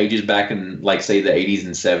original pages back in, like, say, the 80s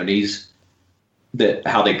and 70s?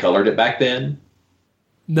 How they colored it back then?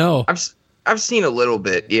 No. I've seen a little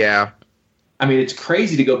bit, yeah. It's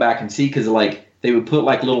crazy to go back and see, because, like, they would put,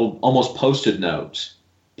 like, little almost Post-it notes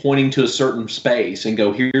pointing to a certain space and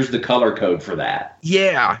go, here's the color code for that.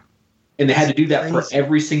 Yeah. And they had to do that for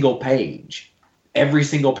every single page, every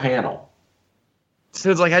single panel. So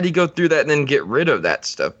it's like, how do you go through that and then get rid of that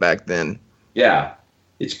stuff back then? Yeah.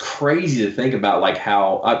 It's crazy to think about, like,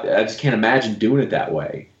 how I just can't imagine doing it that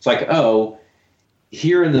way. It's like, oh,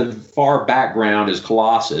 here in the far background is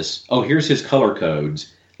Colossus. Oh, here's his color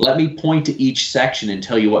codes. Let me point to each section and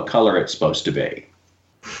tell you what color it's supposed to be.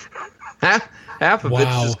 Half of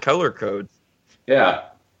it's just color codes. Yeah.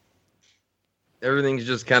 Everything's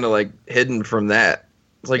just kind of like hidden from that.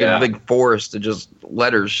 It's like a big forest of just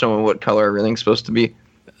letters showing what color everything's supposed to be.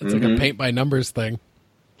 It's like a paint by numbers thing.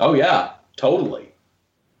 Oh, yeah. Totally.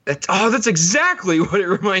 That's exactly what it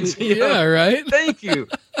reminds me of. Yeah, right? Thank you.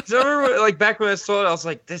 Because I remember, like, back when I saw it, I was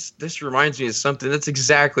like, this reminds me of something. That's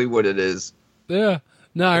exactly what it is. Yeah.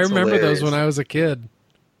 No, I remember those when I was a kid.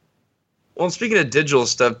 Well, speaking of digital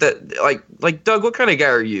stuff, that like Doug, what kind of guy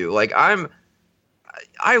are you? Like, I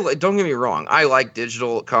don't get me wrong, I like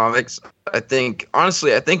digital comics. I think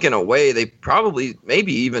in a way they probably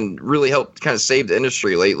maybe even really helped kind of save the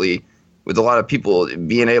industry lately, with a lot of people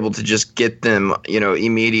being able to just get them,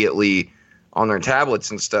 immediately on their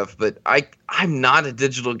tablets and stuff. But I'm not a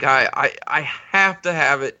digital guy. I have to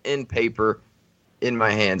have it in paper in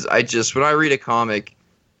my hands. When I read a comic,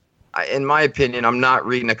 in my opinion, I'm not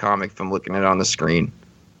reading a comic if I'm looking at it on the screen.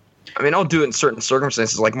 I mean, I'll do it in certain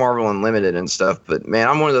circumstances like Marvel Unlimited and stuff, but man,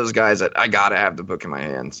 I'm one of those guys that I gotta have the book in my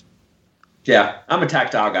hands. Yeah, I'm a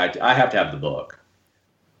tactile guy. I have to have the book.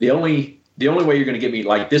 The only way you're going to get me,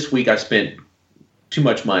 like this week I spent too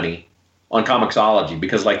much money on Comixology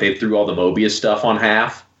because like they threw all the Mobius stuff on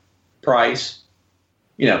half price.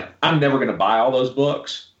 You know, I'm never going to buy all those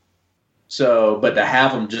books. So, but to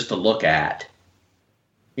have them just to look at,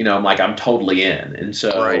 you know, I'm totally in. And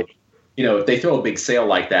so, right. You know, if they throw a big sale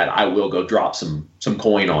like that, I will go drop some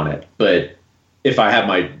coin on it. But if I have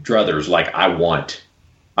my druthers, like I want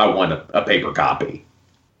a paper copy.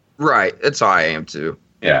 Right. That's how I am too.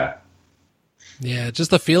 Yeah. Yeah,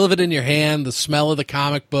 just the feel of it in your hand, the smell of the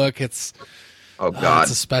comic book. It's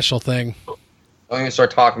it's a special thing. I'm going to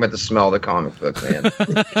start talking about the smell of the comic book, man.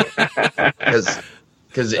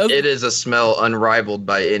 Because it is a smell unrivaled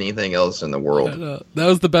by anything else in the world. That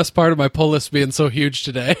was the best part of my pull list being so huge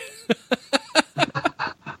today.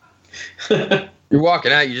 You're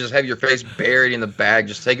walking out, you just have your face buried in the bag,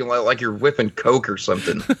 just taking like you're whipping Coke or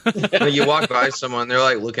something. And you walk by someone, they're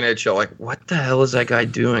like looking at you like, what the hell is that guy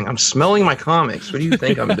doing? I'm smelling my comics. What do you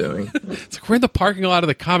think I'm doing? It's like, we're in the parking lot of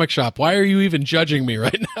the comic shop. Why are you even judging me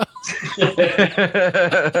right now?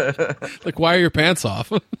 Like, why are your pants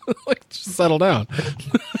off? Like, just settle down.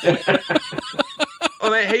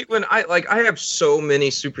 Oh, I hate when I have so many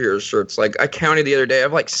superhero shirts. Like I counted the other day, I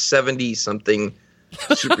have like 70 something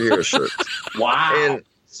superhero shirts. Wow. And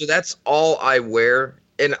so that's all I wear.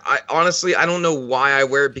 And I honestly, I don't know why I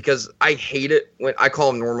wear it, because I hate it when I call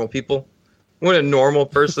them normal people. When a normal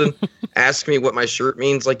person asks me what my shirt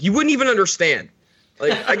means, like, you wouldn't even understand.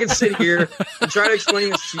 Like, I can sit here and try to explain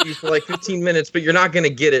this to you for like 15 minutes, but you're not going to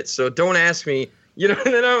get it. So don't ask me. You know,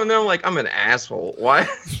 and then I'm like, I'm an asshole. Why?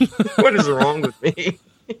 What is wrong with me?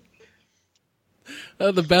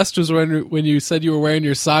 The best was when you said you were wearing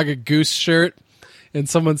your Saga Goose shirt and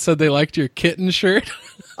someone said they liked your kitten shirt.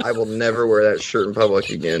 I will never wear that shirt in public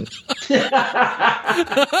again.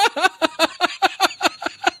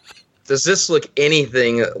 Does this look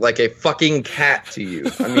anything like a fucking cat to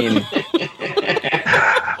you? I mean,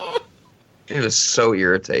 it was so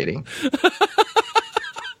irritating.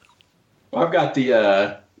 I've got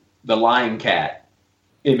the Lion Cat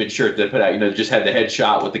image shirt that I put out. You know, just had the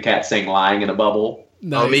headshot with the cat saying "lying" in a bubble.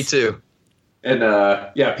 Nice. Oh, me too. And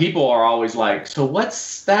yeah, people are always like, "So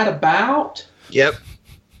what's that about?" Yep.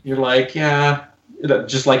 You're like, yeah,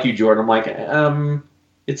 just like you, Jordan. I'm like,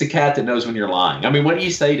 it's a cat that knows when you're lying. I mean, what do you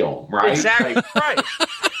say to him, right? Exactly. Like, Right.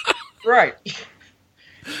 Right.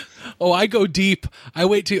 Oh, I go deep. I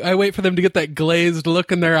wait for them to get that glazed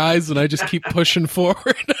look in their eyes, and I just keep pushing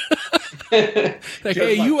forward. Like,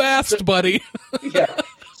 hey, you asked, buddy. Yeah.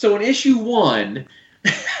 So in issue 1,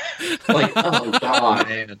 like, oh god,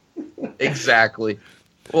 Man. Exactly.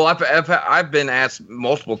 Well, I've been asked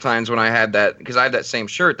multiple times when I had that, because I had that same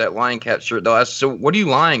shirt, that Lion Cat shirt. They'll ask, so what are you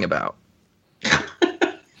lying about?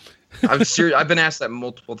 I'm serious. I've been asked that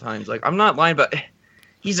multiple times. Like, I'm not lying about.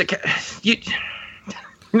 He's a cat. You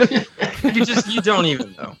don't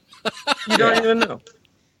even know. You don't even know.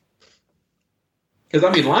 Because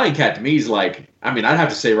I mean, Lion Cat to me is like, I mean, I'd have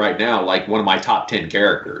to say right now, like one of my top 10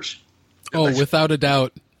 characters. Oh, without a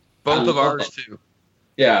doubt. Both of ours that. too.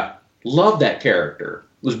 Yeah, love that character.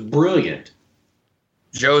 It was brilliant.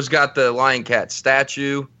 Joe's got the Lion Cat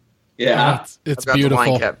statue. Yeah, It's I've got beautiful. the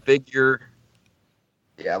Lion Cat figure.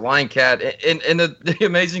 Yeah, Lion Cat. And the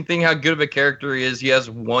amazing thing how good of a character he is, he has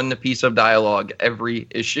one piece of dialogue every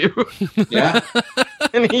issue. yeah,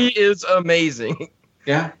 And he is amazing.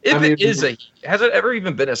 yeah. Has it ever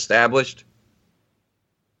even been established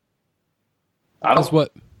That's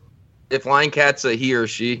what. if Lion Cat's a he or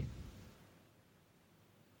she?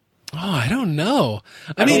 Oh, I don't know.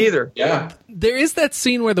 I Me mean, either. Yeah, there is that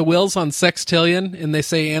scene where the Will's on Sextillion, and they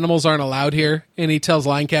say animals aren't allowed here, and he tells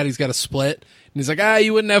Lion Cat he's got to split, and he's like,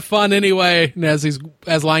 you wouldn't have fun anyway. And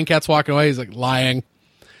as Lion Cat's walking away, he's like, lying.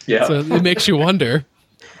 yeah, So it makes you wonder.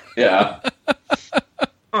 yeah.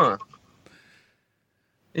 Huh.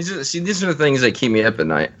 These are the things that keep me up at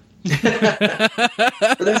night.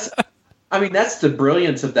 But that's the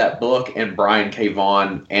brilliance of that book and Brian K.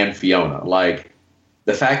 Vaughan and Fiona. Like,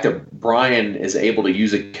 the fact that Brian is able to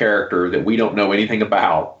use a character that we don't know anything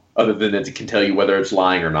about, other than it can tell you whether it's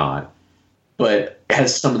lying or not, but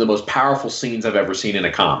has some of the most powerful scenes I've ever seen in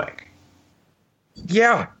a comic.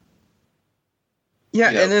 Yeah. Yeah,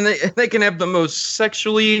 Yeah. and then they can have the most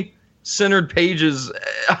sexually centered pages,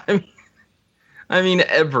 I mean,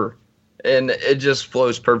 ever. And it just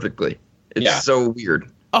flows perfectly. It's Yeah. so weird.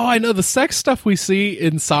 Oh, I know the sex stuff we see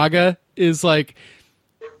in Saga is like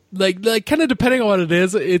kind of depending on what it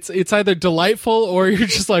is, it's either delightful or you're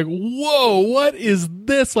just like, whoa, what is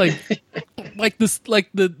this? Like this, like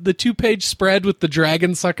the 2-page spread with the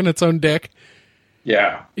dragon sucking its own dick.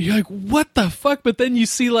 Yeah. You're like, what the fuck? But then you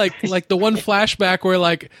see like the one flashback where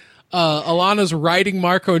like Alana's riding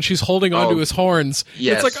Marco and she's holding onto his horns.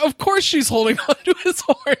 Yes. It's like, of course she's holding onto his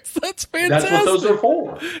horns. That's fantastic. That's what those are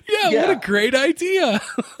for. Yeah, what a great idea.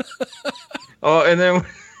 Oh, and then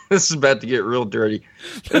this is about to get real dirty.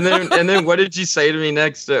 And then what did she say to me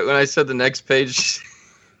next when I said the next page?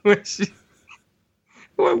 What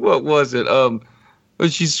was it?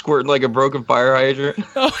 Was she squirting like a broken fire hydrant?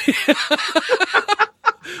 Oh yeah.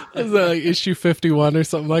 Was that like issue 51 or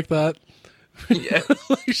something like that? Yeah.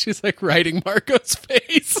 She's like writing Marco's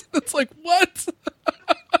face. It's like, what?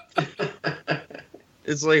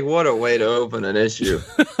 It's like, what a way to open an issue.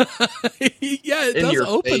 Yeah, it does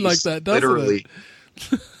open face, like that, doesn't literally.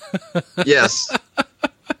 It? Yes.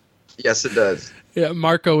 Yes, it does. Yeah,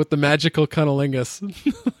 Marco with the magical cunnilingus.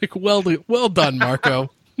 Like, well done,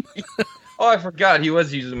 Marco. Oh, I forgot he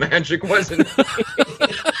was using magic, wasn't he?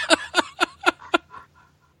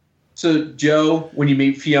 So, Joe, when you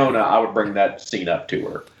meet Fiona, I would bring that scene up to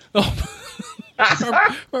her. Oh.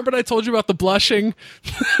 Remember I told you about the blushing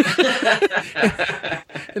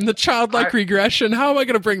and the childlike regression? How am I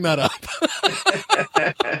going to bring that up?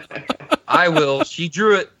 I will. She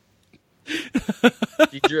drew it.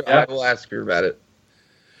 I will ask her about it.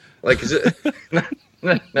 Like, is it?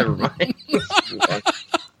 Never mind.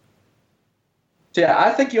 So, yeah, I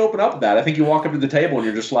think you open up with that. I think you walk up to the table and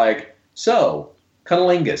you're just like, so,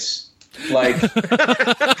 cunnilingus. Like...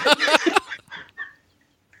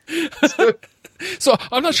 So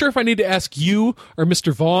I'm not sure if I need to ask you or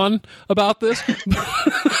Mr. Vaughn about this.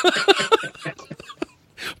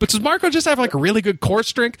 But does Marco just have like a really good core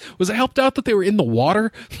strength? Was it helped out that they were in the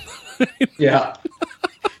water? Yeah.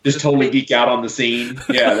 Just totally geek out on the scene.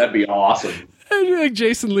 Yeah, that'd be awesome. Like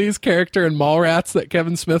Jason Lee's character in Mallrats, that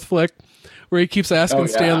Kevin Smith flick, where he keeps asking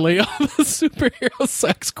Stan Lee all the superhero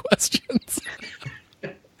sex questions.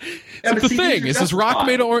 Yeah, the thing is, his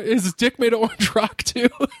dick made of orange rock too?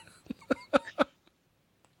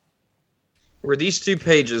 Were these 2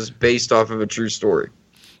 pages based off of a true story?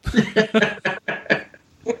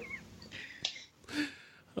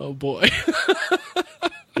 Oh boy.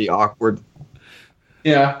 Be awkward.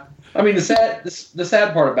 Yeah. I mean, the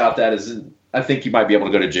sad part about that is I think you might be able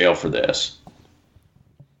to go to jail for this.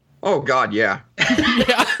 Oh, God, yeah.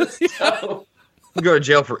 Yeah. So, You go to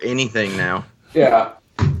jail for anything now. yeah.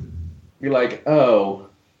 You're like, oh,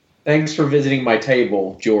 thanks for visiting my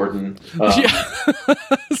table, Jordan. Yeah.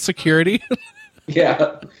 Security.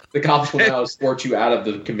 Yeah. The cops will now escort you out of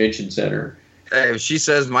the convention center. Hey, if she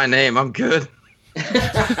says my name, I'm good.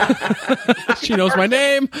 She knows my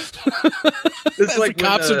name. It's As like the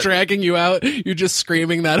cops are dragging you out, you're just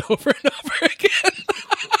screaming that over and over again.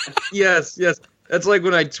 Yes. That's like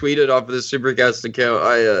when I tweeted off of the Supercast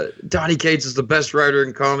account. Donny Cates is the best writer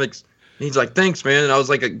in comics. And he's like, thanks, man. And I was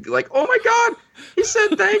like, oh my God, he said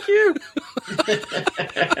thank you.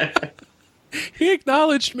 He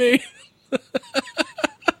acknowledged me.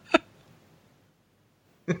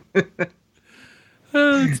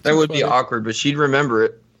 That would be awkward, but she'd remember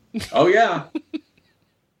it. Oh, yeah.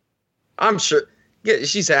 I'm sure. Yeah,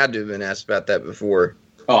 she's had to have been asked about that before.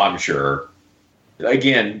 Oh, I'm sure.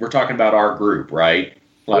 Again, we're talking about our group, right?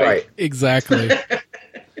 Like, Right. Exactly.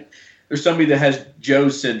 There's somebody that has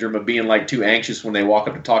Joe's syndrome of being like too anxious when they walk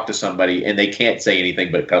up to talk to somebody and they can't say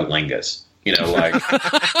anything but cunnilingus. You know, like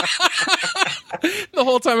The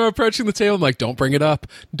whole time I'm approaching the table, I'm like, don't bring it up.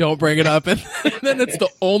 Don't bring it up. And then it's the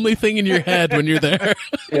only thing in your head when you're there.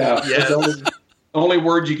 yeah, Yes. it's the only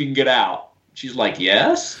word you can get out. She's like,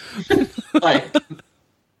 yes. Like,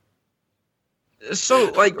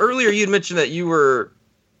 So, like, earlier you'd mentioned that you were,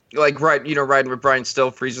 like, riding with Brian Still,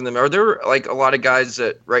 freezing them. Are there, like, a lot of guys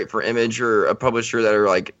that write for Image or a publisher that are,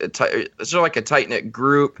 like, is there, like, a tight-knit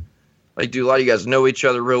group? Like, do a lot of you guys know each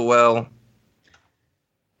other real well?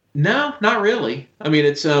 no, not really. I mean,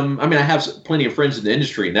 it's I mean, I have plenty of friends in the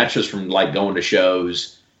industry, and that's just from like going to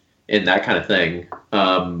shows and that kind of thing.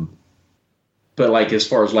 But like as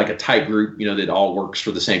far as like a tight group, you know, that all works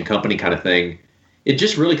for the same company kind of thing, it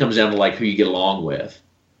just really comes down to like who you get along with.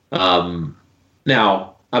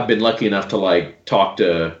 Now, I've been lucky enough to like talk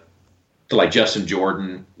to like Justin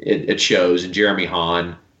Jordan at shows and Jeremy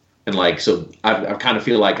Hahn. And like, so I kind of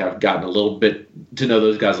feel like I've gotten a little bit to know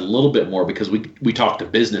those guys a little bit more because we talk to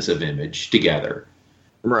business of Image together.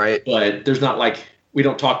 Right. But there's not like, we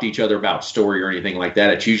don't talk to each other about story or anything like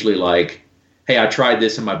that. It's usually like, hey, I tried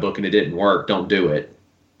this in my book and it didn't work. Don't do it.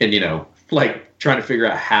 and like trying to figure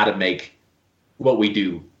out how to make what we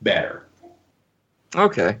do better.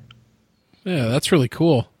 Okay. Yeah, that's really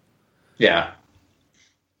cool. Yeah.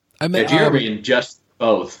 Jeremy and Just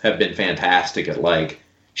both have been fantastic at like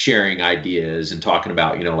sharing ideas and talking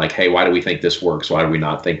about, like, hey, why do we think this works? Why do we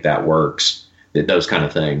not think that works? Those kind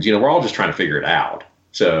of things. We're all just trying to figure it out.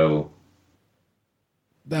 So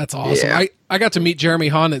that's awesome. Yeah. I got to meet Jeremy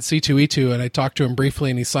Hahn at C2E2, and I talked to him briefly,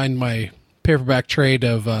 and he signed my paperback trade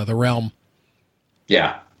of The Realm.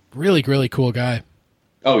 Yeah. Really, really cool guy.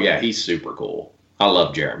 Oh, yeah, he's super cool. I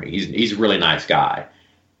love Jeremy. He's a really nice guy.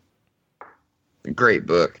 Great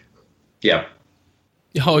book. Yep.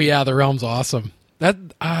 Oh, yeah, The Realm's awesome. That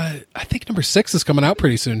I think number 6 is coming out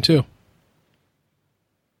pretty soon, too.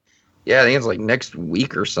 Yeah, I think it's like next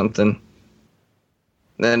week or something.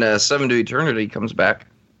 Then Seven to Eternity comes back.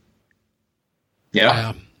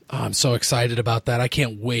 Yeah. I'm so excited about that. I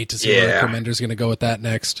can't wait to see where Commander's going to go with that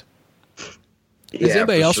next. Has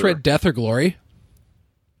anybody else read Death or Glory?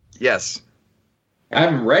 Yes. I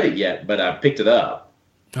haven't read it yet, but I picked it up.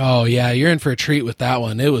 Oh, yeah, you're in for a treat with that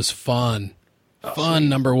one. It was fun. Fun, sweet.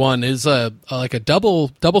 Number 1 is like a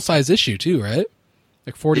double size issue, too, right?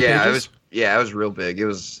 Like 40 pages? It was real big. It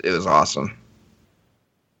was awesome.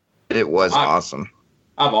 It was awesome.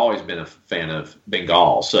 I've always been a fan of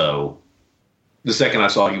Bengal, so the second I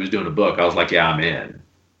saw he was doing a book, I was like, yeah, I'm in.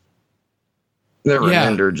 The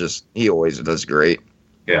Remender he always does great.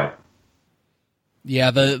 Yeah.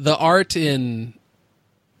 Yeah, the art in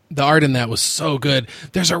that was so good.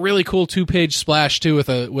 There's a really cool 2-page splash too with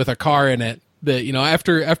a car in it. That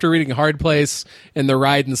after reading Hard Place and the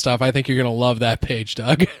ride and stuff, I think you're gonna love that page,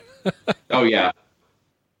 Doug. Oh yeah.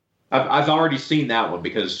 I've already seen that one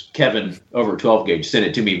because Kevin over at 12 Gauge sent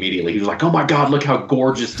it to me immediately. He was like, "Oh my God, look how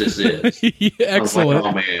gorgeous this is!" Yeah, excellent.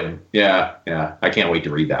 Like, oh man, yeah. I can't wait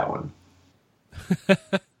to read that one.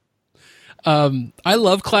 I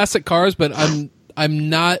love classic cars, but I'm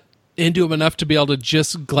not into them enough to be able to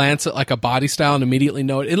just glance at like a body style and immediately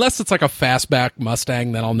know it. Unless it's like a fastback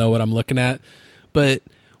Mustang, then I'll know what I'm looking at. But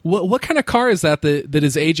what kind of car is that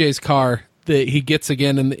is AJ's car that he gets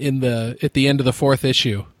again at the end of the 4th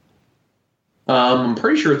issue? I'm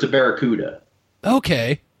pretty sure it's a Barracuda.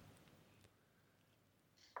 Okay.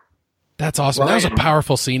 That's awesome. That was a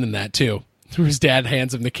powerful scene in that too. Where his dad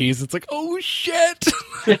hands him the keys. It's like, oh shit.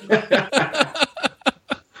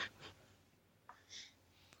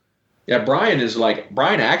 Yeah, Brian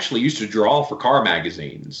actually used to draw for car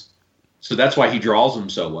magazines. So that's why he draws them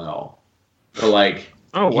so well. But like,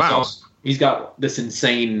 oh wow. He's got this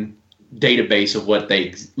insane database of what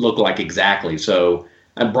they look like exactly. So,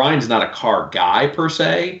 and Brian's not a car guy per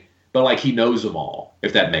se, but like he knows them all,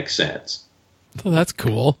 if that makes sense. Oh, that's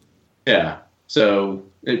cool. Yeah. So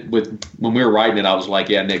when we were writing it, I was like,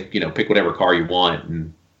 yeah, Nick, pick whatever car you want.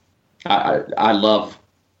 And I love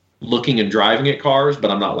looking and driving at cars,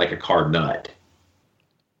 but I'm not like a car nut.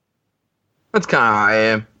 That's kind of how I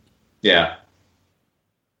am. Yeah.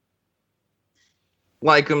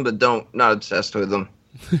 Like them, but not obsessed with them.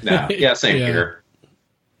 No. Yeah, same here.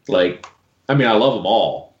 Like, I mean, I love them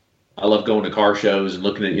all. I love going to car shows and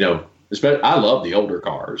looking at, especially, I love the older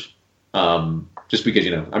cars. Just because,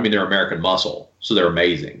 they're American muscle, so they're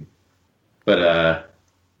amazing. But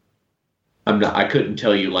I couldn't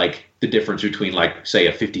tell you like the difference between like say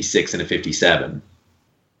a 56 and a 57.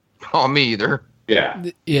 Oh, me either. Yeah.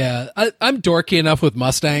 Yeah. I'm dorky enough with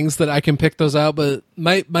Mustangs that I can pick those out, but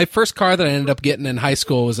my first car that I ended up getting in high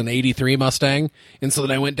school was an 83 Mustang. And so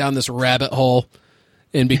then I went down this rabbit hole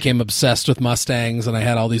and became obsessed with Mustangs, and I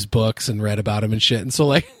had all these books and read about them and shit. And so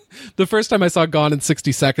like the first time I saw Gone in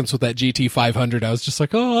 60 Seconds with that GT 500, I was just like,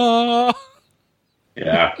 oh.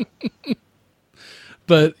 Yeah.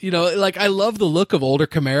 But, like I love the look of older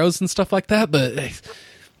Camaros and stuff like that, but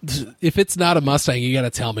if it's not a Mustang, you got to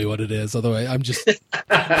tell me what it is. Otherwise, I'm just...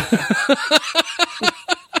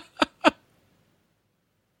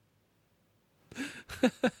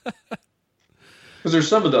 Because there's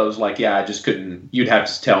some of those, like, yeah, I just couldn't... You'd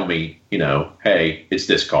have to tell me, hey, it's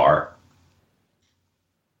this car.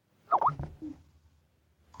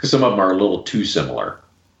 Because some of them are a little too similar.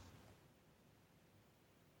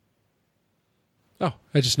 Oh,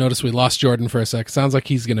 I just noticed we lost Jordan for a sec. Sounds like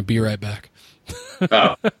he's going to be right back.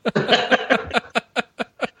 Oh.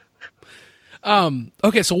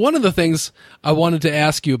 Okay, so one of the things I wanted to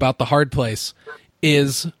ask you about The Hard Place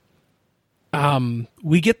is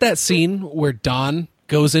we get that scene where Don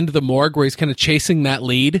goes into the morgue where he's kind of chasing that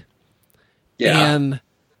lead. Yeah. And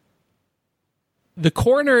the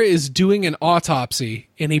coroner is doing an autopsy,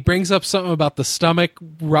 and he brings up something about the stomach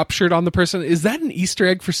ruptured on the person. Is that an Easter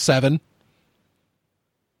egg for 7?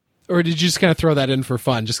 Or did you just kind of throw that in for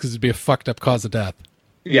fun, just because it'd be a fucked up cause of death?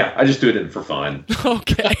 Yeah, I just do it in for fun.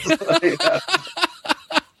 Okay.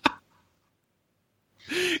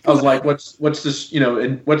 I was like, what's this,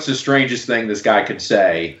 and what's the strangest thing this guy could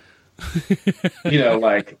say?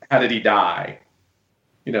 Like, how did he die?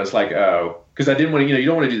 It's like, oh, because I didn't want to, you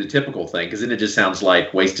don't want to do the typical thing, because then it just sounds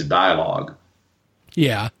like wasted dialogue.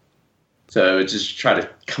 Yeah. So it's just try to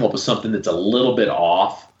come up with something that's a little bit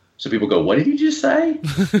off. So people go, what did you just say?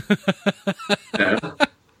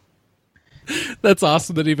 That's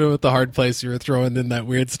awesome that even with the hard place, you were throwing in that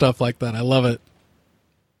weird stuff like that. I love it.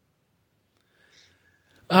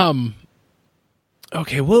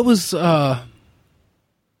 Okay, what was,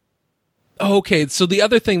 okay, so the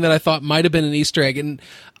other thing that I thought might have been an Easter egg, and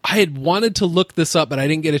I had wanted to look this up, but I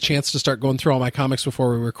didn't get a chance to start going through all my comics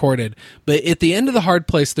before we recorded. But at the end of the hard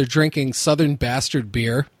place, they're drinking Southern Bastard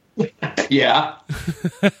beer. Yeah.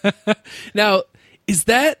 Now, is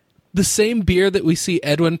that the same beer that we see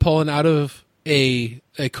Edwin pulling out of a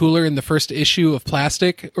cooler in the first issue of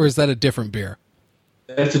Plastic, or is that a different beer?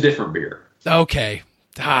 That's a different beer. Okay.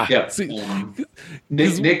 Yeah.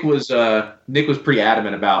 Nick was pretty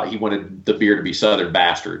adamant about he wanted the beer to be Southern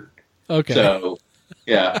Bastard. Okay. So,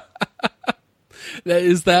 yeah.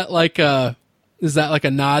 Is that like a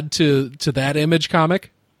nod to that Image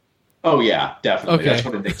comic? Oh yeah, definitely. Okay.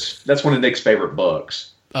 That's one of Nick's favorite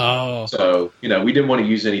books. Oh. So, we didn't want to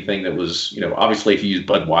use anything that was, obviously if you use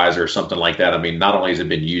Budweiser or something like that, I mean, not only has it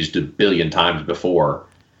been used a billion times before,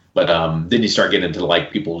 but then you start getting into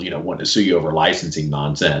like people, wanting to sue you over licensing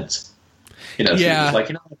nonsense. So yeah. it's like,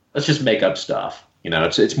 let's just make up stuff.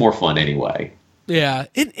 It's more fun anyway. Yeah.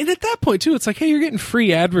 And at that point too, it's like, hey, you're getting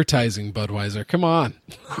free advertising, Budweiser. Come on.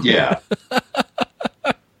 Yeah.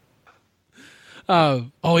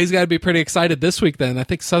 He's got to be pretty excited this week then. I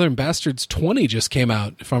think Southern Bastards 20 just came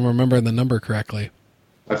out, if I'm remembering the number correctly.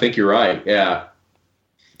 I think you're right. Yeah.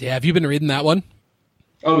 Yeah. Have you been reading that one?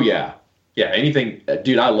 Oh yeah. Yeah. Anything,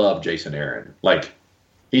 dude, I love Jason Aaron. Like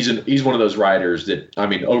he's one of those writers that, I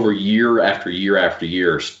mean, over year after year after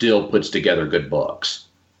year still puts together good books.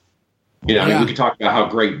 I mean, we could talk about how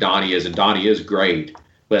great Donnie is, and Donnie is great,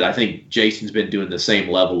 but I think Jason's been doing the same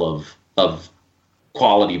level of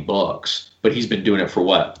quality books, but he's been doing it for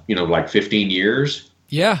what, like 15 years?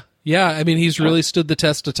 Yeah. Yeah. I mean, he's really stood the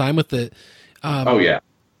test of time with it. Oh yeah.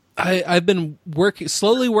 I've been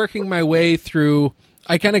slowly working my way through.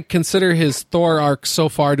 I kind of consider his Thor arc so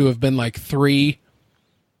far to have been like 3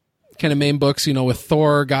 kind of main books, with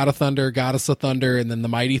Thor, God of Thunder, Goddess of Thunder, and then the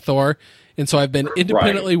Mighty Thor. And so I've been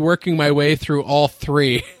independently working my way through all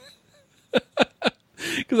 3.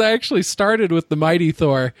 Because I actually started with the Mighty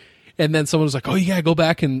Thor, and then someone was like, oh, you got to go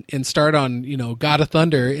back and start on, God of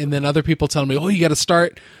Thunder. And then other people tell me, oh, you got to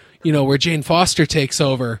start, where Jane Foster takes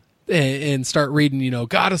over and start reading,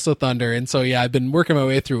 Goddess of Thunder. And so, yeah, I've been working my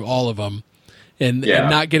way through all of them and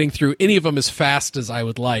not getting through any of them as fast as I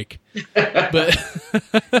would like. But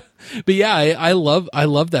yeah, I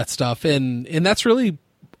love that stuff. And that's really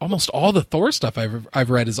almost all the Thor stuff I've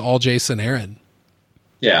read is all Jason Aaron.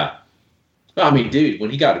 Yeah. I mean, dude, when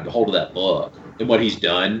he got a hold of that book and what he's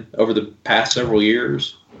done over the past several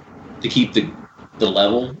years to keep the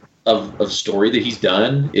level of story that he's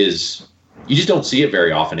done is, you just don't see it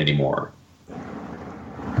very often anymore.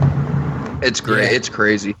 It's great. Yeah. It's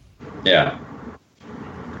crazy. Yeah.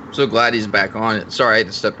 So glad he's back on it. Sorry, I had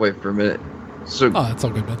to step away for a minute. It's all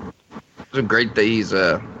good, man. So great that he's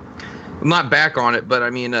not back on it, but I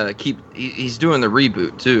mean, he's doing the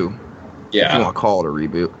reboot too. Yeah. If you want to call it a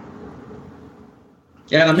reboot.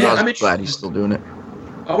 Yeah, and I'm glad he's still doing it.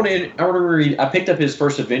 I want to read. I picked up his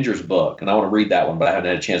first Avengers book, and I want to read that one, but I haven't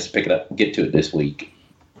had a chance to pick it up and get to it this week.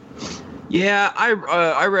 Yeah,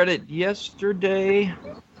 I read it yesterday.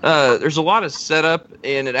 There's a lot of setup,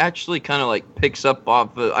 and it actually kind of like picks up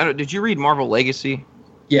off. Did you read Marvel Legacy?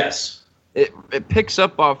 Yes. It picks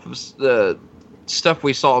up off of the stuff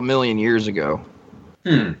we saw a million years ago.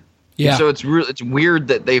 Yeah. So it's weird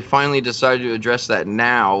that they finally decided to address that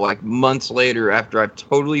now, like months later, after I've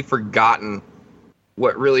totally forgotten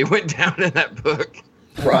what really went down in that book.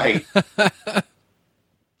 Right.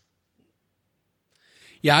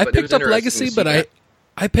 Yeah, I picked up Legacy, but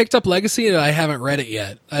I picked up Legacy and I haven't read it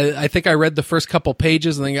yet. I think I read the first couple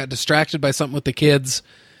pages and then got distracted by something with the kids,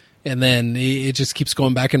 and then it just keeps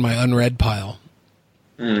going back in my unread pile.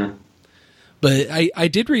 But I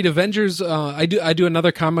did read Avengers. I do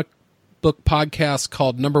another comic book podcast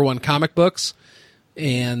called Number One Comic Books,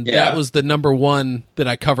 and that was the number one that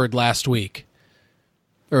I covered last week,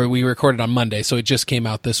 or we recorded on Monday, so it just came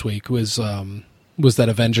out this week. Was that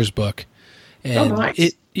Avengers book? And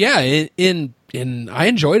nice. And I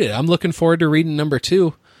enjoyed it. I'm looking forward to reading number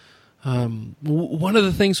 2. One of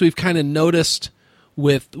the things we've kind of noticed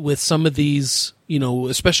with some of these,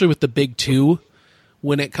 especially with the big two,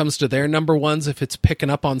 when it comes to their number ones, if it's picking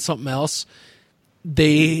up on something else,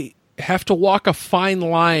 they have to walk a fine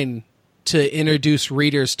line to introduce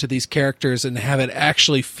readers to these characters and have it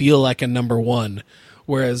actually feel like a number one.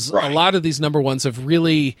 Whereas a lot of these number ones have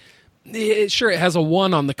really, sure, it has a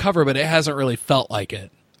 1 on the cover, but it hasn't really felt like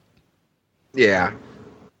it. Yeah.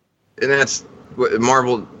 And that's what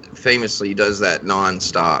Marvel famously does that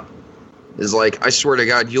nonstop. Is like, I swear to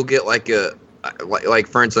God, you'll get like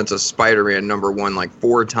for instance, a Spider-Man number 1 like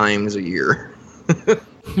 4 times a year.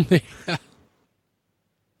 Yeah.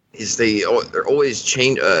 They're always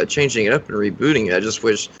changing it up and rebooting it. I just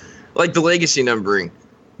wish, like the legacy numbering.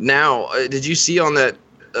 Now, did you see on that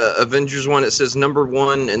Avengers one? It says number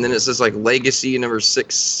 1, and then it says like legacy number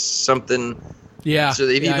 6 something. Yeah. So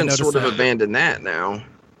they've even sort of abandoned that now.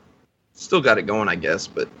 Still got it going, I guess,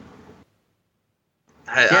 but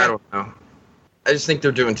I don't know. I just think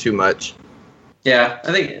they're doing too much. Yeah,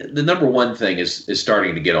 I think the number 1 thing is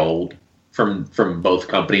starting to get old from both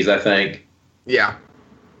companies, I think. Yeah.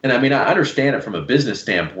 And I mean, I understand it from a business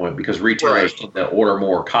standpoint because retailers tend to order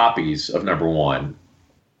more copies of number 1.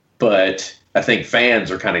 But I think fans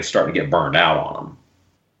are kind of starting to get burned out on them.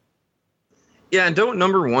 Yeah, and don't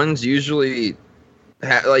number 1s usually,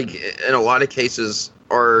 like in a lot of cases,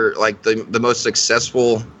 are like the most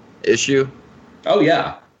successful issue? Oh,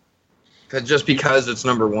 yeah. Just because it's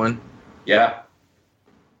number 1? Yeah.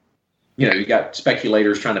 You got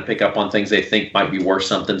speculators trying to pick up on things they think might be worth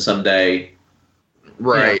something someday.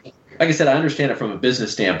 Right. Like I said, I understand it from a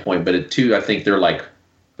business standpoint, but too, I think they're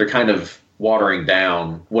kind of watering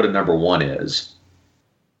down what a number 1 is.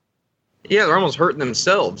 Yeah, they're almost hurting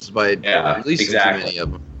themselves by releasing too many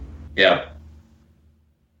of them. Yeah.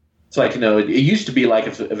 It's like, it used to be like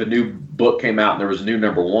if a new book came out and there was a new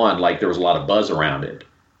number 1, like there was a lot of buzz around it.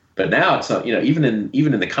 But now it's, even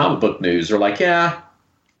in the comic book news, they're like, yeah,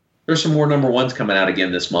 there's some more number 1s coming out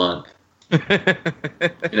again this month.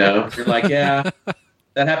 You're like, yeah,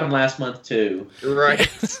 that happened last month too. Right.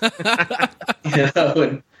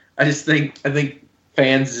 And I think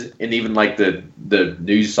fans and even like the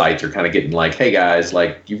news sites are kind of getting like, hey guys,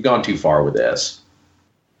 like you've gone too far with this.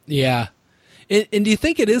 Yeah. And do you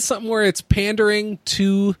think it is something where it's pandering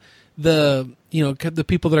to the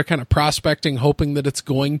people that are kind of prospecting, hoping that it's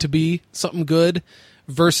going to be something good,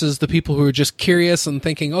 versus the people who are just curious and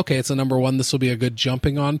thinking, okay, it's a number 1, this will be a good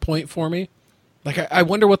jumping on point for me? Like, I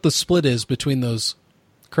wonder what the split is between those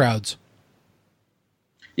crowds.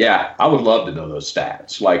 Yeah, I would love to know those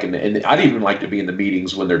stats. Like, and I'd even like to be in the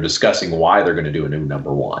meetings when they're discussing why they're going to do a new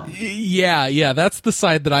number 1. Yeah, that's the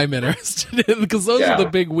side that I'm interested in, because those are the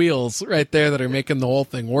big wheels right there that are making the whole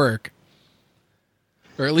thing work.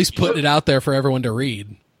 Or at least putting it out there for everyone to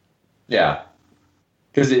read. Yeah.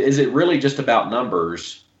 Because is it really just about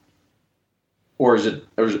numbers? Or is it,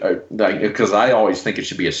 because I always think it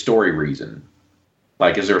should be a story reason.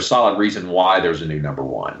 Like, is there a solid reason why there's a new number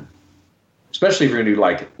 1? Especially if you're going to do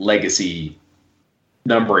like legacy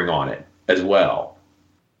numbering on it as well.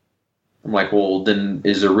 I'm like, well, then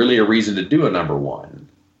is there really a reason to do a number 1?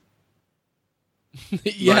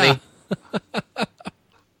 Yeah.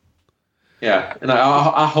 Yeah, and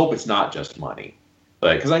I hope it's not just money.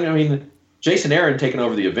 Because, I mean, Jason Aaron taking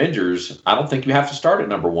over the Avengers, I don't think you have to start at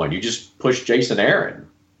number 1. You just push Jason Aaron.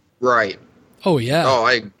 Right. Oh, yeah. Oh,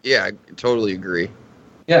 I totally agree.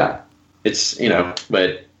 Yeah. It's,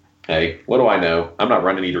 but hey, what do I know? I'm not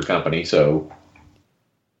running either company, so.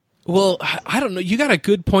 Well, I don't know. You got a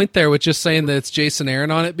good point there with just saying that it's Jason Aaron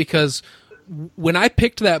on it, because when I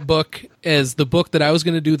picked that book as the book that I was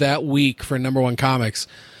going to do that week for number 1 comics,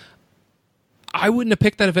 I wouldn't have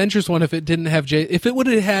picked that Avengers one if it didn't have if it would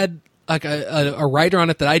have had like a writer on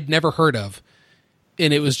it that I'd never heard of,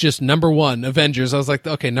 and it was just number 1 Avengers. I was like,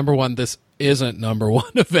 okay, number 1, this isn't number 1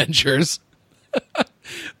 Avengers.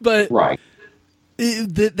 But right.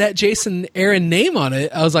 That Jason Aaron name on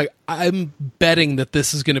it, I was like, I'm betting that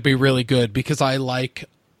this is going to be really good because I like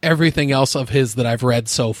everything else of his that I've read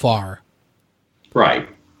so far. Right.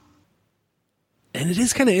 And it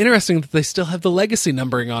is kind of interesting that they still have the legacy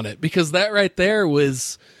numbering on it, because that right there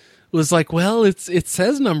was like, well, it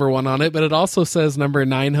says number 1 on it, but it also says number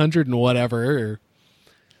 900 and whatever.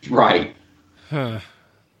 Right. Huh.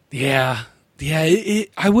 Yeah.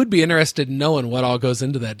 I would be interested in knowing what all goes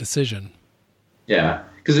into that decision. Yeah,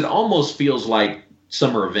 because it almost feels like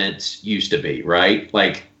summer events used to be, right?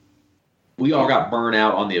 Like, we all got burnt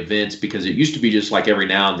out on the events because it used to be just like every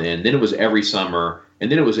now and then it was every summer,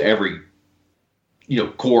 and then it was every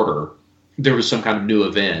quarter there was some kind of new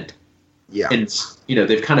event. Yeah. And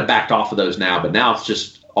they've kind of backed off of those now, but now it's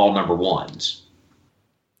just all number ones.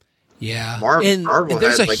 Yeah. Marvel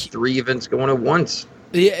there's had like 3 events going at once.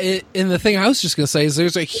 Yeah, and the thing I was just going to say is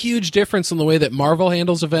there's a huge difference in the way that Marvel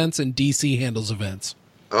handles events and DC handles events.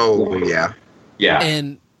 Oh, yeah. Yeah.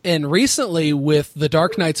 And recently with the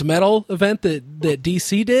Dark Knight's Metal event that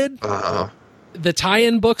DC did, the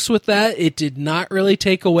tie-in books with that, it did not really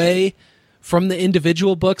take away from the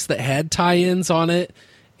individual books that had tie-ins on it.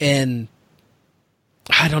 And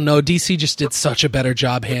I don't know, DC just did such a better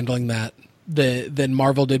job handling that than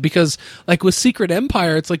Marvel did. Because like with Secret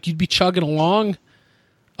Empire, it's like you'd be chugging along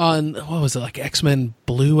on, what was it, like X-Men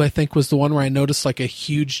Blue, I think was the one where I noticed like a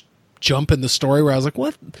huge jump in the story where I was like,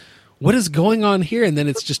 what is going on here? And then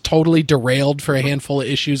it's just totally derailed for a handful of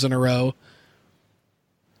issues in a row.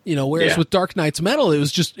 You know, whereas with Dark Knight's Metal, it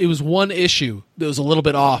was one issue that was a little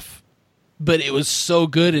bit off, but it was so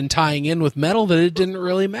good in tying in with Metal that it didn't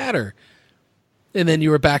really matter. And then you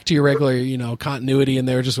were back to your regular, continuity, and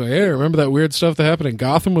they were just like, hey, remember that weird stuff that happened in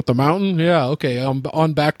Gotham with the mountain? Yeah, okay, I'm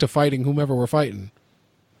on back to fighting whomever we're fighting.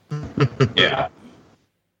 Yeah.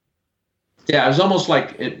 Yeah, it was almost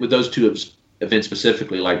like with those two events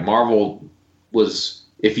specifically, like Marvel was,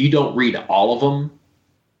 if you don't read all of them,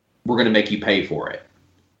 we're going to make you pay for it.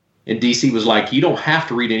 And DC was like, you don't have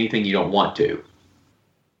to read anything you don't want to.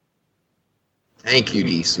 Thank you,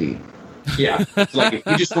 DC. Yeah. It's like if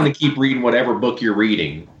you just want to keep reading whatever book you're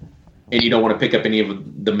reading and you don't want to pick up any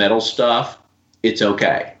of the metal stuff, it's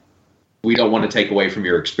okay. We don't want to take away from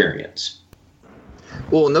your experience.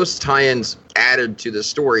 Well, and those tie-ins added to the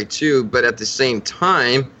story too, but at the same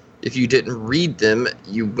time, if you didn't read them,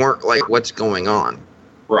 you weren't like, what's going on?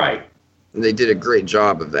 Right. And they did a great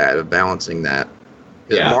job of that, of balancing that.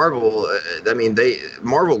 Yeah. Marvel,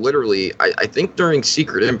 Marvel literally, I think during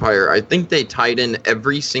Secret Empire, I think they tied in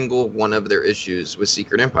every single one of their issues with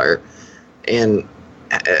Secret Empire. And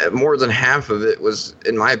more than half of it was,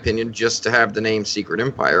 in my opinion, just to have the name Secret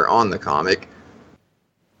Empire on the comic.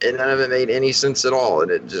 And none of it made any sense at all.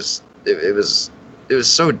 And it was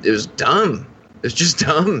dumb. It was just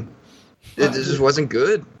dumb. It just wasn't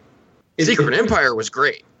good. Secret Empire was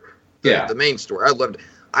great. The main story.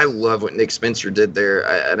 I love what Nick Spencer did there.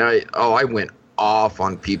 I went off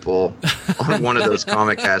on people on one of those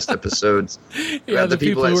Comic Cast episodes. Yeah, the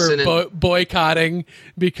people who were boycotting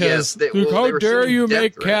because how dare you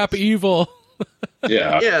make Cap evil?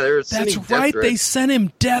 Yeah. Yeah, they were That's right. They sent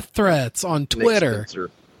him death threats on Twitter.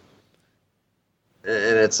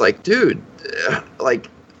 And it's like, dude, like,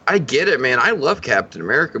 I get it, man. I love Captain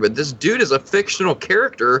America, but this dude is a fictional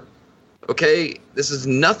character. Okay, this is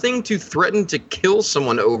nothing to threaten to kill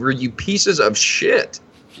someone over, you pieces of shit.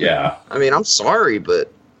 Yeah. I mean, I'm sorry,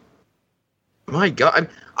 but my God,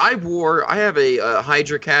 I have a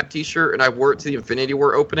Hydra Cap t-shirt, and I wore it to the Infinity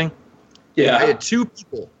War opening. Yeah. I had two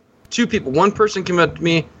people. One person came up to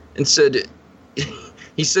me and said,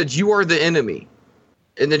 he said, "You are the enemy,"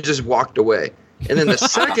 and then just walked away. And then the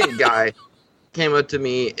second guy came up to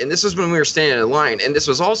me, and this is when we were standing in line, and this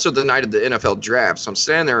was also the night of the NFL draft, so I'm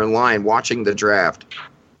standing there in line watching the draft,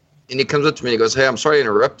 and he comes up to me and he goes, "Hey, I'm sorry to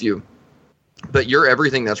interrupt you, but you're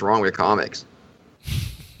everything that's wrong with comics."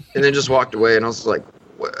 And then just walked away, and I was like,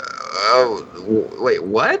 oh, wait,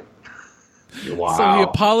 what? Wow. So he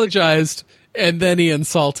apologized, and then he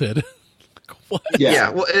insulted. What? Yeah,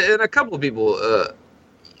 well, and a couple of people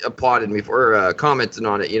applauded me for commenting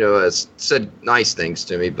on it, said nice things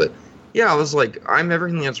to me, but yeah, I was like, I'm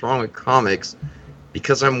everything that's wrong with comics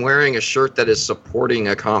because I'm wearing a shirt that is supporting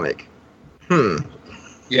a comic.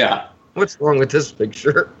 Yeah. What's wrong with this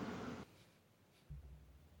picture?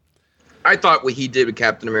 I thought what he did with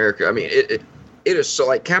Captain America, I mean, it is so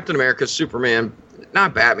like Captain America, Superman,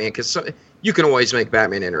 not Batman, because you can always make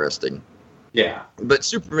Batman interesting. Yeah. But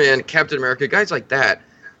Superman, Captain America, guys like that,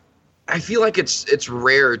 I feel like it's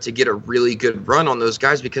rare to get a really good run on those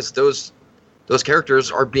guys because those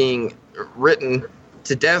characters are being written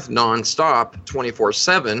to death nonstop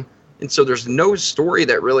 24/7, and so there's no story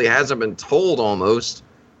that really hasn't been told almost.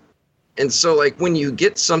 And so like when you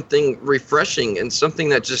get something refreshing and something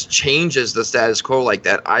that just changes the status quo like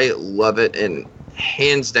that, I love it, and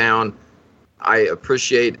hands down I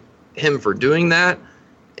appreciate him for doing that.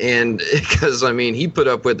 And because I mean he put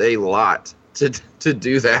up with a lot to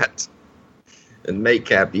do that and make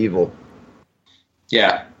Cap evil.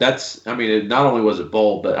 Yeah, not only was it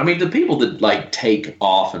bold, but I mean, the people that like take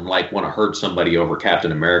off and like want to hurt somebody over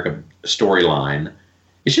Captain America storyline,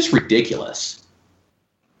 it's just ridiculous.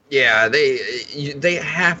 Yeah, they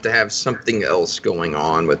have to have something else going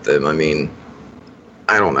on with them. I mean,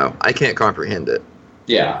 I don't know. I can't comprehend it.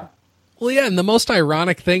 Yeah. Well, yeah, and the most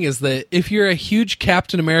ironic thing is that if you're a huge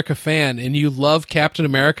Captain America fan and you love Captain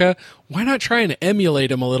America, Why not try and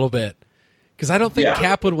emulate him a little bit? Because I don't think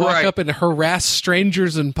Cap would walk up and harass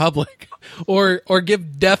strangers in public or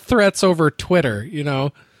give death threats over Twitter, you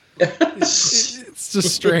know? It's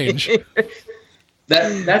just strange.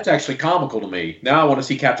 That's actually comical to me. Now I want to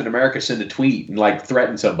see Captain America send a tweet and like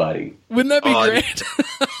threaten somebody. Wouldn't that be great?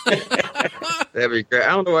 That'd be great. I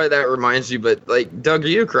don't know why that reminds you, but like, Doug, are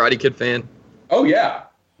you a Karate Kid fan? Oh yeah.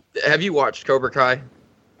 Have you watched Cobra Kai?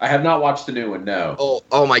 I have not watched the new one. No.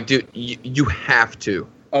 Oh my dude, you have to.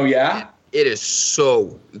 Oh yeah. It is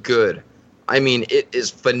so good. I mean, it is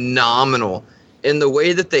phenomenal. And the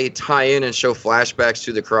way that they tie in and show flashbacks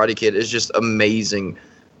to the Karate Kid is just amazing.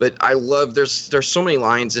 But I love there's so many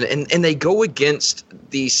lines and they go against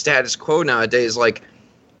the status quo nowadays. Like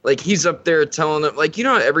he's up there telling them, like, you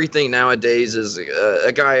know, everything nowadays is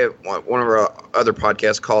a guy at one of our other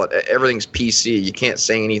podcasts call it everything's PC. You can't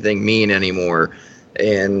say anything mean anymore.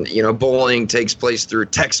 And, you know, bullying takes place through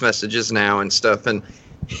text messages now and stuff. And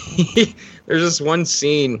there's this one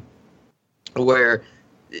scene where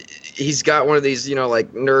he's got one of these, you know,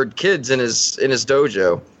 like nerd kids in his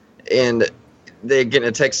dojo, and they get in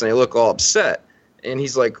a text and they look all upset. And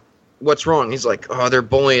he's like, "What's wrong?" He's like, "Oh, they're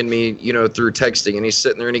bullying me, you know, through texting." And he's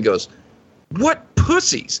sitting there and he goes, "What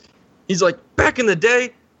pussies?" He's like, "Back in the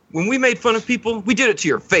day when we made fun of people, we did it to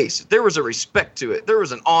your face. There was a respect to it. There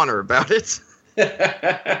was an honor about it."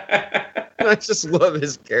 I just love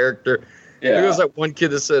his character. Yeah. There was that one kid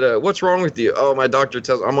that said, "What's wrong with you?" "Oh, my doctor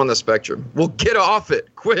tells I'm on the spectrum." "Well, get off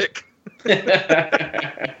it, quick."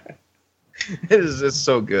 It is just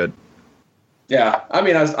so good. Yeah, I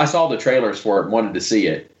mean, I saw the trailers for it and wanted to see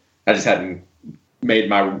it. I just hadn't made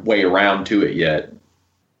my way around to it yet.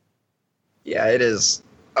 Yeah, it is.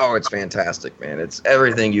 Oh, it's fantastic, man. It's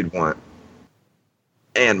everything you'd want.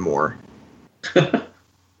 And more.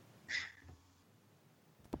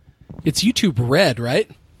 It's YouTube Red, right?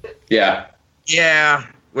 Yeah. Yeah,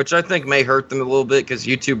 which I think may hurt them a little bit because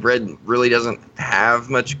YouTube Red really doesn't have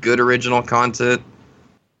much good original content.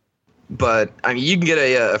 But, I mean, you can get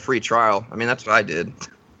a free trial. I mean, that's what I did.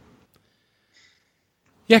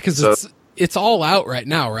 Yeah, because it's all out right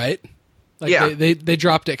now, right? Like yeah. They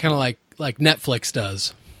dropped it kind of like Netflix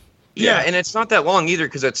does. Yeah, and it's not that long either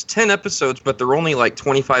because it's 10 episodes, but they're only like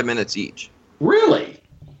 25 minutes each. Really?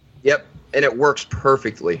 Yep, and it works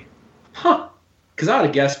perfectly. Huh. Because I would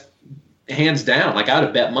have guessed, hands down, like I would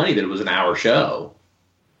have bet money that it was an hour show.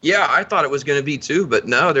 Yeah, I thought it was going to be too, but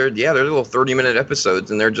no, they're little 30-minute episodes,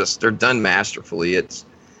 and they're done masterfully.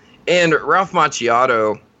 And Ralph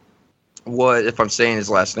Macchio, if I'm saying his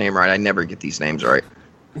last name right, I never get these names right.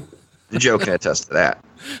 Joe can attest to that.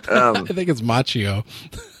 I think it's Macchio.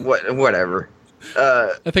 Whatever.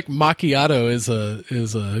 I think macchiato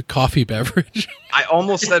is a coffee beverage. I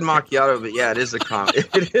almost said macchiato, but yeah, it is a coffee.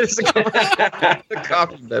 It is a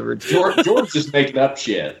coffee beverage. George's just making up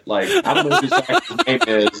shit. Like, I don't know what his actual name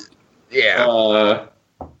is. Yeah.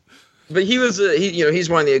 But he's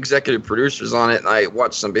one of the executive producers on it, and I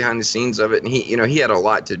watched some behind the scenes of it, and he had a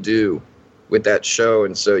lot to do with that show,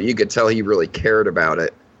 and so you could tell he really cared about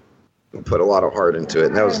it and put a lot of heart into it,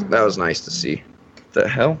 and that was nice to see. What the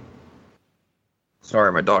hell?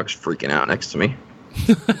 Sorry, my dog's freaking out next to me.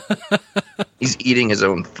 He's eating his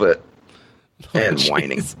own foot and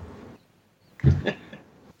whining.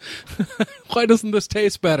 Why doesn't this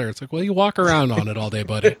taste better? It's like, well, you walk around on it all day,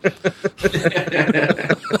 buddy.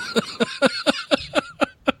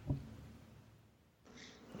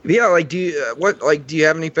 Yeah, do you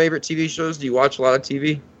have any favorite TV shows? Do you watch a lot of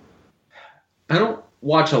TV? I don't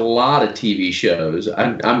watch a lot of TV shows.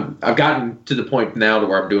 I've gotten to the point now to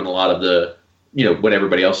where I'm doing a lot of the, what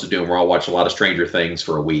everybody else is doing, where I'll watch a lot of Stranger Things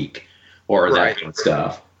for a week or that kind of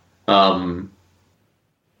stuff. I'm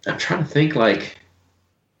trying to think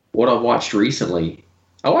what I've watched recently.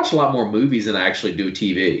 I watch a lot more movies than I actually do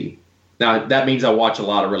TV. Now that means I watch a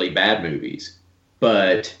lot of really bad movies,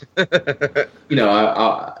 but I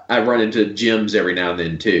run into gems every now and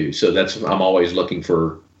then too. So I'm always looking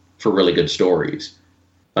for really good stories.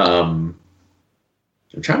 I'm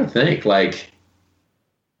trying to think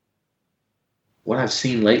what I've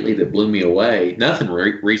seen lately that blew me away. Nothing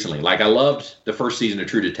recently. I loved the first season of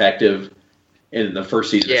True Detective and the first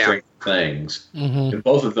season of Stranger Things. Mm-hmm. And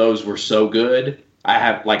both of those were so good.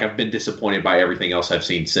 I've been disappointed by everything else I've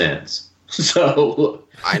seen since. So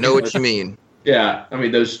I know what you mean. Yeah. I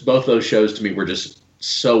mean, both those shows to me were just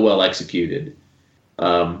so well executed.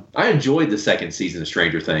 I enjoyed the second season of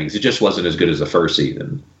Stranger Things. It just wasn't as good as the first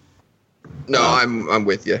season. No, I'm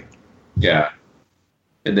with you. Yeah.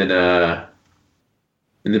 And then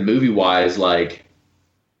movie-wise, I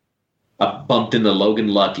bumped into Logan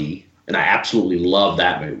Lucky, and I absolutely love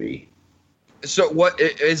that movie. So what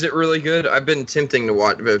is it really good? I've been tempted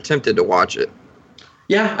to watch it.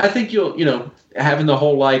 Yeah, I think you'll having the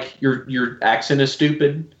whole like your accent is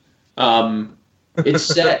stupid. It's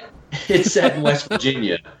set in West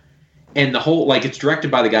Virginia, and the whole like it's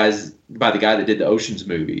directed by the guy that did the Ocean's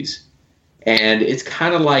movies, and it's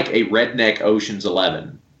kind of like a redneck Ocean's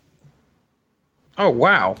 11. Oh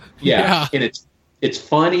wow! Yeah. And it's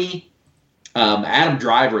funny. Adam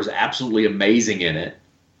Driver is absolutely amazing in it,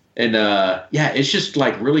 and it's just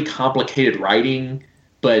like really complicated writing,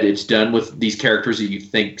 but it's done with these characters that you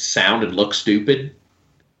think sound and look stupid.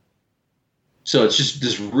 So it's just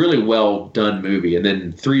this really well done movie. And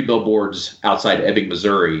then 3 Billboards Outside Ebbing,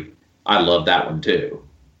 Missouri, I love that one too.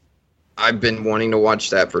 I've been wanting to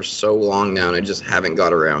watch that for so long now, and I just haven't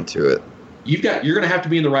got around to it. You're going to have to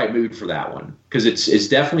be in the right mood for that one because it's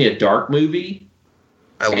definitely a dark movie.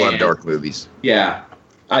 I love dark movies. Yeah,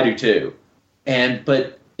 I do too.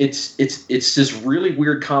 But it's this really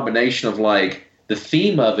weird combination of like the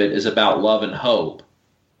theme of it is about love and hope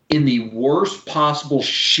in the worst possible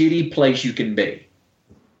shitty place you can be.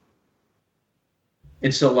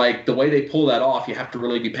 And so like the way they pull that off, you have to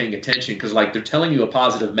really be paying attention because like they're telling you a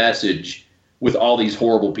positive message with all these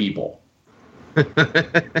horrible people.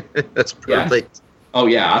 That's perfect. Yeah. Oh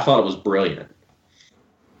yeah, I thought it was brilliant.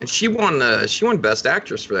 And she won Best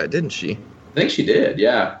Actress for that, didn't she? I think she did,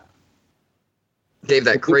 yeah. Gave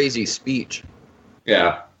that crazy speech.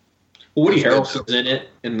 Yeah. Well, Woody Harrelson's in it,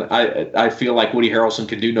 and I feel like Woody Harrelson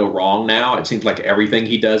can do no wrong now. It seems like everything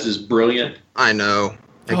he does is brilliant. I know.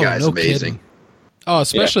 That guy's amazing. Kidding. Oh,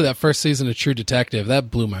 especially that first season of True Detective.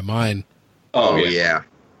 That blew my mind. Oh, yeah.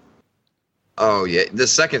 Oh, yeah. The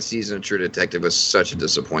second season of True Detective was such a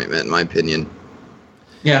disappointment, in my opinion.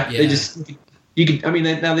 Yeah. They just...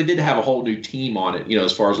 now they did have a whole new team on it,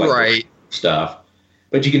 as far as like stuff.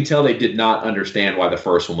 But you can tell they did not understand why the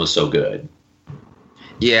first one was so good.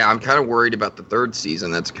 Yeah, I'm kind of worried about the third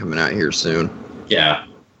season that's coming out here soon. Yeah.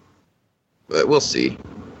 But we'll see.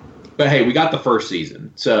 But hey, we got the first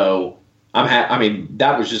season. So that's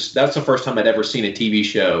the first time I'd ever seen a TV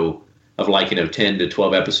show of 10 to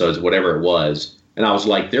 12 episodes, whatever it was. And I was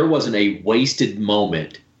like, there wasn't a wasted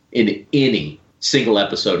moment in any single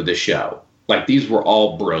episode of this show. Like, these were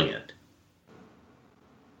all brilliant.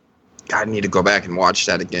 I need to go back and watch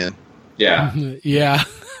that again. Yeah. Yeah.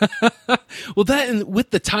 Well, that and with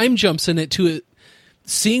the time jumps in it, too,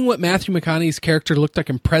 seeing what Matthew McConaughey's character looked like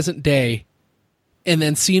in present day and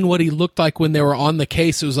then seeing what he looked like when they were on the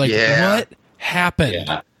case, it was like, what happened?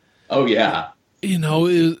 Yeah. Oh, yeah.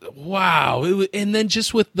 Wow. And then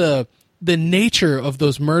just with the nature of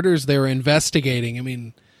those murders they were investigating, I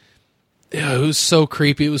mean, it was so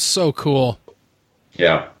creepy. It was so cool.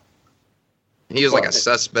 Yeah. He was like a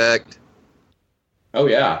suspect. Oh,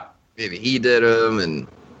 yeah. Maybe he did him, and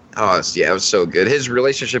it was so good. His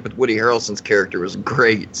relationship with Woody Harrelson's character was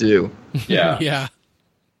great, too. Yeah. Yeah.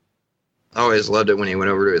 I always loved it when he went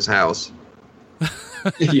over to his house.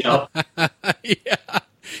 Yeah. Yeah.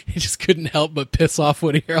 He just couldn't help but piss off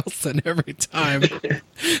Woody Harrelson every time.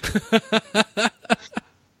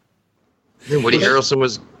 And Woody Harrelson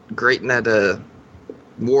was great in that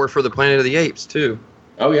War for the Planet of the Apes, too.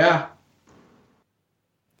 Oh, yeah.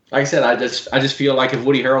 Like I said, I just feel like if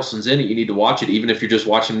Woody Harrelson's in it, you need to watch it, even if you're just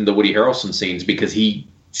watching the Woody Harrelson scenes, because he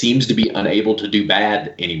seems to be unable to do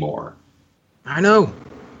bad anymore. I know.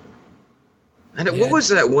 And what was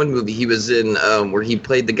that one movie he was in where he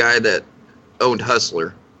played the guy that owned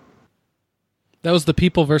Hustler? That was The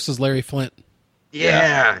People versus Larry Flint.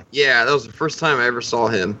 Yeah. That was the first time I ever saw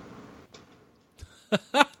him.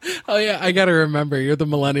 Oh, yeah, I got to remember. You're the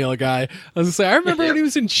millennial guy. I was going to say, I remember when he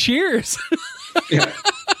was in Cheers. Yeah.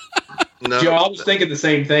 No, Joe, I was thinking the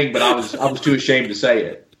same thing, but I was too ashamed to say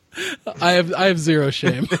it. I have zero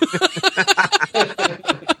shame.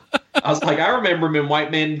 I was like, I remember him in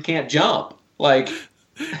White Men Can't Jump. Like,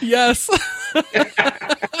 yes.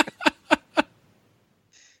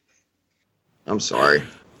 I'm sorry.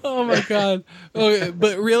 Oh my god. Okay,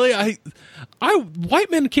 but really, I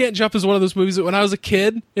White Men Can't Jump is one of those movies that when I was a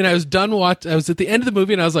kid and I was done I was at the end of the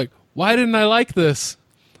movie and I was like, why didn't I like this?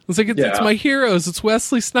 It's like it's my heroes. It's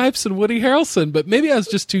Wesley Snipes and Woody Harrelson, but maybe I was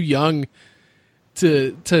just too young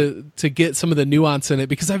to get some of the nuance in it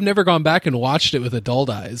because I've never gone back and watched it with adult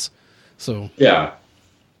eyes. So yeah,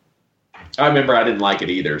 I remember I didn't like it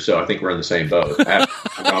either. So I think we're in the same boat. I've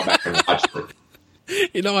gone back and watched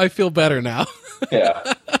it. I feel better now.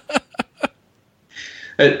 Yeah.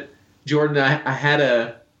 Jordan, I had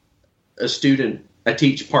a student. I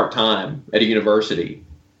teach part time at a university,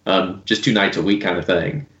 just 2 nights a week kind of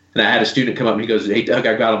thing. And I had a student come up and he goes, "Hey, Doug,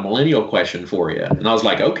 I got a millennial question for you." And I was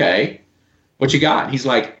like, "Okay, what you got?" He's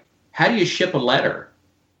like, how do you ship a letter?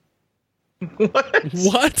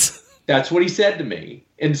 What? That's what he said to me.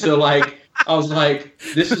 And so, like, I was like,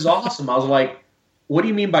 this is awesome. I was like, what do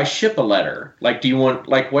you mean by ship a letter? Like, do you want,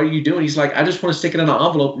 like, what are you doing? He's like, I just want to stick it in an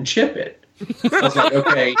envelope and ship it. I was like,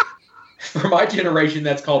 okay. For my generation,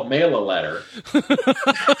 that's called mail a letter.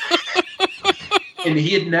 And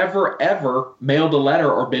he had never, ever mailed a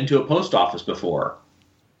letter or been to a post office before.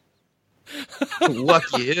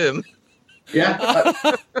 Lucky him.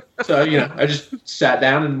 Yeah. So, I just sat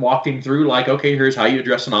down and walked him through, like, okay, here's how you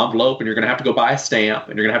address an envelope, and you're going to have to go buy a stamp,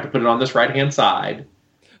 and you're going to have to put it on this right-hand side.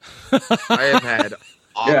 I have had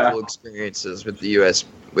awful experiences with the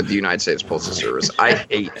United States Postal Service. I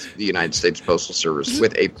hate the United States Postal Service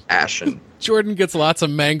with a passion. Jordan gets lots of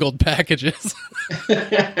mangled packages.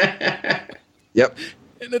 Yep.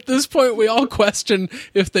 And at this point, we all question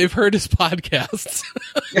if they've heard his podcasts.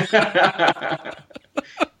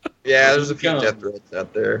 Yeah, there's a few death threats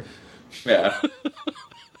out there. Yeah.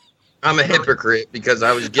 I'm a hypocrite because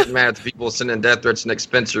I was getting mad at the people sending death threats next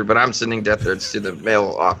Spencer, but I'm sending death threats to the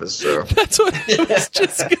mail office. So That's what I was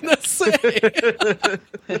just going to say.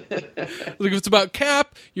 Like, if it's about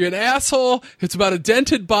Cap, you're an asshole. If it's about a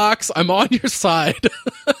dented box, I'm on your side.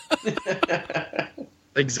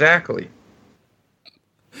 Exactly.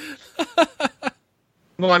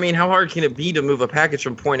 Well, I mean, how hard can it be to move a package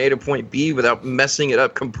from point A to point B without messing it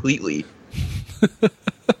up completely?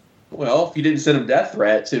 Well, if you didn't send him death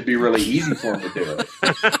threats, it'd be really easy for him to do it.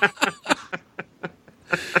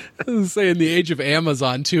 I was saying the age of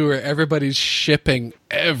Amazon, too, where everybody's shipping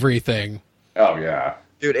everything. Oh, yeah.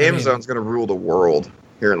 Dude, Amazon's going to rule the world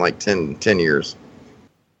here in like 10 years.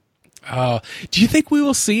 Do you think we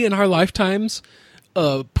will see in our lifetimes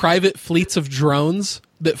private fleets of drones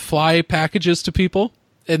that fly packages to people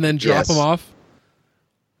and then drop them off?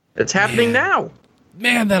 It's happening now.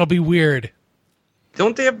 Man, that'll be weird.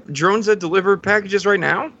 Don't they have drones that deliver packages right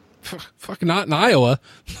now? Fuck, not in Iowa.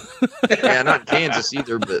 Yeah, not in Kansas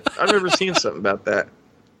either, but I remember seeing something about that.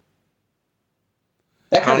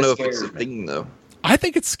 That I don't kind know of if it's a scares me. thing, though. I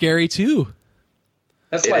think it's scary, too.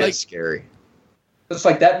 That's It like is scary. it's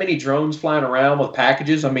like that many drones flying around with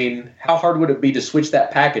packages. I mean, how hard would it be to switch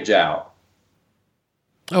that package out?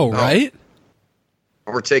 Oh, right?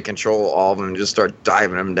 Or take control of all of them and just start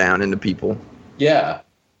diving them down into people. Yeah.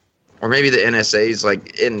 Or maybe the NSA's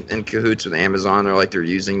like in cahoots with Amazon. They're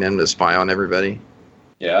using them to spy on everybody.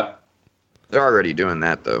 Yeah. They're already doing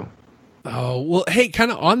that, though. Oh, well, hey,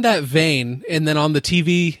 kind of on that vein, and then on the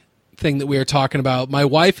TV thing that we were talking about, my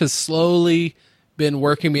wife has slowly been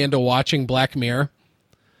working me into watching Black Mirror.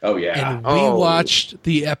 Oh, yeah. And we watched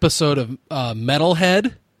the episode of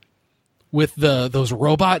Metalhead with those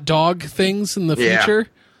robot dog things in the future.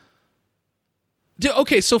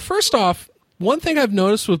 Okay, so first off, one thing I've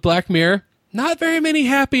noticed with Black Mirror, not very many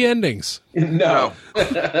happy endings. No.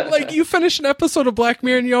 Like, you finish an episode of Black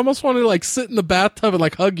Mirror and you almost want to, like, sit in the bathtub and,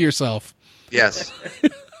 like, hug yourself. Yes.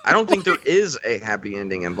 I don't think there is a happy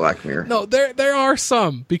ending in Black Mirror. No, there are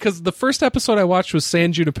some, because the first episode I watched was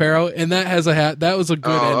San Junipero, and that has that was a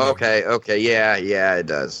good ending. Okay, yeah, it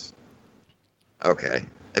does. Okay.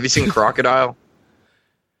 Have you seen Crocodile?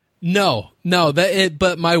 No,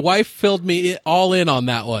 but my wife filled me all in on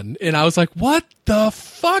that one, and I was like, what the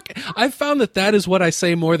fuck? I found that is what I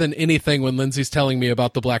say more than anything when Lindsay's telling me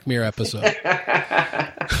about the Black Mirror episode.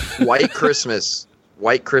 White Christmas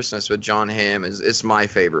with John Hamm is my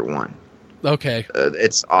favorite one. Okay.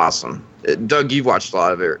 It's awesome. Doug, you've watched a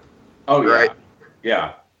lot of it. Oh, yeah. Right?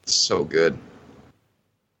 Yeah. It's so good.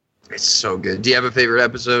 It's so good. Do you have a favorite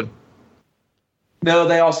episode? No,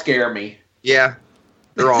 they all scare me. Yeah.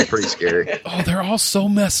 They're all pretty scary. Oh, they're all so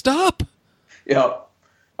messed up. Yep.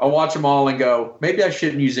 I watch them all and go, maybe I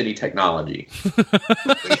shouldn't use any technology.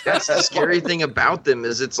 That's the scary thing about them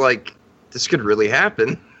is it's like, this could really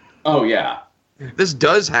happen. Oh, yeah. This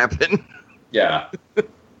does happen. Yeah.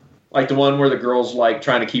 Like the one where the girl's like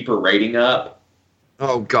trying to keep her rating up.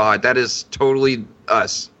 Oh God, that is totally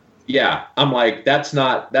us. Yeah. I'm like, that's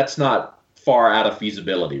not far out of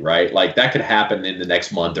feasibility, right? Like that could happen in the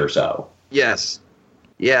next month or so. Yes.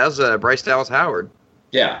 Yeah, that was Bryce Dallas Howard.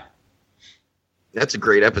 Yeah. That's a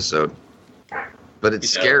great episode. But it's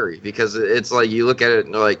scary because it's like you look at it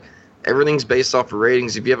and like everything's based off of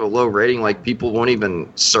ratings. If you have a low rating, like people won't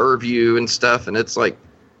even serve you and stuff. And it's like,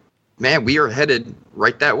 man, we are headed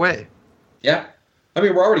right that way. Yeah. I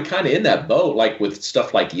mean, we're already kind of in that boat, like with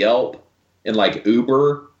stuff like Yelp and like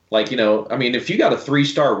Uber. Like, I mean, if you got a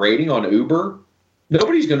 3-star rating on Uber,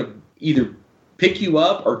 nobody's going to either pick you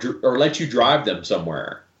up or let you drive them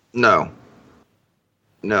somewhere. No.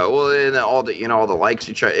 Well, and all the all the likes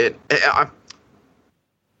you try it.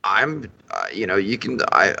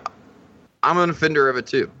 I'm an offender of it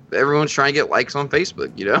too. Everyone's trying to get likes on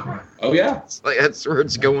Facebook, you know? Oh yeah. It's like that's where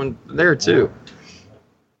it's going there too.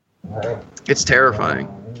 It's terrifying.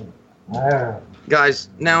 Guys,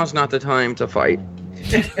 now's not the time to fight.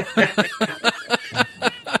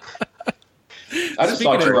 I just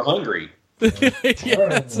thought you were hungry.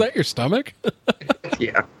 Yeah, is that your stomach?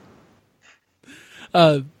 Yeah.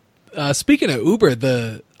 Speaking of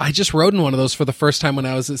Uber, I just rode in one of those for the first time when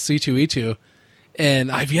I was at C2E2,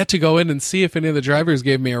 and I've yet to go in and see if any of the drivers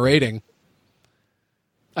gave me a rating.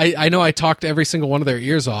 I know I talked every single one of their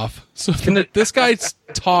ears off. So this guy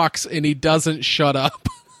talks and he doesn't shut up.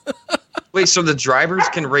 Wait, so the drivers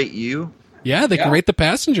can rate you? Yeah, they can rate the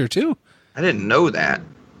passenger too. I didn't know that.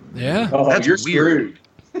 Yeah. Oh, That's you're weird.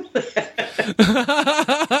 screwed.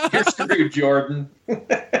 You're screwed, Jordan.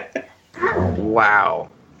 Wow.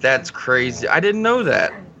 That's crazy. I didn't know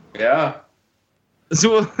that. Yeah.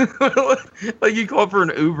 So, like, you call for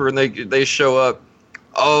an Uber and they show up.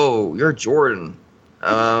 Oh, you're Jordan.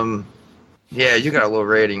 Yeah, you got a low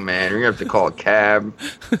rating, man. You're gonna have to call a cab.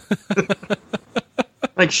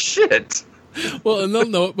 Like, shit. Well, and they'll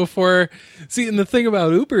know it before. See, and the thing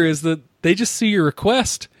about Uber is that they just see your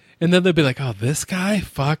request, and then they'll be like, "Oh, this guy?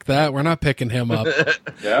 Fuck that. We're not picking him up.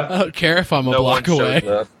 Yeah. I don't care if I'm a No block one away."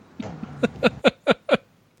 shows up.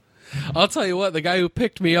 I'll tell you what, the guy who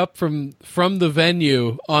picked me up from the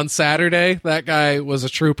venue on Saturday, that guy was a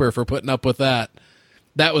trooper for putting up with that.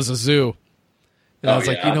 That was a zoo. And I was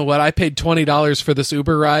like, you know what? I paid $20 for this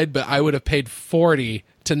Uber ride, but I would have paid $40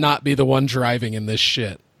 to not be the one driving in this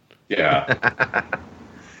shit. Yeah.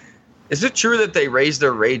 Is it true that they raise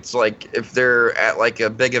their rates, like, if they're at, like,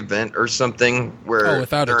 a big event or something where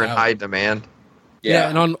without a they're in doubt. high demand? Yeah,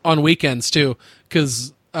 and on weekends, too,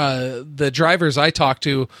 because the drivers I talked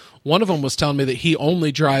to, one of them was telling me that he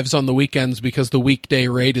only drives on the weekends because the weekday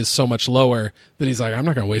rate is so much lower that he's like, I'm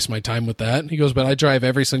not going to waste my time with that. He goes, but I drive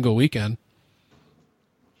every single weekend.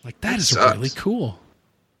 Like, that is sucks. really cool.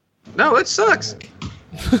 No, it sucks.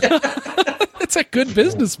 It's a good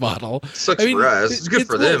business model. Sucks for us. It's good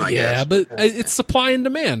for them, I guess. Yeah, but it's supply and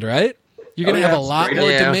demand, right? You're going to have a lot more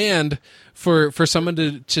demand for someone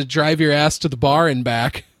to drive your ass to the bar and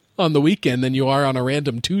back on the weekend than you are on a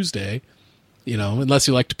random Tuesday, you know, unless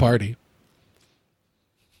you like to party.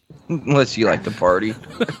 Unless you like to party.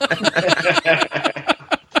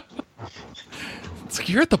 It's like,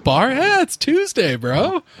 you're at the bar? Yeah, it's Tuesday,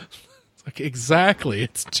 bro. It's like, exactly,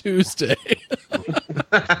 it's Tuesday.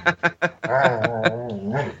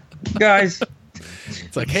 Guys.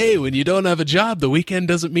 It's like, hey, when you don't have a job, the weekend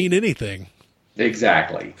doesn't mean anything.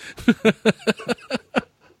 Exactly.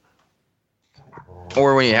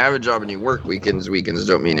 Or when you have a job and you work weekends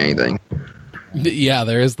don't mean anything. Yeah,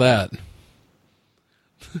 there is that.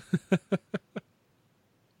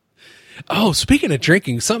 Oh, speaking of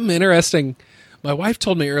drinking, something interesting my wife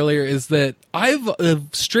told me earlier is that I've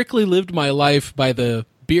strictly lived my life by the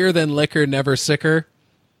beer then liquor, never sicker.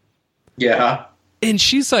 Yeah. And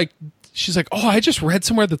she's like, oh, I just read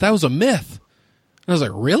somewhere that was a myth. And I was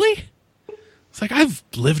like, really? It's like, I've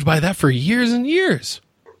lived by that for years and years.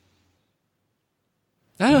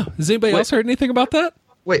 I don't know. Has anybody else heard anything about that?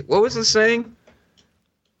 Wait, what was the saying?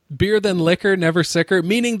 Beer then liquor, never sicker.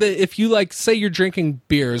 Meaning that if you, like, say you're drinking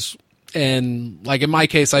beers, and, like, in my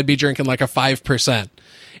case, I'd be drinking, like, a 5%.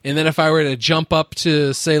 And then if I were to jump up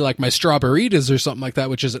to, say, like, my Strawberritas or something like that,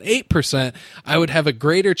 which is an 8%, I would have a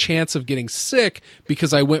greater chance of getting sick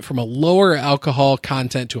because I went from a lower alcohol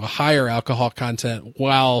content to a higher alcohol content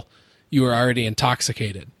while you were already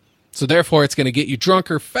intoxicated. So therefore, it's going to get you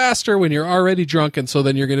drunker faster when you're already drunk, and so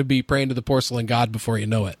then you're going to be praying to the porcelain god before you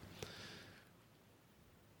know it.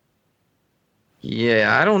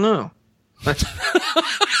 Yeah, I don't know.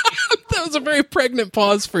 That was a very pregnant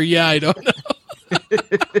pause for, yeah, I don't know.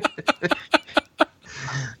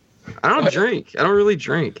 I don't drink. I don't really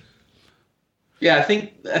drink. Yeah, I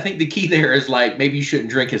think the key there is, like, maybe you shouldn't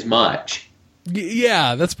drink as much.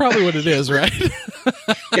 Yeah, that's probably what it is, right?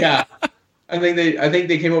 Yeah. I think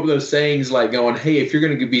they came up with those sayings like going, hey, if you're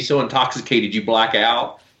going to be so intoxicated you black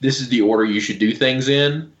out, this is the order you should do things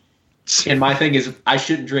in. And my thing is, I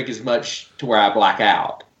shouldn't drink as much to where I black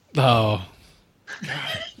out. Oh.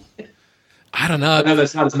 I don't know. I know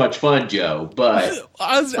that's not as much fun, Joe, but...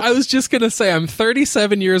 I was just going to say, I'm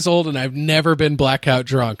 37 years old and I've never been blackout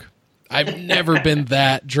drunk. I've never been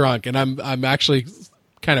that drunk, and I'm actually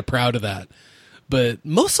kind of proud of that. But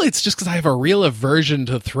mostly it's just because I have a real aversion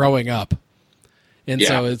to throwing up. And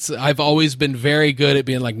so I've always been very good at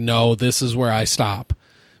being like, no, this is where I stop.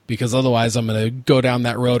 Because otherwise I'm going to go down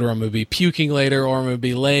that road where I'm going to be puking later, or I'm going to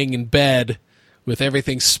be laying in bed with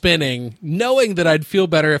everything spinning, knowing that I'd feel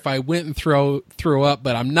better if I went and threw up,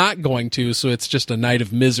 but I'm not going to, so it's just a night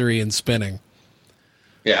of misery and spinning.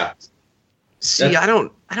 Yeah. See, I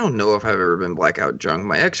don't know if I've ever been blackout drunk.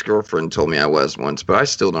 My ex-girlfriend told me I was once, but I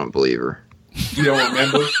still don't believe her. You don't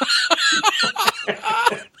remember?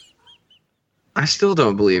 I still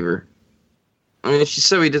don't believe her. I mean, she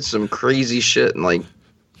said we did some crazy shit, and like,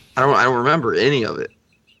 I don't remember any of it.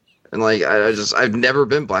 And like, I've never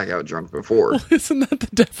been blackout drunk before. Well, isn't that the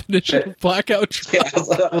definition of blackout drunk?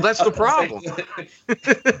 Yeah. Well, that's the problem.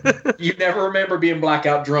 You never remember being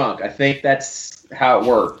blackout drunk. I think that's how it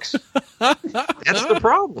works. That's the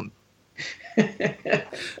problem.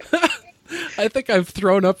 I think I've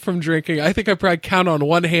thrown up from drinking. I think I probably count on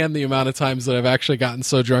one hand the amount of times that I've actually gotten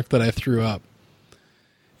so drunk that I threw up.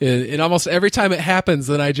 And almost every time it happens,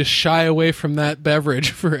 then I just shy away from that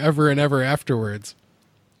beverage forever and ever afterwards.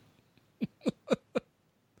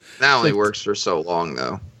 That only works for so long,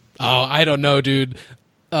 though. Oh, I don't know, dude.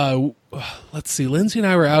 Let's see. Lindsay and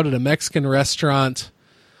I were out at a Mexican restaurant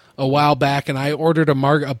a while back, and I ordered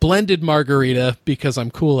a blended margarita because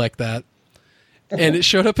I'm cool like that. And it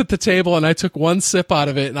showed up at the table, and I took one sip out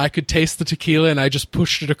of it, and I could taste the tequila, and I just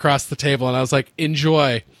pushed it across the table, and I was like,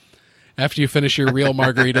 enjoy. After you finish your real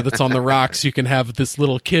margarita that's on the rocks, you can have this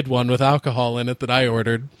little kid one with alcohol in it that I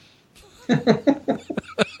ordered.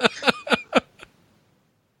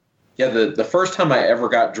 Yeah, the first time I ever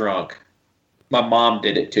got drunk, my mom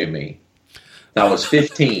did it to me. I was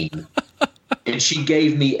 15, and she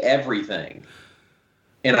gave me everything.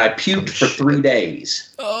 And I puked for 3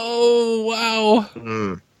 days. Oh, wow.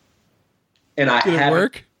 Mm. And Did it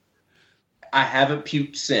work? I haven't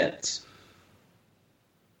puked since.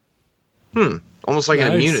 Almost like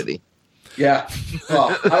an immunity. Yeah.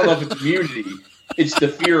 Well, I don't know if it's immunity. It's the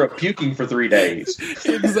fear of puking for 3 days.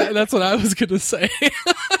 Exactly. That's what I was going to say.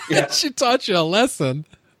 Yeah. She taught you a lesson.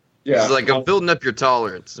 Yeah. It's like, I'm building up your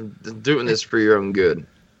tolerance. I'm doing this for your own good.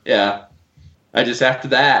 Yeah. I just, after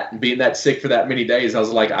that, being that sick for that many days, I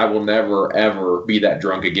was like, I will never, ever be that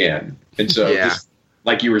drunk again. And so, just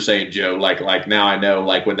like you were saying, Joe, like now I know,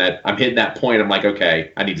 like when I'm hitting that point, I'm like,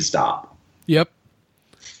 okay, I need to stop. Yep.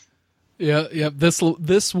 Yeah, yep.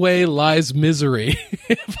 This way lies misery.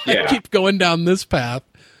 If I keep going down this path.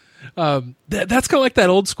 That's kind of like that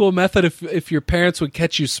old school method if your parents would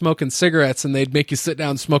catch you smoking cigarettes and they'd make you sit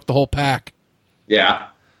down and smoke the whole pack. Yeah.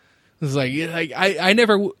 It's like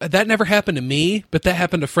that never happened to me, but that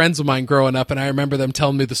happened to friends of mine growing up, and I remember them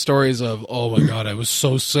telling me the stories of, oh my God, I was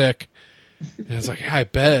so sick. And it's like, yeah, I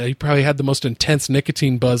bet he probably had the most intense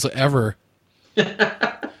nicotine buzz ever. See,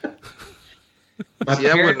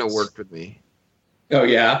 that wouldn't have worked with me. Oh,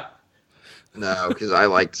 yeah? No, because I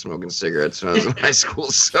liked smoking cigarettes when I was in high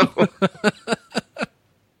school, so.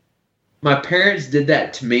 My parents did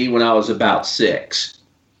that to me when I was about 6.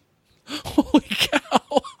 Holy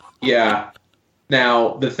cow. Yeah.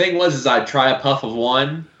 Now, the thing was I'd try a puff of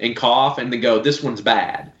one and cough and then go, this one's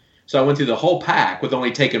bad. So I went through the whole pack with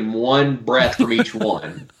only taking one breath from each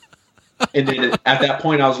one. And then at that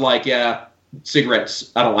point, I was like, yeah,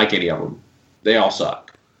 cigarettes, I don't like any of them. They all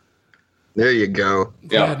suck. There you go.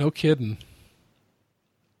 Yeah, no kidding.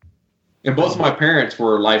 And both of my parents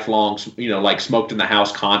were lifelong, like smoked in the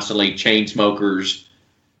house constantly, chain smokers.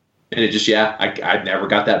 And it just, I never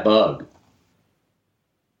got that bug.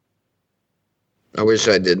 I wish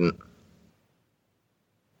I didn't.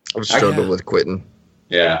 I've struggled with quitting.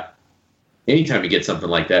 Yeah. Anytime you get something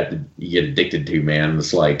like that you get addicted to, man,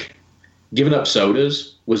 it's like giving up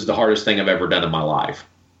sodas was the hardest thing I've ever done in my life.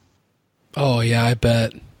 Oh, yeah, I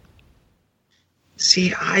bet.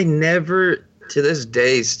 See, I never, to this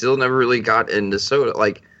day, still never really got into soda.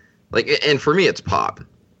 Like, and for me, it's pop.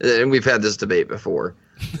 And we've had this debate before.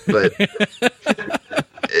 But,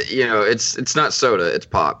 it's not soda, it's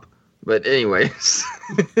pop. But anyways,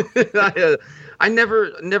 I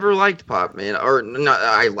never liked pop, man. Or not,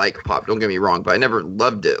 I like pop, don't get me wrong, but I never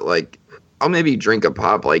loved it. Like, I'll maybe drink a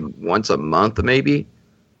pop like once a month, maybe.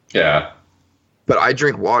 Yeah. But I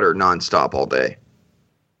drink water nonstop all day.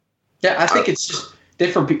 Yeah, I think it's just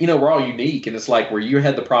different. We're all unique, and it's like where you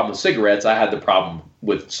had the problem with cigarettes, I had the problem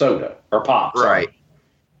with soda or pop. Right.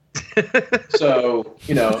 So,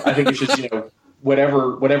 I think it's just,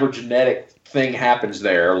 whatever genetic thing happens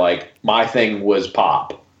there, like my thing was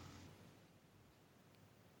pop.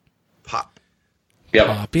 Pop. Yep.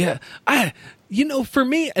 Pop, yeah. For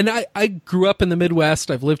me, and I grew up in the Midwest.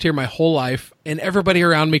 I've lived here my whole life, and everybody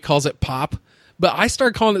around me calls it pop. But I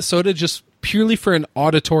started calling it soda just purely for an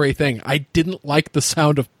auditory thing. I didn't like the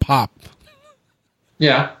sound of pop.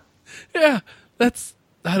 Yeah. Yeah, I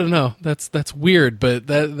don't know. That's weird, but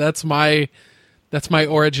that's my That's my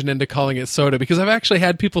origin into calling it soda, because I've actually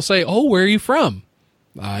had people say, "Oh, where are you from?"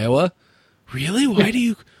 Iowa. Really? Why do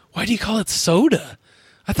you call it soda?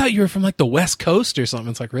 I thought you were from like the West Coast or something.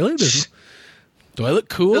 It's like, really? Do I look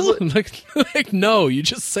cool? Like, no, you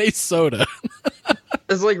just say soda.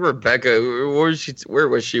 It's like Rebecca. Where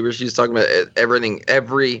was she? Where she's talking about everything.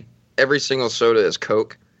 Every single soda is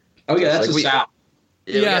Coke. Oh yeah, that's like the South.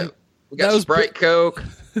 Yeah, we got Sprite Coke.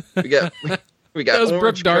 We got that was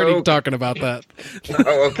Brooke Darty Coke. talking about that.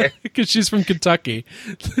 Oh, okay. Because she's from Kentucky.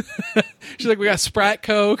 She's like, we got Sprite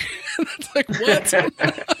Coke. It's like, what?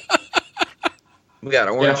 We got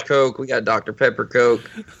Orange Coke. We got Dr. Pepper Coke.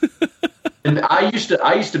 And I used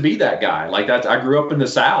to be that guy. Like that's I grew up in the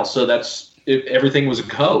South, so everything was a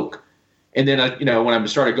Coke. And then when I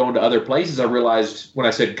started going to other places, I realized when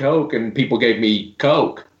I said Coke and people gave me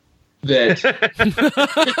Coke that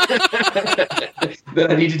that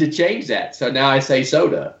I needed to change that. So now I say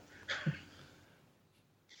soda.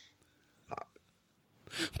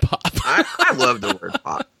 Pop. I love the word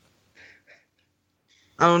pop.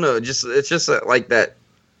 I don't know. It's just like that.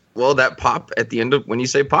 Well, that pop at the end of when you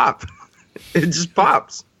say pop, it just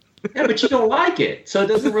pops. Yeah, but you don't like it, so it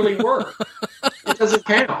doesn't really work. It doesn't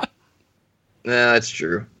count. Nah, that's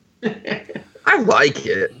true. I like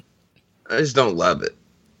it. I just don't love it.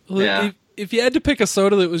 Well, Yeah. If you had to pick a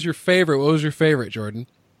soda that was your favorite, what was your favorite, Jordan?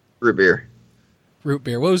 Root beer. Root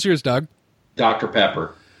beer. What was yours, Doug? Dr.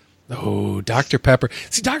 Pepper. Oh, Dr. Pepper.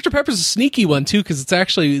 See, Dr. Pepper's a sneaky one, too, because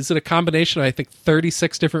is it a combination of, I think,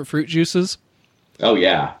 36 different fruit juices? Oh,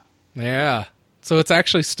 yeah. Yeah. So it's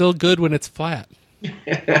actually still good when it's flat.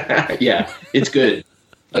 Yeah, it's good.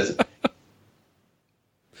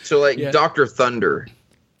 So, like, Yeah. Dr. Thunder.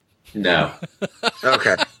 No.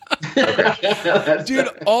 Okay. Dude,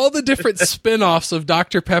 all the different spin-offs of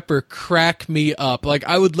Dr. Pepper crack me up. Like,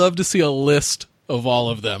 I would love to see a list of all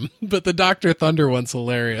of them, but the Dr. Thunder one's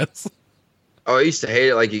hilarious. Oh, I used to hate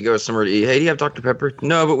it. Like, you go somewhere to eat. Hey, do you have Dr. Pepper?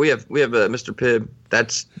 No, but we have Mr. Pibb.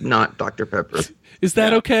 That's not Dr. Pepper. Is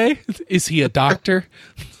that okay? Is he a doctor?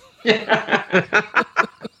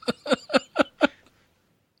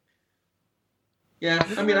 Yeah,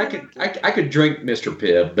 I mean, I could drink Mr.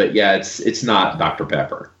 Pibb, but yeah, it's not Dr.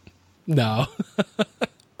 Pepper. No.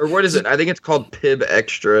 Or what is it? I think it's called Pibb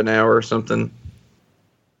Extra now or something.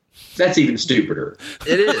 That's even stupider.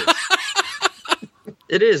 It is.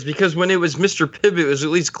 It is, because when it was Mr. Pibb, it was at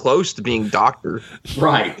least close to being doctor.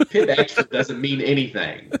 Right. Pibb Extra doesn't mean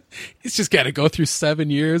anything. He's just got to go through 7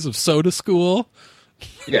 years of soda school.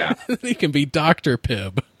 Yeah. He can be Dr.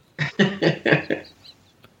 Pibb.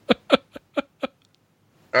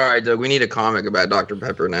 All right, Doug, we need a comic about Dr.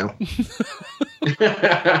 Pepper now.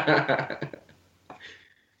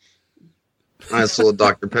 Nice little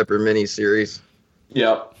Dr. Pepper mini-series.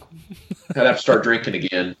 Yep. I'd have to start drinking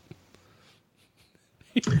again.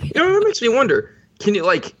 You know, that makes me wonder. Can you,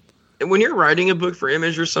 like, when you're writing a book for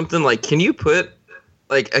Image or something, like, can you put,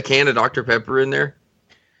 like, a can of Dr. Pepper in there?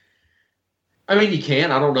 I mean, you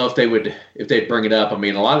can. I don't know if they'd bring it up. I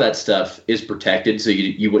mean, a lot of that stuff is protected, so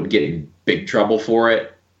you wouldn't get in big trouble for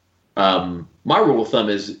it. My rule of thumb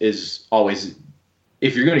is always,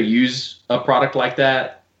 if you're going to use a product like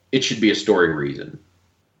that, it should be a story reason.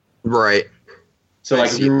 Right. So, I like,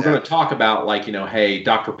 if see we were that. going to talk about, like, hey,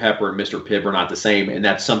 Dr. Pepper and Mr. Pibb are not the same, and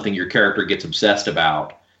that's something your character gets obsessed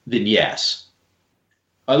about, then yes.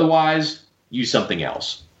 Otherwise, use something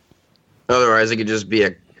else. Otherwise, it could just be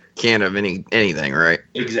a can of anything, right?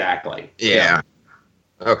 Exactly. Yeah.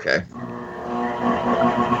 Okay.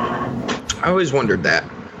 I always wondered that.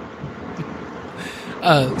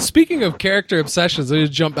 Speaking of character obsessions, let me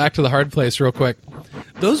just jump back to the hard place real quick.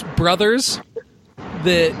 Those brothers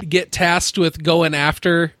that get tasked with going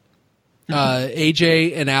after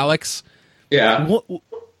AJ and Alex, Yeah.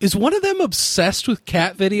 is one of them obsessed with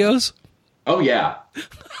cat videos? Oh, yeah.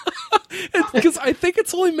 Because I think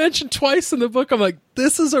it's only mentioned twice in the book. I'm like,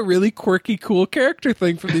 this is a really quirky, cool character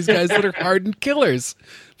thing from these guys that are hardened killers.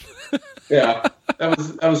 Yeah. That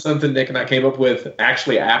was something Nick and I came up with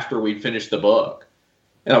actually after we'd finished the book.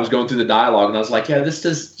 And I was going through the dialogue, and I was like, yeah, this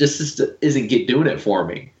isn't doing it for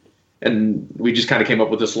me. And we just kind of came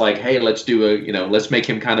up with this, like, hey, let's make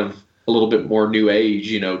him kind of a little bit more new age,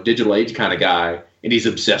 digital age kind of guy. And he's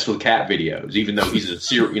obsessed with cat videos, even though he's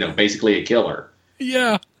basically a killer.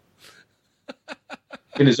 Yeah.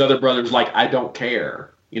 And his other brother's like, I don't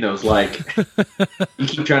care. It's like, you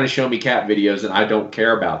keep trying to show me cat videos, and I don't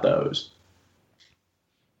care about those.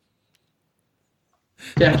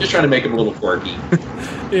 Yeah, just trying to make him a little quirky.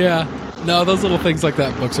 Yeah. No, those little things like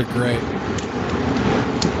that books are great.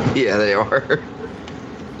 Yeah, they are.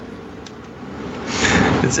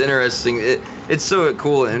 It's interesting. it's so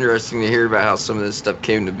cool and interesting to hear about how some of this stuff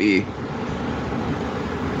came to be.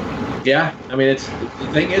 Yeah, I mean, the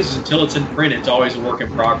thing is, until it's in print, it's always a work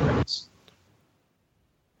in progress.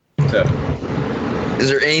 So, is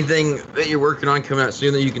there anything that you're working on coming out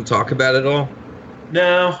soon that you can talk about at all?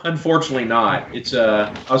 no, unfortunately not. It's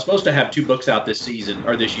I was supposed to have 2 books out this season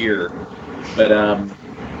or this year, but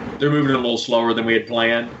they're moving a little slower than we had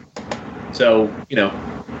planned. So,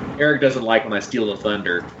 Eric doesn't like when I steal the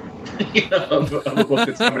thunder of a book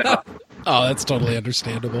that's coming out. Oh, that's totally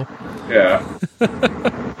understandable. Yeah.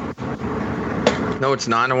 No, it's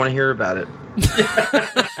not. I want to hear about it.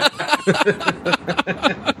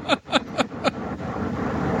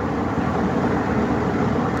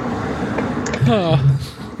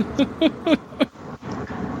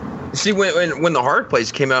 See, when the Hard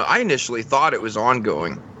Place came out, I initially thought it was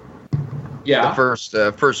ongoing. Yeah.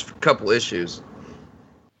 The first couple issues,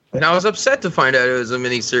 and I was upset to find out it was a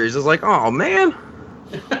miniseries. I was like, oh man.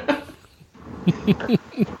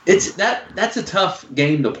 That's a tough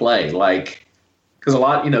game to play, like, because a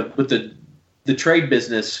lot, with the trade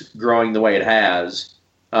business growing the way it has,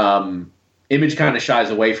 Image kind of shies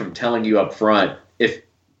away from telling you up front if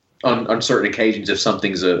on certain occasions if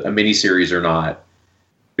something's a miniseries or not,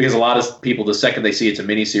 because a lot of people, the second they see it's a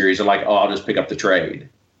miniseries, are like, oh, I'll just pick up the trade.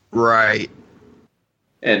 Right.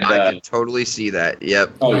 And I can totally see that.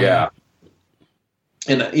 Yep. Oh yeah.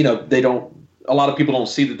 And they don't. A lot of people don't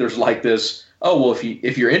see that there's like this. Oh well,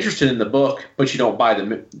 if you're interested in the book, but you don't buy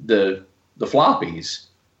the floppies,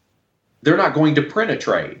 they're not going to print a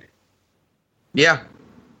trade. Yeah.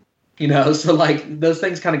 So like those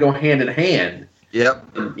things kind of go hand in hand. Yep.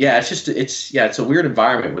 And yeah, it's a weird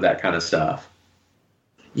environment with that kind of stuff.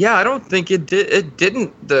 Yeah, I don't think it did. It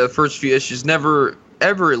didn't. The first few issues never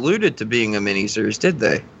ever alluded to being a miniseries, did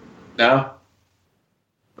they? No.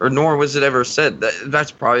 Or nor was it ever said. That's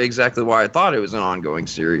probably exactly why I thought it was an ongoing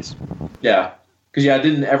series. Yeah, because it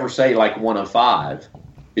didn't ever say like 1 of 5.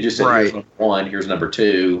 It just said here's number 1, here's number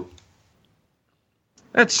 2.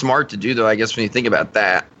 That's smart to do, though. I guess when you think about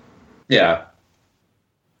that. Yeah.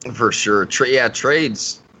 For sure.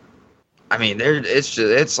 Trades. I mean,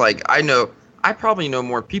 it's like I probably know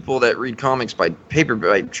more people that read comics by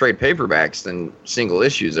trade paperbacks than single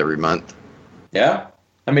issues every month. Yeah.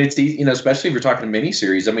 I mean, it's easy, especially if you're talking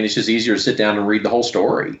miniseries. I mean, it's just easier to sit down and read the whole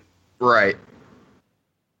story. Right.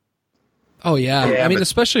 Oh yeah. I mean,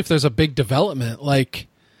 especially if there's a big development, like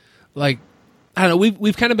I don't know.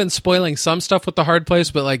 We've kind of been spoiling some stuff with the Hard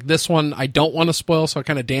Place, but like this one, I don't want to spoil, so I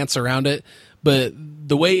kind of dance around it. But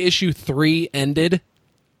the way issue 3 ended,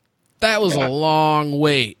 that was a long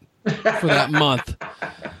wait for that month.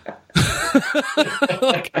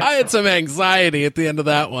 Like I had some anxiety at the end of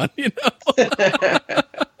that one,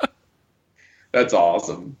 That's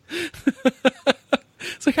awesome.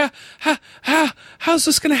 It's like how's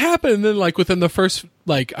this gonna happen? And then like within the first,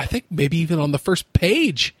 like I think maybe even on the first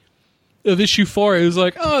page of issue 4, it was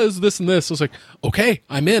like, oh, it's this and this. I was like, okay,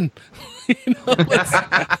 I'm in.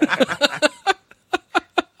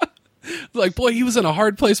 Like, boy, he was in a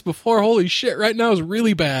hard place before. Holy shit! Right now is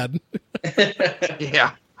really bad.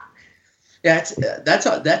 Yeah. Yeah,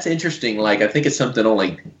 that's interesting. Like, I think it's something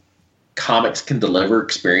only comics can deliver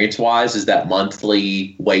experience-wise, is that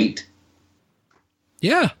monthly wait.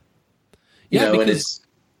 Yeah. Yeah, because...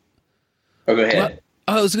 Oh, go ahead. Well,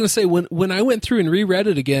 I was going to say, when I went through and reread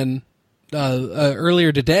it again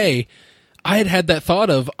earlier today, I had that thought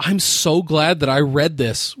of, I'm so glad that I read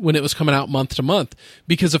this when it was coming out month to month,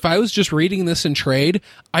 because if I was just reading this in trade,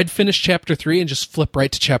 I'd finish chapter 3 and just flip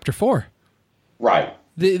right to chapter 4. Right.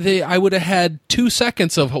 I would have had 2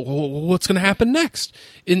 seconds of what's going to happen next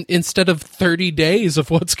instead of 30 days of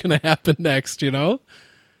what's going to happen next, Yeah,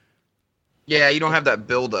 you don't have that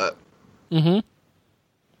build up. Mm-hmm.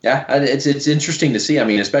 Yeah, it's interesting to see. I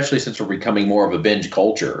mean, especially since we're becoming more of a binge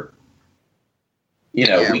culture.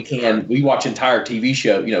 We watch entire TV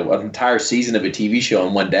show, an entire season of a TV show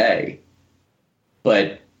in one day.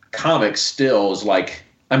 But comics still is like,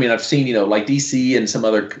 I mean, I've seen, like DC and some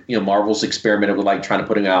other, Marvel's experimented with like trying to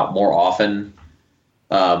put them out more often.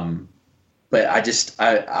 But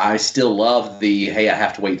I still love hey, I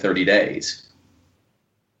have to wait 30 days.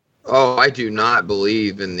 Oh, I do not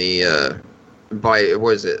believe in the what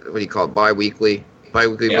do you call it? Bi-weekly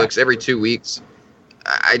books every 2 weeks.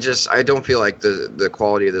 I don't feel like the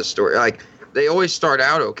quality of the story, like they always start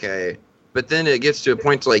out okay, but then it gets to a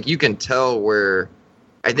point to like you can tell where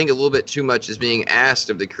I think a little bit too much is being asked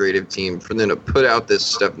of the creative team for them to put out this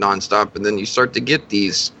stuff nonstop, and then you start to get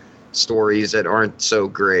these stories that aren't so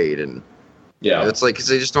great, and it's like because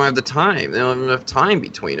they just don't have the time. They don't have enough time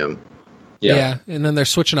between them. Yeah. And then they're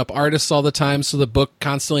switching up artists all the time, so the book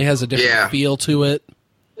constantly has a different feel to it.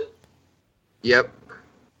 Yep.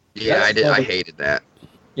 Yeah, I hated that.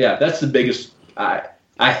 Yeah, that's the biggest. I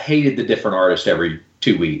hated the different artists every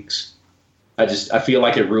 2 weeks. I feel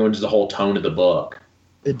like it ruins the whole tone of the book.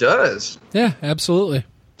 It does. Yeah, absolutely.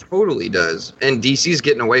 Totally does. And DC's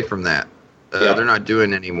getting away from that. They're not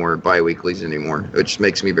doing any more bi-weeklies anymore, which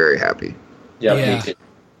makes me very happy. Yeah.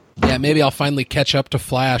 Yeah, maybe I'll finally catch up to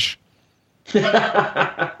Flash.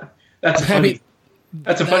 That's a funny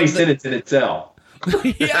sentence in itself.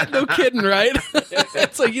 Yeah, no kidding, right?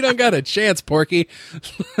 It's like, you don't got a chance, Porky.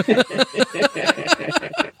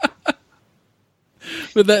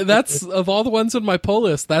 But that's, of all the ones on my pull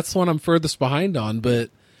list, that's the one I'm furthest behind on. But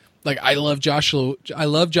like, I love Joshua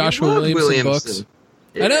Williamson books.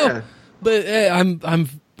 Yeah. I know, but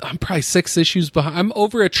I'm probably 6 issues behind. I'm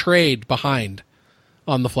over a trade behind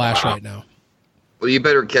on the Flash right now. Well, you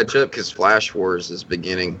better catch up because Flash Wars is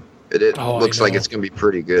beginning. It looks like it's going to be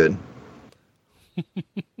pretty good.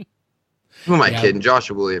 Who am I kidding?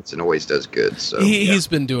 Joshua Williamson always does good. So he's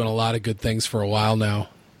been doing a lot of good things for a while now.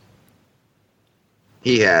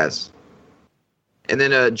 He has. And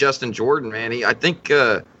then Justin Jordan, man,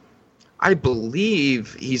 I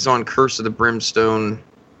believe he's on Curse of the Brimstone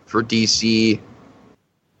for DC.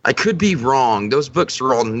 I could be wrong. Those books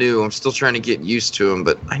are all new. I'm still trying to get used to them,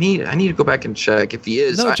 but I need to go back and check if he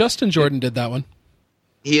is. No, Justin Jordan did that one.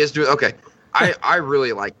 He is doing okay. I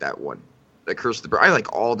really like that one. The Curse of the I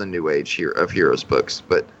like all the New Age of Heroes books,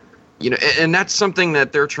 but and that's something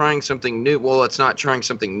that they're trying something new. Well, it's not trying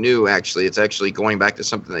something new, actually. It's actually going back to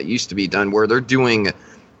something that used to be done where they're doing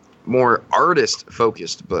more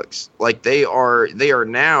artist-focused books. Like they are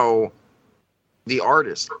now the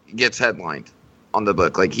artist gets headlined on the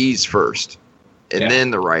book. Like he's first and then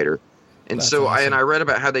the writer. And that's so awesome. I read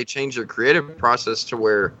about how they changed their creative process to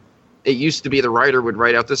where it used to be the writer would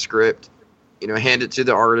write out the script, hand it to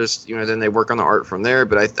the artist, then they work on the art from there.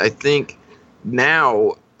 But I think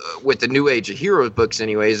now with the New Age of Heroes books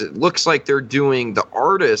anyways, it looks like they're doing the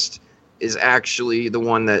artist is actually the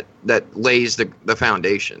one that lays the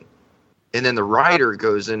foundation. And then the writer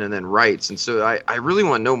goes in and then writes. And so I really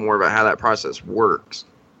want to know more about how that process works.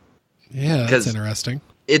 Yeah, that's interesting.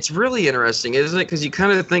 It's really interesting, isn't it? Because you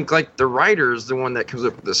kind of think like the writer is the one that comes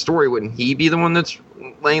up with the story. Wouldn't he be the one that's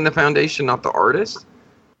laying the foundation, not the artist?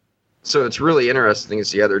 So it's really interesting to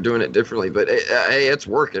see how they're doing it differently. But hey, it's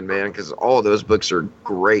working, man, because all of those books are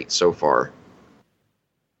great so far.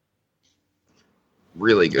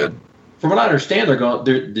 Really good. From what I understand, the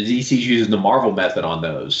DC's using the Marvel method on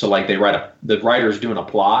those. So like the writer's doing a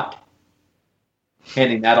plot,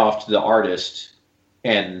 handing that off to the artist,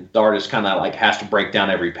 and the artist kind of like has to break down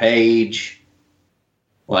every page.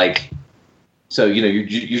 Like, so you're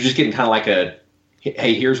just getting kind of like a,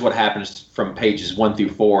 hey, here's what happens from pages 1 through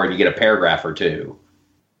 4, and you get a paragraph or two.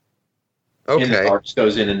 Okay. And the artist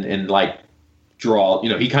goes in and like draw,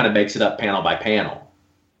 he kind of makes it up panel by panel.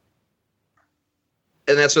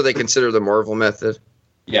 And that's what they consider the Marvel method?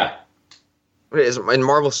 Yeah. And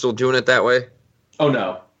Marvel still doing it that way? Oh,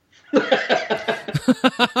 no.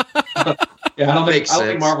 Yeah, I don't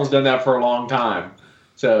think Marvel's done that for a long time.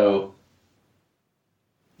 So,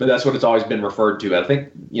 but that's what it's always been referred to. I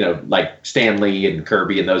think, like Stan Lee and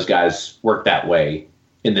Kirby and those guys worked that way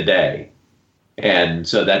in the day. And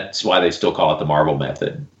so that's why they still call it the Marvel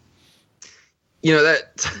method. That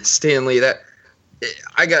Stan Lee,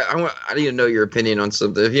 I need to know your opinion on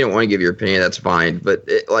something. If you don't want to give your opinion, that's fine. But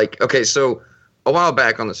so a while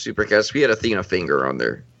back on the Supercast, we had Athena Finger on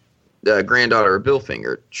there, the granddaughter of Bill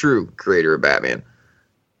Finger, true creator of Batman.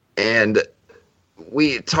 And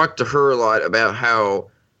we talked to her a lot about how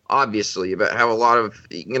a lot of,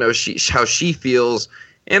 how she feels,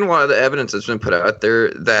 and a lot of the evidence that's been put out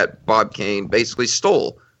there that Bob Kane basically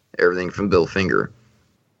stole everything from Bill Finger.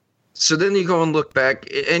 So then you go and look back,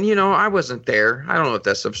 and, I wasn't there. I don't know if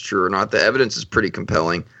that stuff's true or not. The evidence is pretty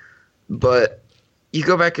compelling. But you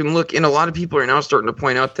go back and look, and a lot of people are now starting to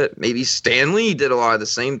point out that maybe Stan Lee did a lot of the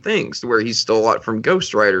same things, to where he stole a lot from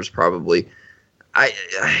ghostwriters, probably. I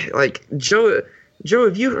like, Joe,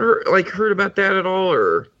 have you heard about that at all?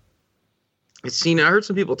 Or I heard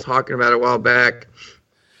some people talking about it a while back.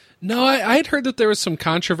 No, I'd heard that there was some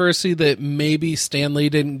controversy that maybe Stan Lee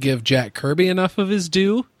didn't give Jack Kirby enough of his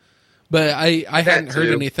due. But I hadn't heard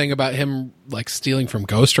anything about him like stealing from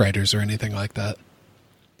ghostwriters or anything like that.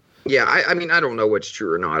 Yeah, I mean, I don't know what's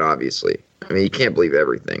true or not, obviously. I mean, you can't believe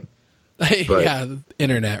everything. But, yeah, the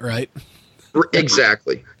internet, right?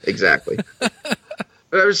 Exactly. But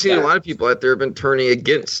I've seen a lot of people out there have been turning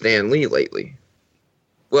against Stan Lee lately.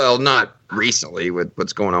 Well, not recently with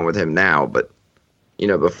what's going on with him now, but,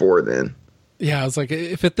 before then. Yeah, I was like,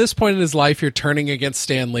 if at this point in his life you're turning against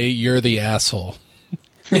Stan Lee, you're the asshole.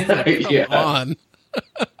 Yeah. Come on.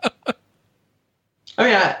 I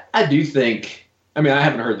mean, I do think. I mean, I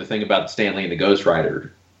haven't heard the thing about Stan Lee and the Ghost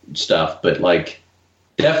Rider stuff, but like,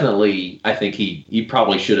 definitely, I think he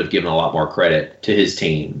probably should have given a lot more credit to his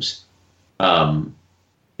teams. Because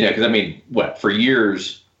I mean, for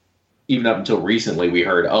years, even up until recently, we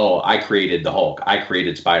heard, "Oh, I created the Hulk. I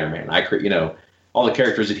created Spider-Man. All the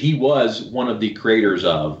characters that he was one of the creators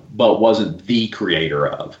of, but wasn't the creator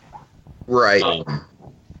of." Right. So,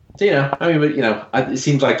 I mean, but, it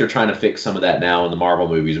seems like they're trying to fix some of that now in the Marvel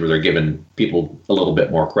movies where they're giving people a little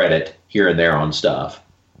bit more credit here and there on stuff.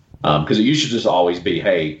 Because it used to just always be,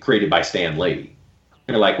 hey, created by Stan Lee.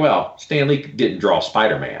 And you're like, well, Stan Lee didn't draw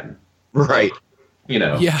Spider-Man. Right.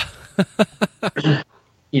 Yeah.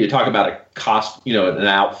 You talk about a cost, an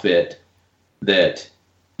outfit that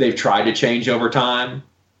they've tried to change over time,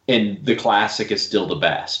 and the classic is still the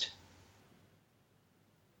best.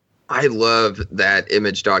 I love that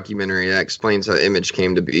Image documentary that explains how Image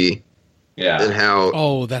came to be. Yeah. And how...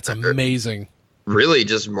 Oh, that's amazing. Really,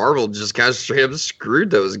 just Marvel just kind of straight up screwed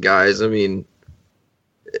those guys. I mean,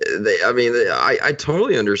 I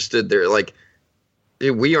totally understood their, like,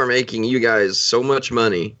 we are making you guys so much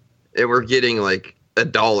money, and we're getting, like,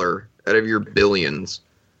 $1 out of your billions.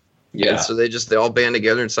 Yeah. And so they all band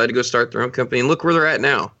together and decided to go start their own company, and look where they're at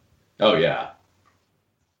now. Oh, yeah.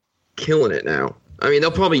 Killing it now. I mean,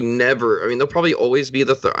 they'll probably always be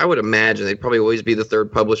the third. I would imagine they'd probably always be the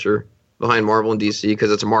third publisher behind Marvel and DC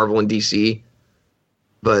because it's Marvel and DC.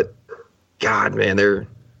 But, God, man,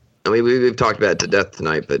 we've talked about it to death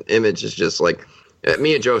tonight, but Image is just like,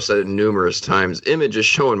 me and Joe said it numerous times, Image is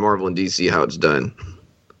showing Marvel and DC how it's done.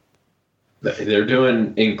 They're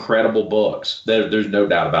doing incredible books. There's no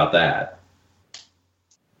doubt about that.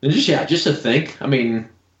 And just to think, I mean,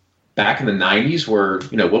 back in the 90s where,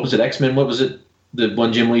 what was it, X-Men, what was it? The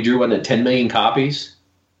one Jim Lee drew, wasn't it 10 million copies?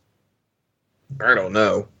 I don't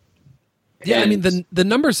know. Yeah, I mean, the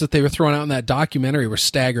numbers that they were throwing out in that documentary were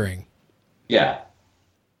staggering. Yeah.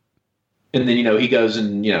 And then, he goes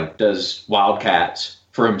and, does Wildcats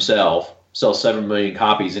for himself, sells 7 million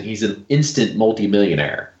copies, and he's an instant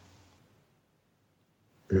multimillionaire.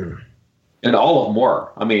 Mm. And all of them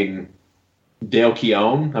were. I mean, Dale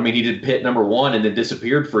Keown, he did Pit #1 and then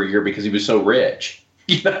disappeared for a year because he was so rich.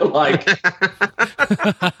 Like...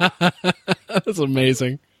 That's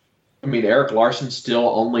amazing. I mean, Eric Larson still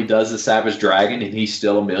only does the Savage Dragon, and he's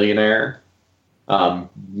still a millionaire,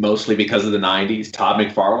 mostly because of the 90s. Todd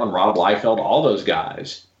McFarlane, Rob Liefeld, all those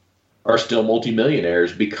guys are still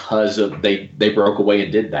multimillionaires because of they broke away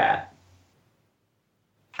and did that.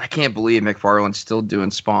 I can't believe McFarlane's still doing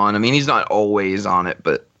Spawn. I mean, he's not always on it,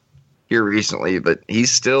 but here recently, but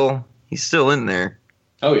he's still in there.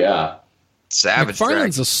 Oh, yeah. Savage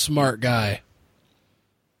McFarlane's Dragon. a smart guy.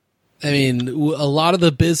 I mean, a lot of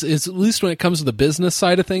the business, at least when it comes to the business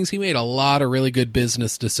side of things, he made a lot of really good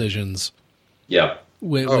business decisions. Yep.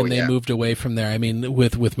 When they moved away from there. I mean,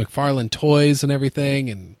 with McFarlane Toys and everything,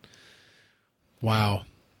 and wow.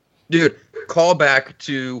 Dude, call back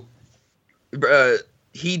to, I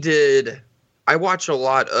watch a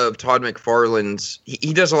lot of Todd McFarlane's,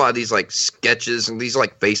 he does a lot of these like sketches and these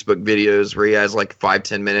like Facebook videos where he has like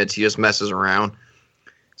 5-10 minutes, he just messes around.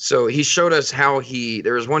 So he showed us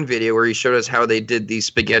there was one video where he showed us how they did these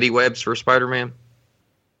spaghetti webs for Spider-Man,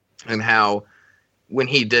 and how when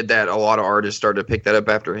he did that, a lot of artists started to pick that up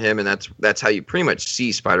after him, and that's how you pretty much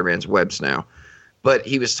see Spider-Man's webs now. But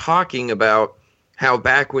he was talking about how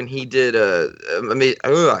back when he did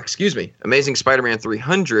Amazing Spider-Man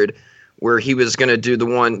 300, where he was going to do the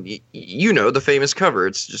one, the famous cover.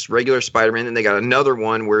 It's just regular Spider-Man, and they got another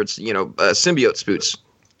one where it's, symbiote suits.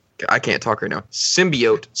 I can't talk right now.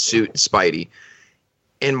 Symbiote suit Spidey.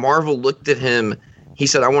 And Marvel looked at him. He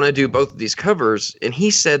said, I want to do both of these covers. And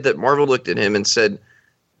he said that Marvel looked at him and said,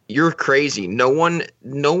 you're crazy. No one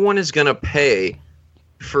is going to pay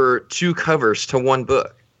for 2 covers to one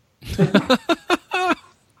book.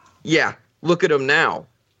 Yeah, look at them now.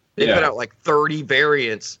 They put out like 30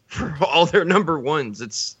 variants for all their number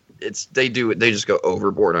ones. They just go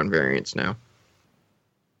overboard on variants now.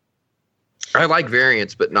 I like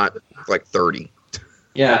variants, but not like 30.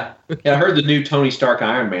 Yeah. I heard the new Tony Stark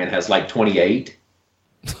Iron Man has like 28.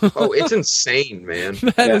 Oh, it's insane, man.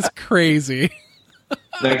 That is crazy.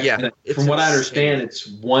 From what I understand, it's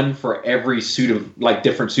one for every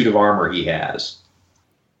different suit of armor he has.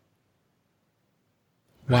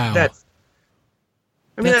 Wow. That's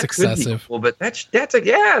excessive. Cool, but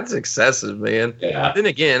it's excessive, man. Yeah. Then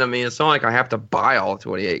again, I mean, it's not like I have to buy all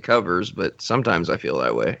 28 covers, but sometimes I feel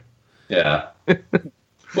that way. Yeah.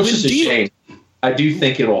 Which is a shame. I do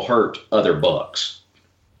think it'll hurt other books.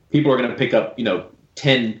 People are going to pick up,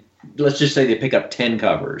 10, let's just say they pick up 10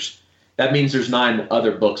 covers. That means there's 9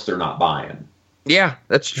 other books they're not buying. Yeah,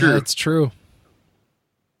 that's true. Yeah, that's true.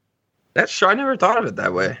 That's true. I never thought of it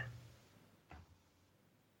that way.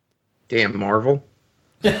 Damn, Marvel.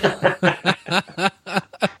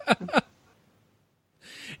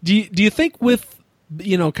 Do you think with,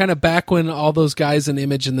 kind of back when all those guys in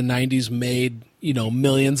Image in the 90s made,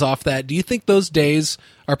 millions off that, do you think those days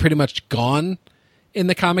are pretty much gone in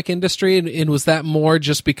the comic industry? And was that more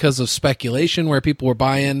just because of speculation where people were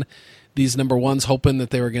buying these number ones hoping that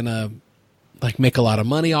they were going to make a lot of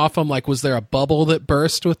money off them? Was there a bubble that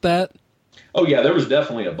burst with that? Oh yeah, there was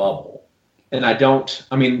definitely a bubble. And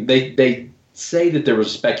they say that there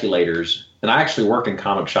was speculators, and I actually worked in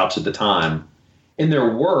comic shops at the time. And there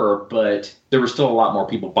were, but there were still a lot more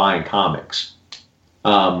people buying comics.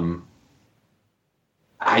 I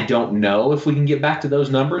don't know if we can get back to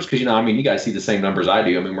those numbers because, you guys see the same numbers I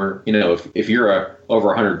do. We're, if you're over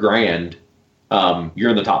 $100,000, you're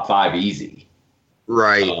in the top 5 easy.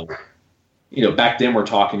 Right. Back then we're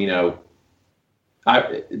talking,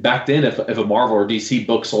 back then if a Marvel or DC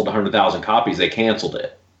book sold 100,000 copies, they canceled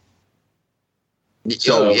it.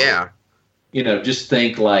 So, yeah. Just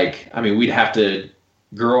think we'd have to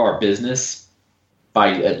grow our business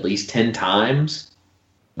by at least 10 times.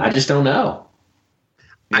 I just don't know.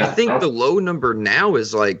 I think the low number now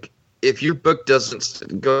is if your book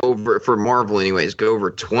doesn't go over, for Marvel anyways, go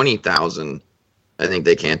over 20,000, I think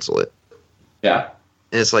they cancel it. Yeah.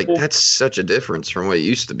 And it's that's such a difference from what it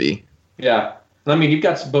used to be. Yeah. You've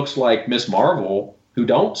got some books like Miss Marvel who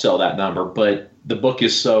don't sell that number, but the book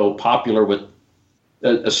is so popular with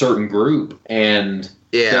a certain group and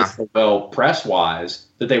does so well press-wise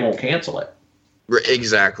that they won't cancel it.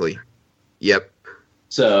 Exactly. Yep.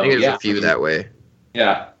 So I think there's a few that way.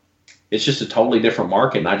 Yeah. It's just a totally different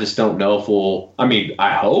market, and I just don't know if we'll...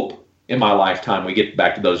 I hope in my lifetime we get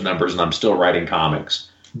back to those numbers and I'm still writing comics.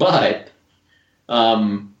 But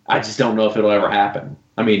I just don't know if it'll ever happen.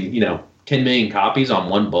 10 million copies on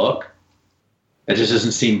one book, that just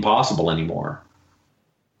doesn't seem possible anymore.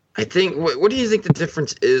 I think, what do you think the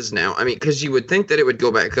difference is now? Because you would think that it would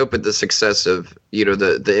go back up with the success of,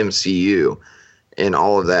 the MCU and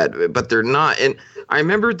all of that, but they're not. And I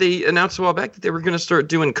remember they announced a while back that they were going to start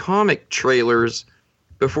doing comic trailers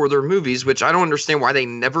before their movies, which I don't understand why they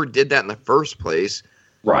never did that in the first place.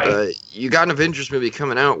 Right. You got an Avengers movie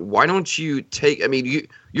coming out. Why don't you take,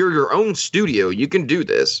 you're your own studio. You can do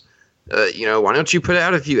this. Why don't you put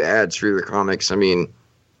out a few ads for your comics?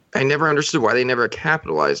 I never understood why they never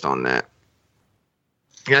capitalized on that.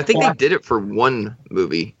 And I think they did it for one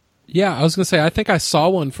movie. Yeah, I was going to say, I think I saw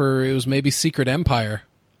one it was maybe Secret Empire.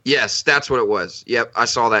 Yes, that's what it was. Yep, I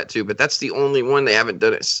saw that too. But that's the only one. They haven't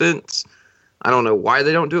done it since. I don't know why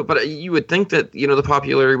they don't do it. But you would think that, the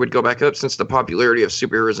popularity would go back up since the popularity of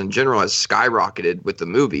superheroes in general has skyrocketed with the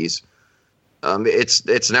movies.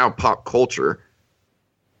 It's now pop culture.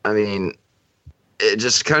 It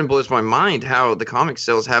just kind of blows my mind how the comic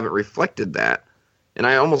sales haven't reflected that. And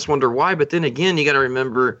I almost wonder why. But then again, you got to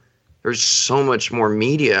remember there's so much more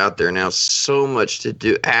media out there now, so much to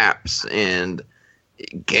do, apps and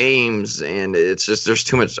games. And it's just, there's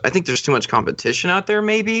too much. I think there's too much competition out there,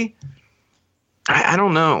 maybe. I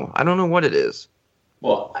don't know. I don't know what it is.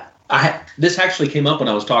 Well, this actually came up when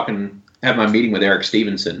I was had my meeting with Eric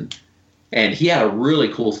Stevenson. And he had a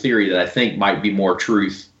really cool theory that I think might be more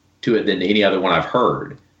truth to it than any other one I've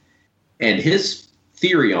heard. And his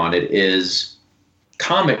theory on it is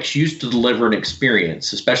comics used to deliver an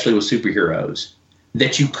experience, especially with superheroes,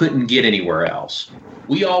 that you couldn't get anywhere else.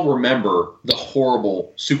 We all remember the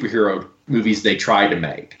horrible superhero movies they tried to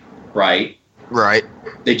make, right? Right.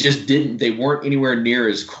 They weren't anywhere near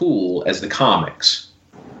as cool as the comics.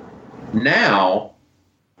 Now,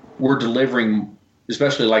 we're delivering,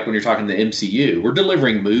 especially when you're talking the MCU, we're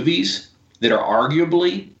delivering movies that are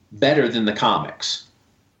arguably better than the comics.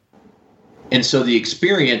 And so the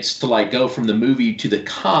experience to go from the movie to the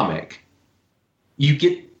comic, you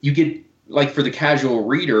get for the casual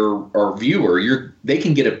reader or viewer, they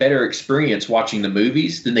can get a better experience watching the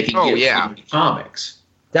movies than they can get from the comics.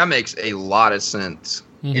 That makes a lot of sense.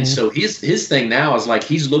 Mm-hmm. And so his thing now is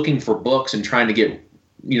he's looking for books and trying to get,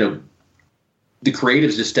 the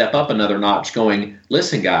creatives to step up another notch going,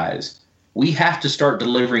 listen, guys, we have to start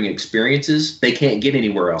delivering experiences they can't get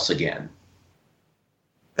anywhere else again.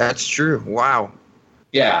 That's true. Wow.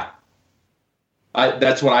 Yeah.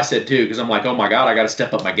 That's what I said too, because I'm like, oh my God, I got to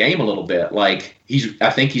step up my game a little bit. I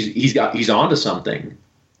think he's onto something.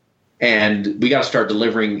 And we got to start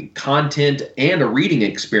delivering content and a reading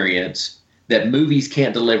experience that movies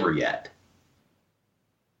can't deliver yet.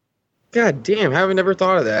 God damn, how have I never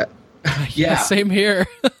thought of that? Yeah, same here.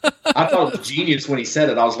 I thought it was genius when he said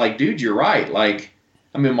it. I was like, dude, you're right. Like,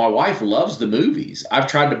 I mean, my wife loves the movies. I've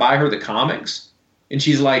tried to buy her the comics, and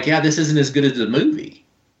she's like, yeah, this isn't as good as the movie.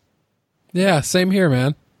 Yeah, same here,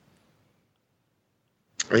 man.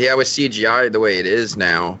 Yeah, with CGI the way it is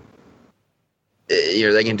now,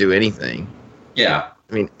 they can do anything. Yeah.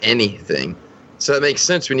 I mean, anything. So it makes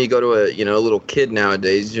sense when you go to a little kid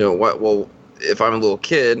nowadays. Well, if I'm a little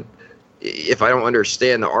kid, if I don't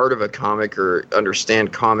understand the art of a comic or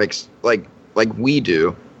understand comics like we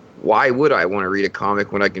do, why would I want to read a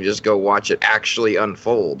comic when I can just go watch it actually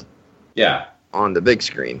unfold? Yeah. On the big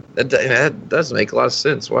screen. That does make a lot of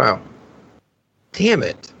sense. Wow. Damn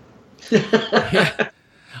it. Yeah.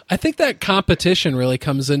 I think that competition really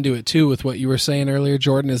comes into it too with what you were saying earlier,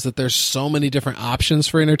 Jordan, is that there's so many different options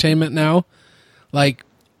for entertainment now. Like,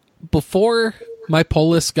 before my pull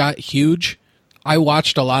list got huge, I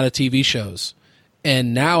watched a lot of TV shows.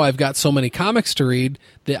 And now I've got so many comics to read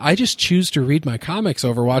that I just choose to read my comics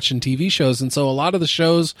over watching TV shows. And so a lot of the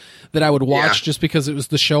shows that I would watch just because it was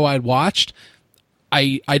the show I'd watched,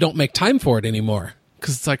 I don't make time for it anymore.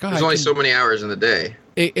 Because it's like, there's only so many hours in the day.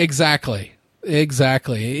 Exactly.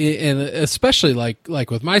 And especially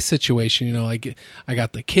like with my situation, like I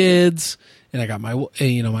got the kids and I got my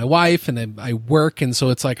my wife, and then I work, and so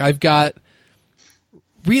it's like I've got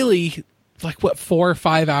really 4 or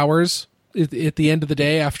 5 hours at the end of the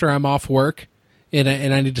day after I'm off work, and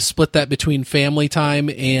I need to split that between family time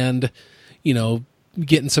and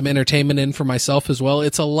getting some entertainment in for myself as well.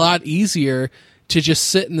 It's a lot easier to just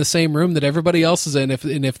sit in the same room that everybody else is in.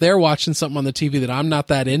 If they're watching something on the TV that I'm not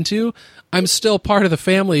that into, I'm still part of the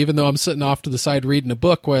family, even though I'm sitting off to the side reading a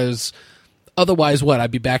book. Whereas otherwise,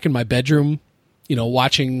 I'd be back in my bedroom,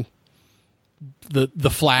 watching the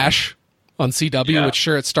Flash on CW, which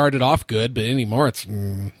sure, it started off good, but anymore it's...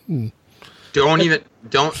 Don't even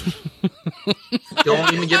get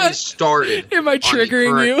me started. Am I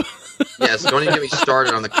triggering you? Yes, don't even get me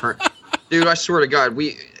started on the current. Dude, I swear to God,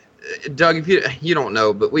 Doug, if you don't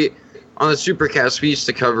know, but on the Supercast, we used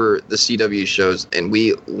to cover the CW shows, and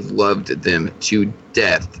we loved them to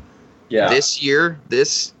death. Yeah. This year,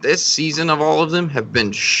 this season of all of them have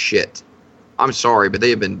been shit. I'm sorry, but they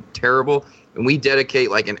have been terrible, and we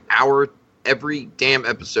dedicate like an hour every damn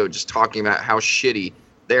episode just talking about how shitty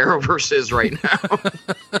the Arrowverse is right now.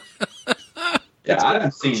 Yeah, I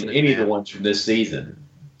haven't seen any of the ones from this season,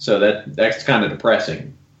 so that's kind of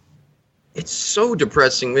depressing. It's so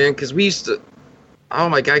depressing, man, because we used to... Oh,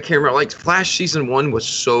 my God, I can't remember. Like, Flash Season 1 was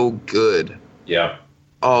so good. Yeah.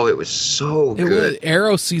 Oh, it was so good.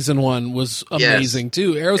 Arrow Season 1 was amazing,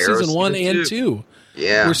 too. Arrow Season 1 and 2.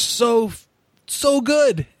 Yeah. Were so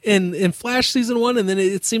good in Flash Season 1, and then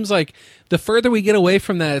it seems like the further we get away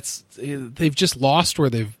from that, they've just lost where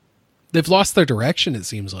they've lost their direction, it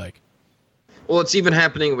seems like. Well, it's even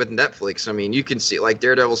happening with Netflix. I mean, you can see, like,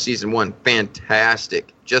 Daredevil Season 1,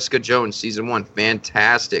 fantastic. Jessica Jones Season 1,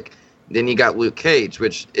 fantastic. Then you got Luke Cage,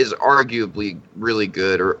 which is arguably really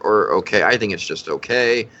good or okay. I think it's just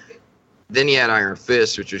okay. Then you had Iron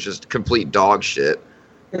Fist, which was just complete dog shit.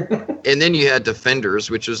 And then you had Defenders,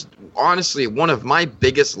 which was honestly one of my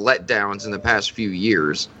biggest letdowns in the past few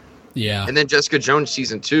years. Yeah. And then Jessica Jones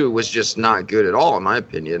Season 2 was just not good at all, in my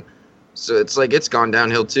opinion. So it's like it's gone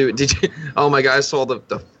downhill too. Did you? Oh my God! I saw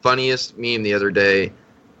the funniest meme the other day.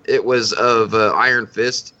 It was of Iron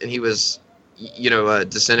Fist, and he was,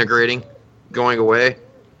 disintegrating, going away,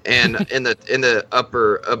 and in the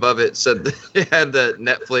upper above it said it had the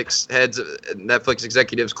Netflix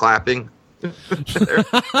executives clapping. It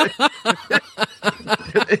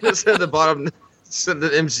said at the bottom said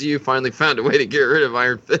that MCU finally found a way to get rid of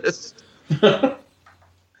Iron Fist.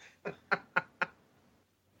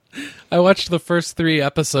 I watched the first 3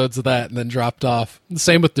 episodes of that and then dropped off.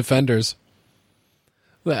 Same with Defenders.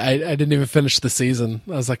 I didn't even finish the season.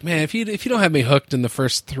 I was like, man, if you don't have me hooked in the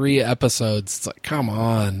first 3 episodes, it's like, come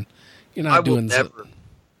on, you're not doing something.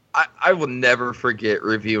 I will never forget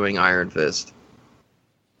reviewing Iron Fist.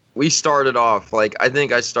 We started off I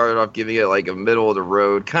think I started off giving it like a middle of the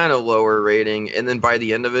road, kind of lower rating, and then by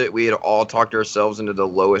the end of it, we had all talked ourselves into the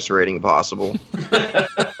lowest rating possible.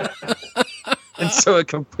 And so it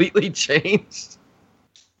completely changed.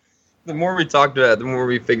 The more we talked about it, the more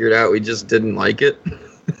we figured out we just didn't like it.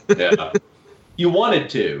 Yeah. You wanted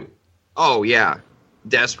to. Oh, yeah.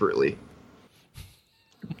 Desperately.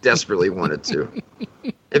 Desperately wanted to.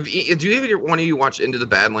 Do either one of you watch Into the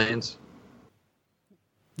Badlands?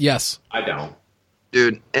 Yes. I don't.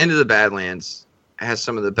 Dude, Into the Badlands has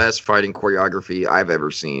some of the best fighting choreography I've ever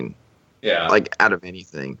seen. Yeah. Like, out of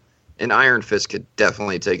anything. And Iron Fist could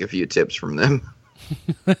definitely take a few tips from them.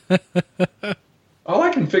 All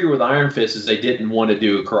I can figure with Iron Fist is they didn't want to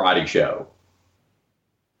do a karate show.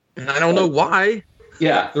 I don't know why.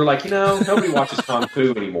 Yeah, they're like, nobody watches Kung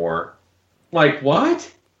Fu anymore. Like,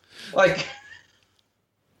 what? Like,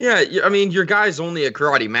 yeah, I mean, your guy's only a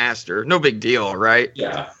karate master. No big deal, right?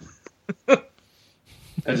 Yeah. I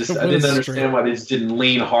didn't understand why they just didn't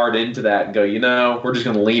lean hard into that and go, we're just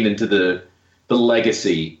going to lean into the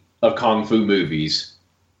legacy of Kung Fu movies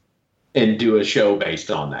and do a show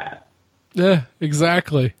based on that. Yeah,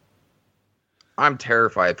 exactly. I'm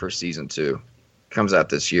terrified for season 2. Comes out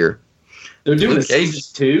this year. They're doing Luke Cage.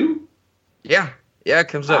 season 2? Yeah, it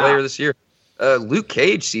comes out later this year. Luke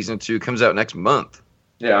Cage season 2 comes out next month.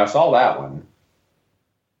 Yeah, I saw that one.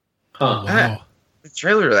 Huh. Oh, wow. The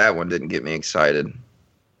trailer to that one didn't get me excited,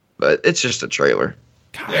 but it's just a trailer.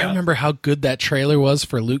 God, I remember how good that trailer was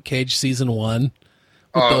for Luke Cage season 1 with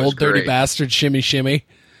the old dirty bastard shimmy shimmy.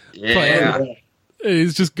 Yeah. Playing.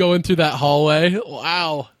 He's just going through that hallway.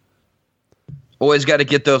 Wow. Always got to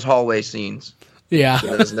get those hallway scenes. Yeah.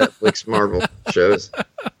 Those Netflix Marvel shows.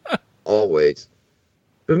 Always.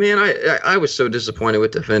 But man, I was so disappointed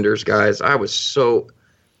with Defenders, guys. I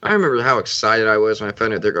remember how excited I was when I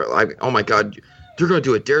found out they're going, oh my God, they're going to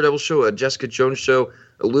do a Daredevil show, a Jessica Jones show,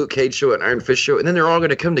 a Luke Cage show, an Iron Fist show, and then they're all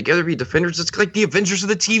going to come together to be Defenders. It's like the Avengers of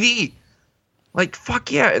the TV. Like,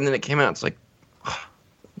 fuck yeah. And then it came out. It's like,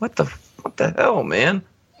 what the hell, man?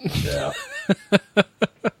 Yeah.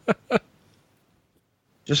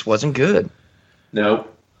 Just wasn't good.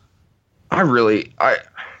 Nope. I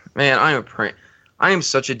am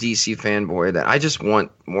such a DC fanboy that I just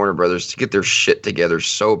want Warner Brothers to get their shit together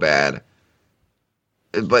so bad.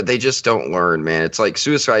 But they just don't learn, man. It's like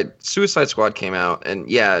Suicide Squad came out, and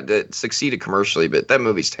yeah, it succeeded commercially, but that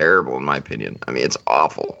movie's terrible in my opinion. I mean, it's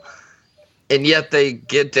awful. And yet they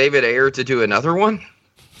get David Ayer to do another one?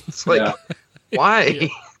 It's like, why? Yeah.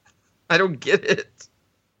 I don't get it.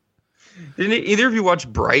 Didn't either of you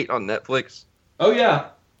watch Bright on Netflix? Oh, yeah.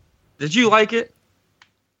 Did you like it?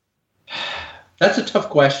 That's a tough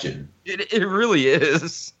question. It really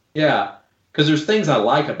is. Yeah, because there's things I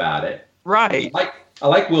like about it. Right. I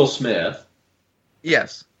like Will Smith.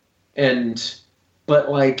 Yes. But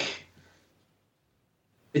like,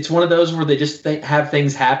 it's one of those where they just have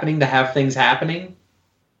things happening to have things happening.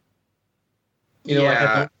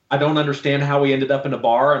 Like I don't understand how we ended up in a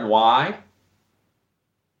bar and why.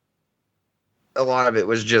 A lot of it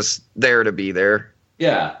was just there to be there.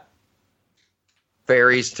 Yeah.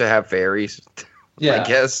 Fairies to have fairies. Yeah. I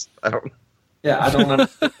guess. I don't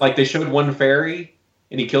understand. Like, they showed one fairy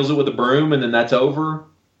and he kills it with a broom and then that's over.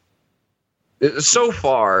 So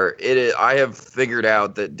far, I have figured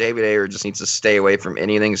out that David Ayer just needs to stay away from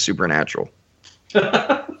anything supernatural.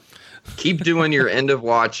 Keep doing your end of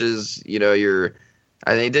watches.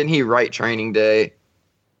 I think, didn't he write Training Day?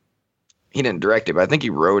 He didn't direct it, but I think he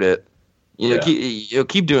wrote it.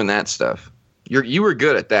 Keep doing that stuff. You were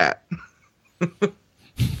good at that.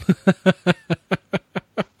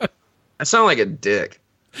 I sound like a dick.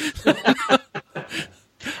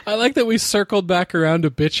 I like that we circled back around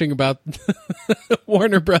to bitching about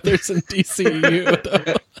Warner Brothers and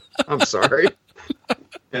DCU. I'm sorry.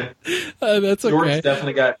 That's okay. George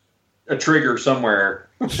definitely got a trigger somewhere.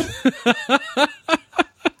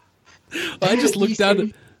 I just looked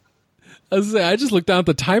down. I just looked down at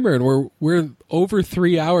the timer, and we're over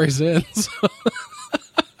 3 hours in.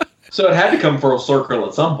 So it had to come full circle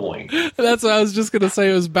at some point. That's what I was just going to say.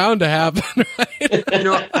 It was bound to happen,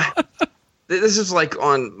 right? This is like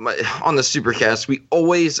on the Supercast. We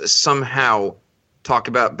always somehow talk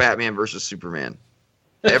about Batman versus Superman.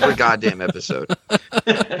 Every goddamn episode.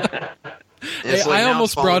 Hey, I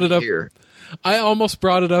almost brought it up. I almost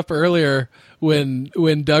brought it up earlier when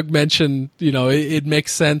Doug mentioned, it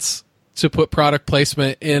makes sense to put product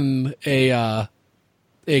placement in a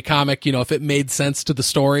comic, if it made sense to the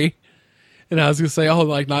story. And I was going to say,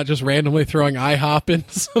 not just randomly throwing IHOP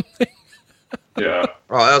into something. Yeah.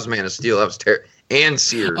 Oh, that was Man of Steel. That was terrible. And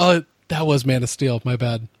Sears. Oh, that was Man of Steel. My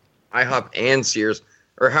bad. IHOP and Sears.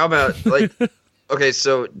 Or how about, okay,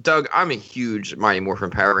 so, Doug, I'm a huge Mighty Morphin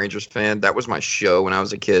Power Rangers fan. That was my show when I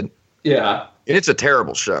was a kid. Yeah. And it's a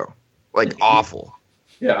terrible show. Awful.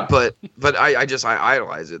 Yeah. But I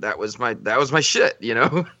idolize it. That was my shit,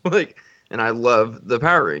 and I love the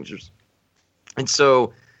Power Rangers. And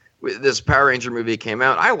so this Power Ranger movie came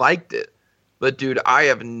out. I liked it. But dude, I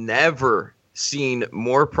have never seen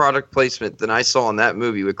more product placement than I saw in that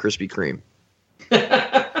movie with Krispy Kreme.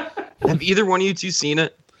 Have either one of you two seen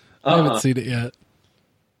it? I haven't seen it yet.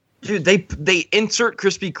 Dude, they insert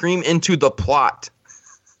Krispy Kreme into the plot.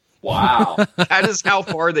 Wow. That is how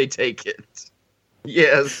far they take it.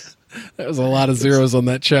 Yes. That was a lot of zeros on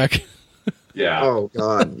that check. Yeah. Oh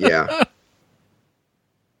God, yeah.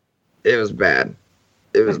 It was bad.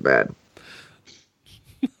 It was bad.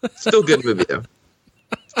 Still good movie though.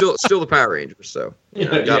 Still the Power Rangers, so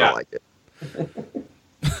gotta like it.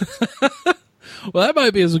 Well, that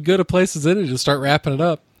might be as good a place as any to start wrapping it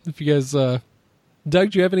up. If you guys,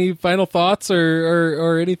 Doug, do you have any final thoughts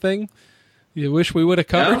or anything you wish we would have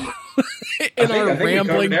covered in our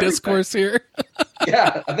rambling discourse here?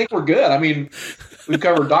 Yeah, I think we're good. I mean, we've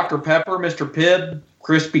covered Dr. Pepper, Mr. Pibb,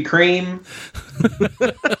 Krispy Kreme.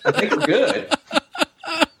 I think we're good.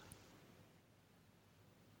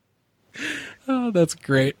 Oh, that's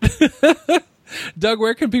great. Doug,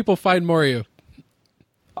 where can people find more of you?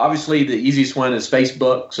 Obviously, the easiest one is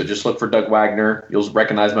Facebook, so just look for Doug Wagner. You'll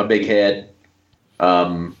recognize my big head.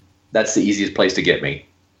 That's the easiest place to get me.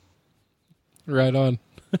 Right on.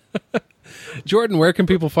 Jordan, where can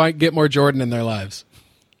people get more Jordan in their lives?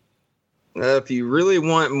 If you really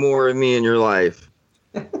want more of me in your life,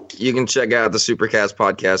 you can check out the Supercast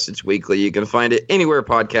podcast. It's weekly. You can find it anywhere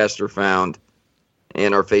podcasts are found,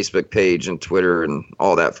 and our Facebook page and Twitter and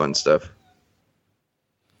all that fun stuff.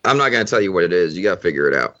 I'm not going to tell you what it is. You got to figure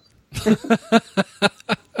it out.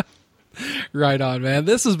 Right on, man.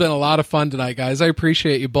 This has been a lot of fun tonight, guys. I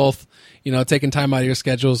appreciate you both, taking time out of your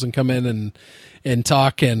schedules and come in and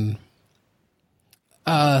talk. And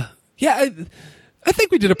I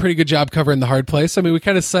think we did a pretty good job covering The Hard Place. I mean, we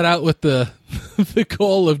kind of set out with the the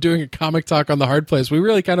goal of doing a comic talk on The Hard Place. We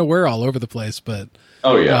really kind of were all over the place, but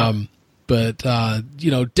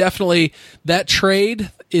definitely that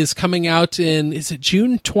trade is coming out is it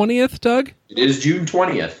June 20th, Doug? It is June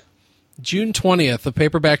 20th. June 20th, the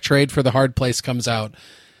paperback trade for The Hard Place comes out.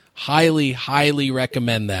 Highly, highly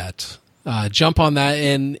recommend that. Jump on that,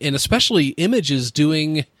 and especially Image is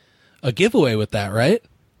doing a giveaway with that, right?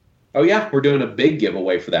 Oh, yeah. We're doing a big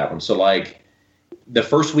giveaway for that one. So, the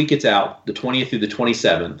first week it's out, the 20th through the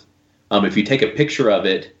 27th, if you take a picture of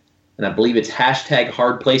it, and I believe it's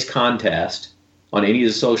 #HardPlaceContest on any of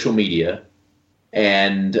the social media,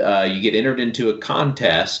 and you get entered into a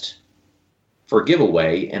contest for a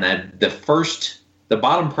giveaway. And the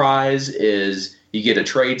bottom prize is you get a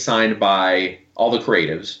trade signed by all the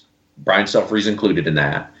creatives. Brian Stelfree's included in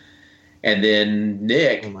that. And then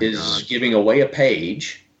Nick is giving away a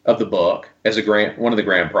page of the book as one of the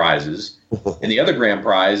grand prizes. And the other grand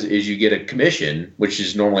prize is you get a commission, which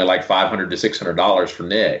is normally like $500 to $600 for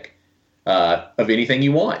Nick, of anything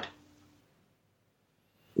you want.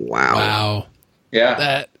 Wow. Yeah.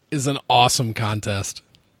 That is an awesome contest.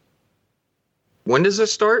 When does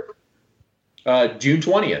this start? June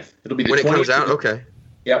 20th. It'll be the 20th. When it comes out? Okay.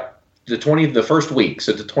 Yep. The 20th, the first week.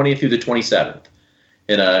 So the 20th through the 27th.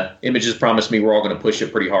 And Images promised me we're all going to push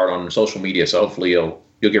it pretty hard on social media. So hopefully you'll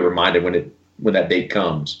get reminded when that date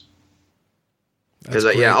comes. Because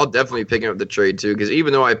I'll definitely pick up the trade too. Because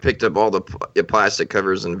even though I picked up all the plastic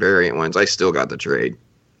covers and variant ones, I still got the trade.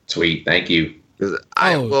 Sweet, thank you.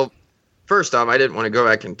 Well, first off, I didn't want to go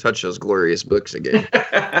back and touch those glorious books again.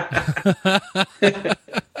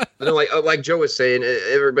 But like Joe was saying,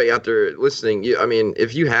 everybody out there listening,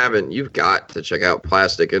 if you haven't, you've got to check out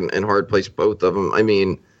Plastic and Hard Place, both of them. I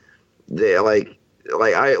mean, they like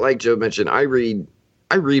Joe mentioned, I read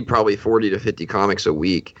probably 40 to 50 comics a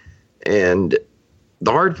week, and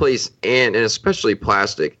The Hard Place and especially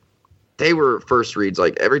Plastic, they were first reads.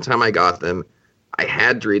 Like every time I got them, I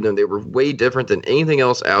had to read them. They were way different than anything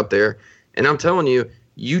else out there. And I'm telling you,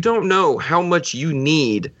 you don't know how much you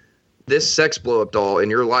need this sex blow-up doll in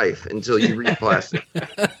your life until you read Plastic.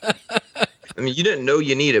 I mean, you didn't know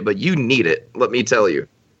you need it, but you need it. Let me tell you.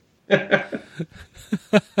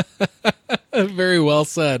 Very well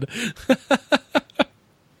said.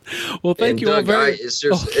 Well, thank you all very much.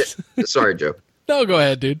 Sorry, Joe. No, go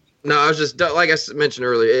ahead, dude. No, I was just, like I mentioned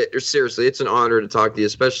earlier, seriously, it's an honor to talk to you,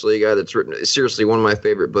 especially a guy that's written, seriously, one of my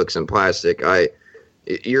favorite books in Plastic.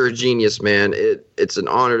 You're a genius, man. It's an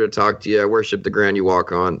honor to talk to you. I worship the ground you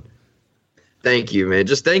walk on. Thank you, man.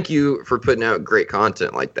 Just thank you for putting out great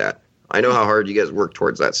content like that. I know how hard you guys work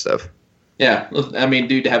towards that stuff. Yeah. I mean,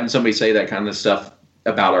 dude, having somebody say that kind of stuff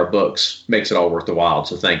about our books makes it all worth the while.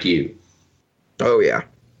 So thank you. Oh, yeah.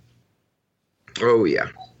 Oh, yeah.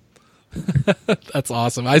 That's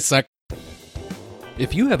awesome. I suck.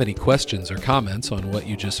 If you have any questions or comments on what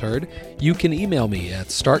you just heard, you can email me at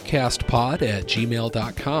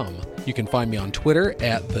startcastpod@gmail.com. You can find me on Twitter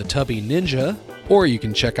 @thetubbyninja, or you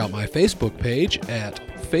can check out my Facebook page at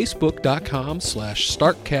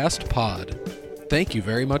facebook.com/startcastpod. Thank you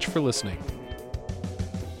very much for listening.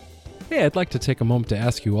 Hey, I'd like to take a moment to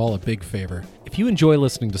ask you all a big favor. If you enjoy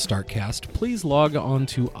listening to StartCast, please log on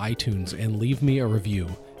to iTunes and leave me a review.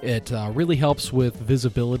 It really helps with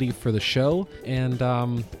visibility for the show, and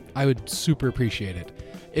I would super appreciate it.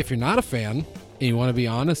 If you're not a fan and you want to be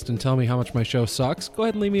honest and tell me how much my show sucks, go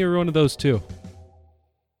ahead and leave me one of those too.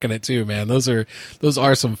 It too, man. Those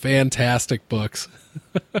are some fantastic books.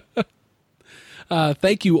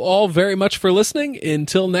 Thank you all very much for listening.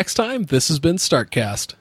 Until next time, this has been Starkcast.